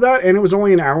knowing all of that, and it was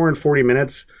only an hour and 40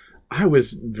 minutes, I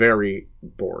was very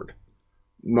bored.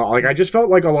 Like, I just felt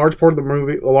like a large portion of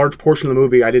the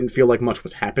movie, I didn't feel like much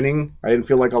was happening. I didn't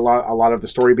feel like a lot of the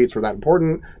story beats were that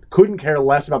important. Couldn't care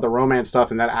less about the romance stuff,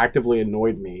 and that actively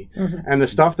annoyed me. Mm-hmm. And the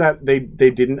stuff that they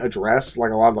didn't address,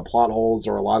 like a lot of the plot holes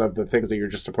or a lot of the things that you're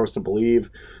just supposed to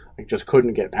believe, like, just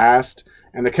couldn't get past.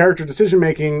 And the character decision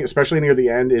making, especially near the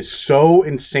end, is so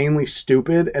insanely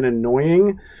stupid and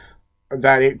annoying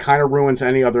that it kind of ruins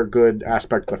any other good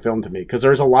aspect of the film to me. Because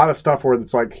there's a lot of stuff where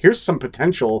it's like, here's some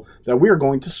potential that we are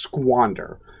going to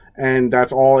squander. And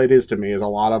that's all it is to me, is a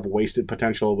lot of wasted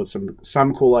potential with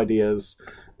some cool ideas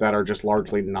that are just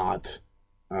largely not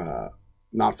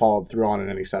followed through on in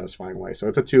any satisfying way. So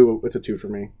it's a 2 for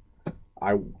me.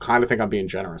 I kind of think I'm being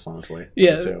generous, honestly.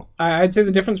 Yeah, I'd say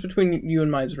the difference between you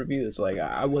and my review is, like,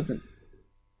 I wasn't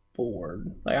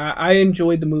bored. Like, I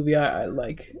enjoyed the movie.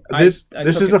 This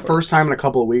is the first time in a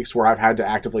couple of weeks where I've had to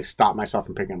actively stop myself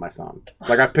from picking up my phone.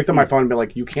 Like, I've picked up my phone and been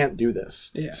like, you can't do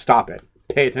this. Yeah. Stop it.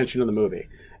 Pay attention to the movie.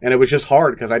 And it was just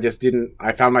hard because I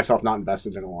found myself not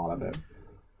invested in a lot of it.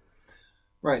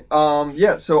 Right.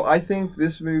 So I think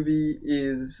this movie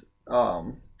is,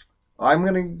 I'm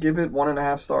going to give it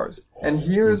 1.5 stars. And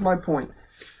here's my point.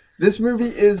 This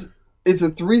movie it's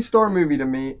a 3-star movie to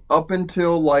me up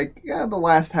until, like, the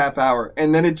last half hour.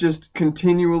 And then it just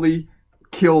continually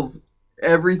kills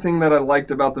everything that I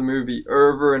liked about the movie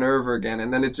over and over again.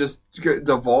 And then it just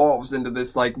devolves into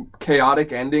this, like,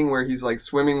 chaotic ending where he's, like,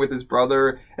 swimming with his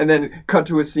brother. And then cut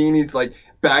to a scene, he's, like,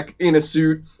 back in a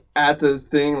suit at the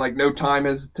thing, like, no time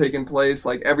has taken place.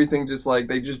 Like, everything just, like,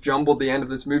 they just jumbled the end of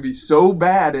this movie so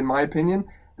bad, in my opinion,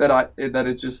 that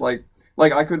it's just, like,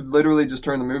 I could literally just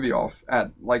turn the movie off at,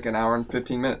 like, 1 hour and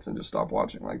 15 minutes and just stop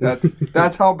watching. Like,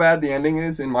 that's how bad the ending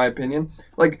is, in my opinion.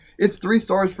 Like, it's 3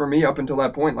 stars for me up until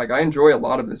that point. Like, I enjoy a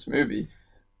lot of this movie,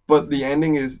 but the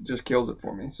ending just kills it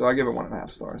for me. So I give it 1.5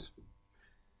 stars.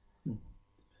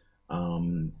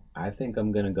 I think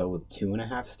I'm gonna go with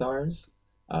 2.5 stars.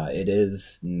 It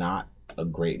is not a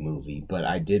great movie, but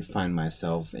I did find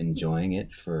myself enjoying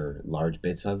it for large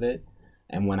bits of it.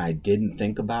 And when I didn't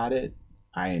think about it,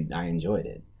 I enjoyed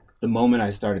it. The moment I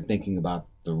started thinking about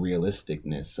the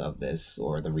realisticness of this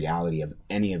or the reality of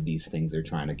any of these things they're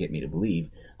trying to get me to believe,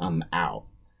 I'm out.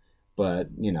 But,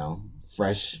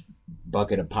 fresh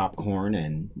bucket of popcorn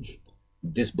and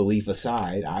disbelief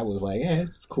aside, I was like, yeah,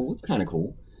 it's cool. It's kind of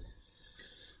cool.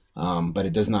 But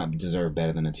it does not deserve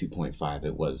better than a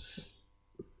 2.5.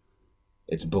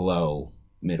 It's below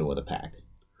middle of the pack.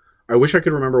 I wish I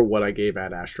could remember what I gave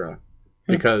Ad Astra,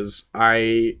 because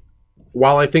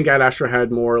while I think Ad Astra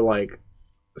had more, like,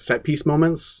 set piece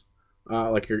moments,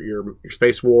 like your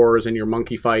space wars and your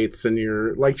monkey fights and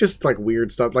your, like, just, like,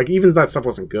 weird stuff. Like, even that stuff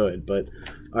wasn't good, but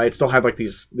it still had, like,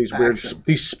 these weird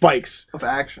these spikes of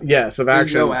action. Yes, of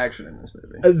action. There's no action in this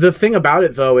movie. The thing about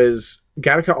it, though, is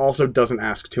Gattaca also doesn't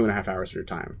ask 2.5 hours of your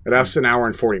time. It asks 1 hour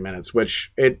and 40 minutes,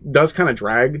 which it does kind of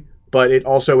drag, but it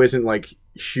also isn't, like,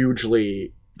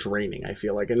 hugely draining, I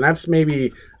feel like. And that's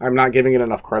maybe, I'm not giving it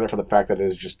enough credit for the fact that it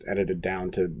is just edited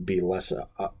down to be less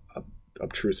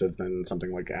obtrusive than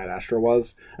something like Ad Astra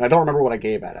was. And I don't remember what I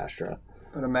gave Ad Astra.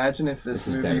 But imagine if this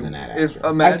movie... is better than Ad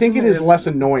Astra. I think it is less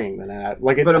annoying than Ad.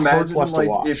 Like, it hurts less to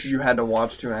watch. If you had to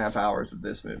watch 2.5 hours of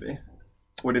this movie,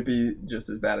 would it be just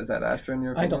as bad as Ad Astra in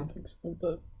your opinion? I don't think so,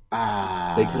 but...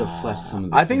 They could have fleshed some of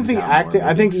the I think the acting.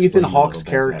 I think Ethan Hawke's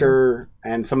character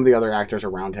and some of the other actors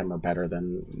around him are better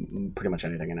than pretty much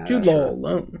anything in Ad Astra. Jude Law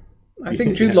alone. I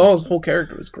think Jude Law's whole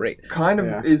character was great. Kind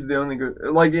of is the only good.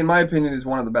 Like, in my opinion, is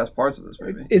one of the best parts of this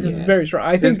movie. Is very strong.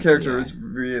 I think his character is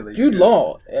really Jude good.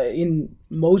 Law in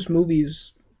most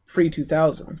movies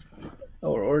pre-2000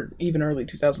 or even early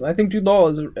 2000. I think Jude Law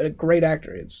is a great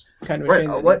actor. It's kind of a shame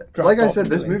that like I said,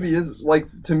 this movie is, like,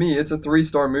 to me, it's a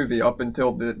 3-star movie up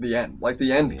until the end. Like,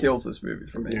 the end kills this movie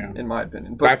for me, in my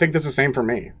opinion. But I think this is the same for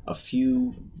me. A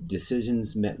few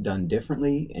decisions done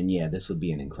differently, and this would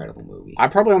be an incredible movie.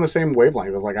 I'm probably on the same wavelength.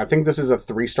 It was like, I think this is a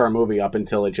 3-star movie up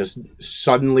until it just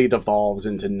suddenly devolves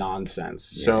into nonsense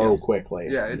so quickly.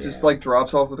 Yeah, it just, like,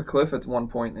 drops off of the cliff at one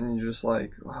point, and you're just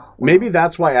like, wow. Maybe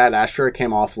that's why Ad Astra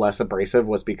came off less abrasive,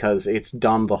 was because it's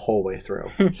dumb the whole way through.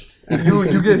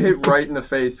 You get hit right in the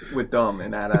face with dumb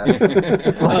in Ad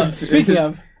Astra. Speaking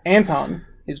of, Anton,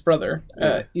 his brother,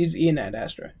 is in Ad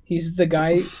Astra. He's the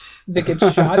guy that gets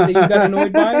shot that you got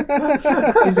annoyed by.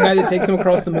 He's the guy that takes him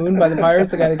across the moon by the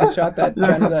pirates. The guy that gets shot.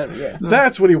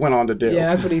 That's what he went on to do. Yeah,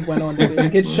 that's what he went on to do. He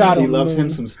gets shot. He loves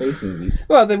him some space movies.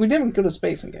 Well, we didn't go to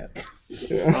space and get.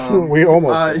 We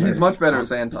almost. He's much better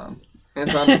as Anton.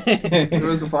 Anton, he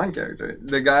was a fine character.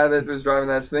 The guy that was driving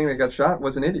that thing that got shot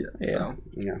was an idiot. Yeah. So.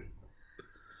 Yeah.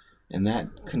 And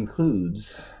that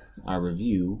concludes our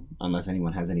review, unless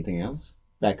anyone has anything else.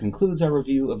 that concludes our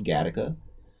review of Gattaca.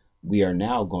 We are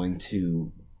now going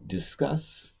to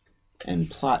discuss and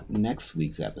plot next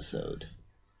week's episode.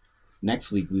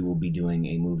 Next week, we will be doing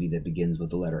a movie that begins with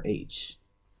the letter H.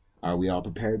 Are we all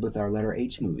prepared with our letter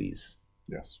H movies?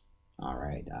 Yes. All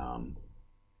right.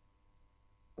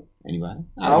 Anybody?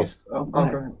 Go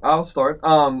ahead. I'll start.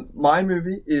 My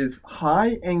movie is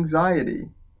High Anxiety.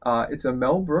 It's a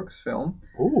Mel Brooks film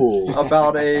Ooh.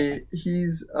 about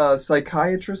he's a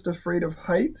psychiatrist afraid of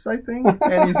heights, I think,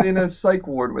 and he's in a psych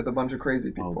ward with a bunch of crazy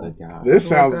people. Oh, good God. This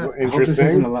sounds like that. I hope this isn't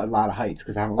interesting. a lot of heights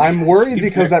because I'm worried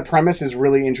because that premise is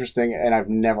really interesting and I've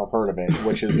never heard of it,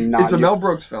 which is not. It's a Mel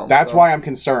Brooks film. That's so. why I'm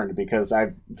concerned because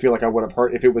I feel like I would have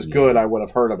heard if it was good. I would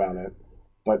have heard about it,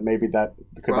 but maybe that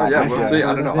could Well, not. yeah, be we'll good. see.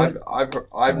 I don't know.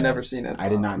 I've never seen it. I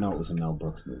did not know it was a Mel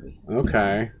Brooks movie.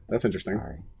 Okay, that's interesting.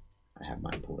 Sorry. I have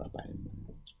mine pulled up. I didn't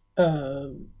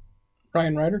know.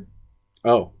 Ryan Ryder.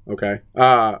 Oh, okay.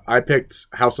 I picked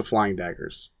House of Flying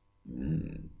Daggers,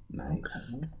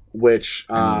 Nice. which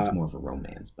I mean, it's more of a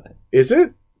romance, but is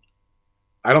it?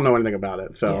 I don't know anything about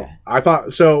it, so Yeah. I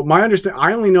thought. So my understanding,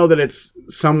 I only know that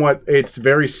it's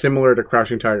very similar to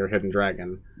Crouching Tiger, Hidden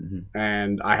Dragon,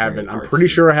 and I haven't. I'm pretty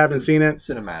sure I haven't seen it.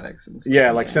 Cinematics and stuff.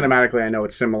 Yeah, like cinematically, I know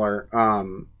it's similar.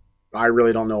 I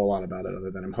really don't know a lot about it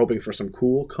other than I'm hoping for some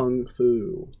cool kung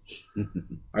fu.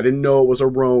 I didn't know it was a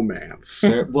romance.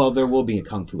 there will be a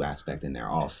kung fu aspect in there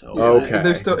also. Yeah, Okay.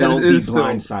 There's still, Don't it be is still,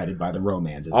 blindsided by the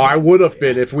romance. It's Oh, I not- would have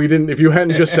been if you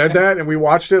hadn't just said that and we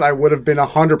watched it. I would have been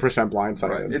 100% blindsided.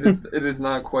 right. It is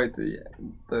not quite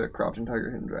the Crouching Tiger,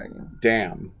 Hidden Dragon.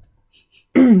 Damn.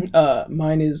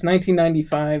 Mine is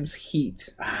 1995's Heat.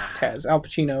 It has Al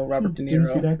Pacino, Robert De Didn't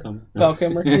see Niro, that coming. Val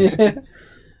Kilmer.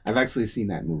 I've actually seen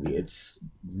that movie. It's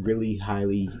really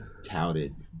highly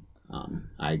touted.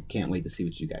 I can't wait to see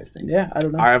what you guys think. Yeah, I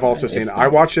don't know. I have also If seen it. that I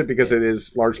is- watched it because it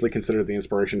is largely considered the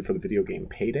inspiration for the video game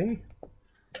Payday.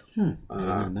 I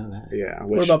didn't know that. Yeah,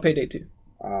 What which about Payday 2?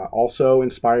 also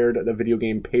inspired the video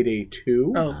game Payday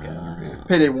 2. Oh, okay.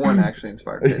 Payday 1 actually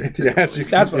inspired Payday 2. Yes, you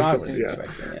That's what I was yeah.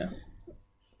 expecting,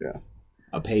 yeah.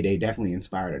 A Payday definitely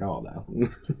inspired it all,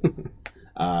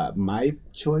 though. My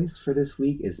choice for this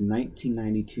week is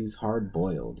 1992's Hard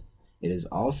Boiled. It's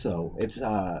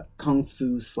a kung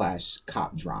fu /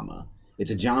 cop drama.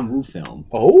 It's a John Woo film.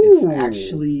 Oh, It's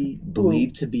actually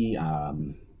believed to be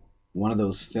one of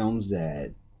those films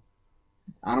that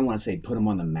I don't want to say put him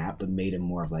on the map, but made him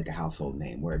more of like a household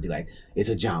name, where it'd be like it's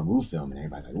a John Woo film, and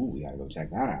everybody's like, "Ooh, we gotta go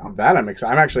check that out." that I'm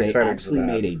excited. I'm actually They excited actually for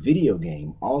that. made a video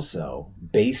game also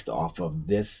based off of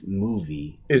this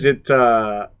movie, Is it?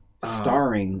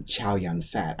 starring Chow Yun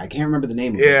Fat. I can't remember the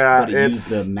name of Yeah, it, but it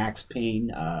used it's- the Max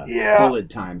Payne Yeah. bullet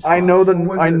time. I know What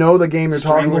was I it? know the game you're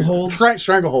talking about. Stranglehold?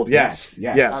 Stranglehold. Yes.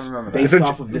 Yes. I remember that. Based It's a-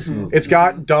 off of this movie. It's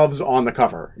got doves on the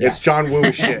cover. Yes. It's John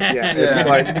Woo shit. Yeah. It's Yeah.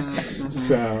 like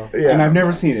so, Yeah. and I've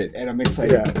never seen it, and I'm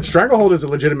excited. yeah. Stranglehold is a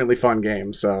legitimately fun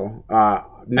game. So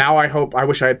now I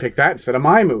wish I had picked that instead of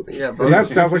my movie. Yeah, 'Cause that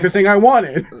sounds like the thing I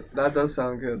wanted. That does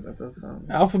sound good. That does sound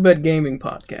good. Alphabet Gaming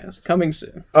Podcast, coming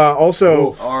soon.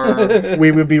 Also, Our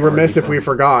we would be remiss if we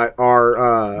forgot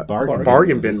our Bargain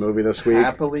bargain bin bin movie this week.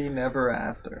 Happily Never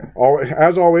After.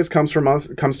 As always, comes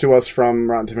to us from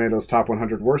Rotten Tomatoes' top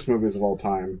 100 worst movies of all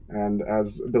time, and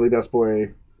as Billy Best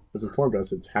Boy has informed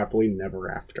us, it's Happily Never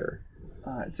After.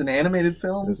 It's an animated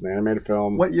film. It's an animated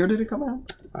film. What year did it come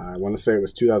out? I want to say it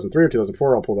was 2003 or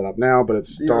 2004. I'll pull that up now, but it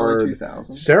The early starred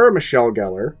 2000s. Sarah Michelle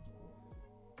Gellar,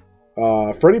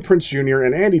 Freddie Prinze Jr.,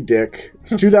 and Andy Dick.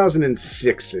 It's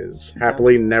 2006's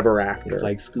Happily Never After. It's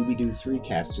like Scooby Doo 3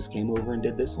 cast just came over and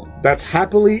did this one. That's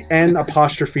Happily N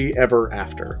apostrophe Ever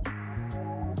After.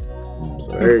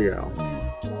 So there you go.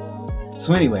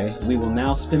 So anyway, we will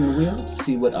now spin the wheel to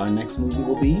see what our next movie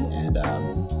will be, and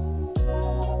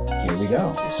here we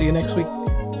go. See you next week.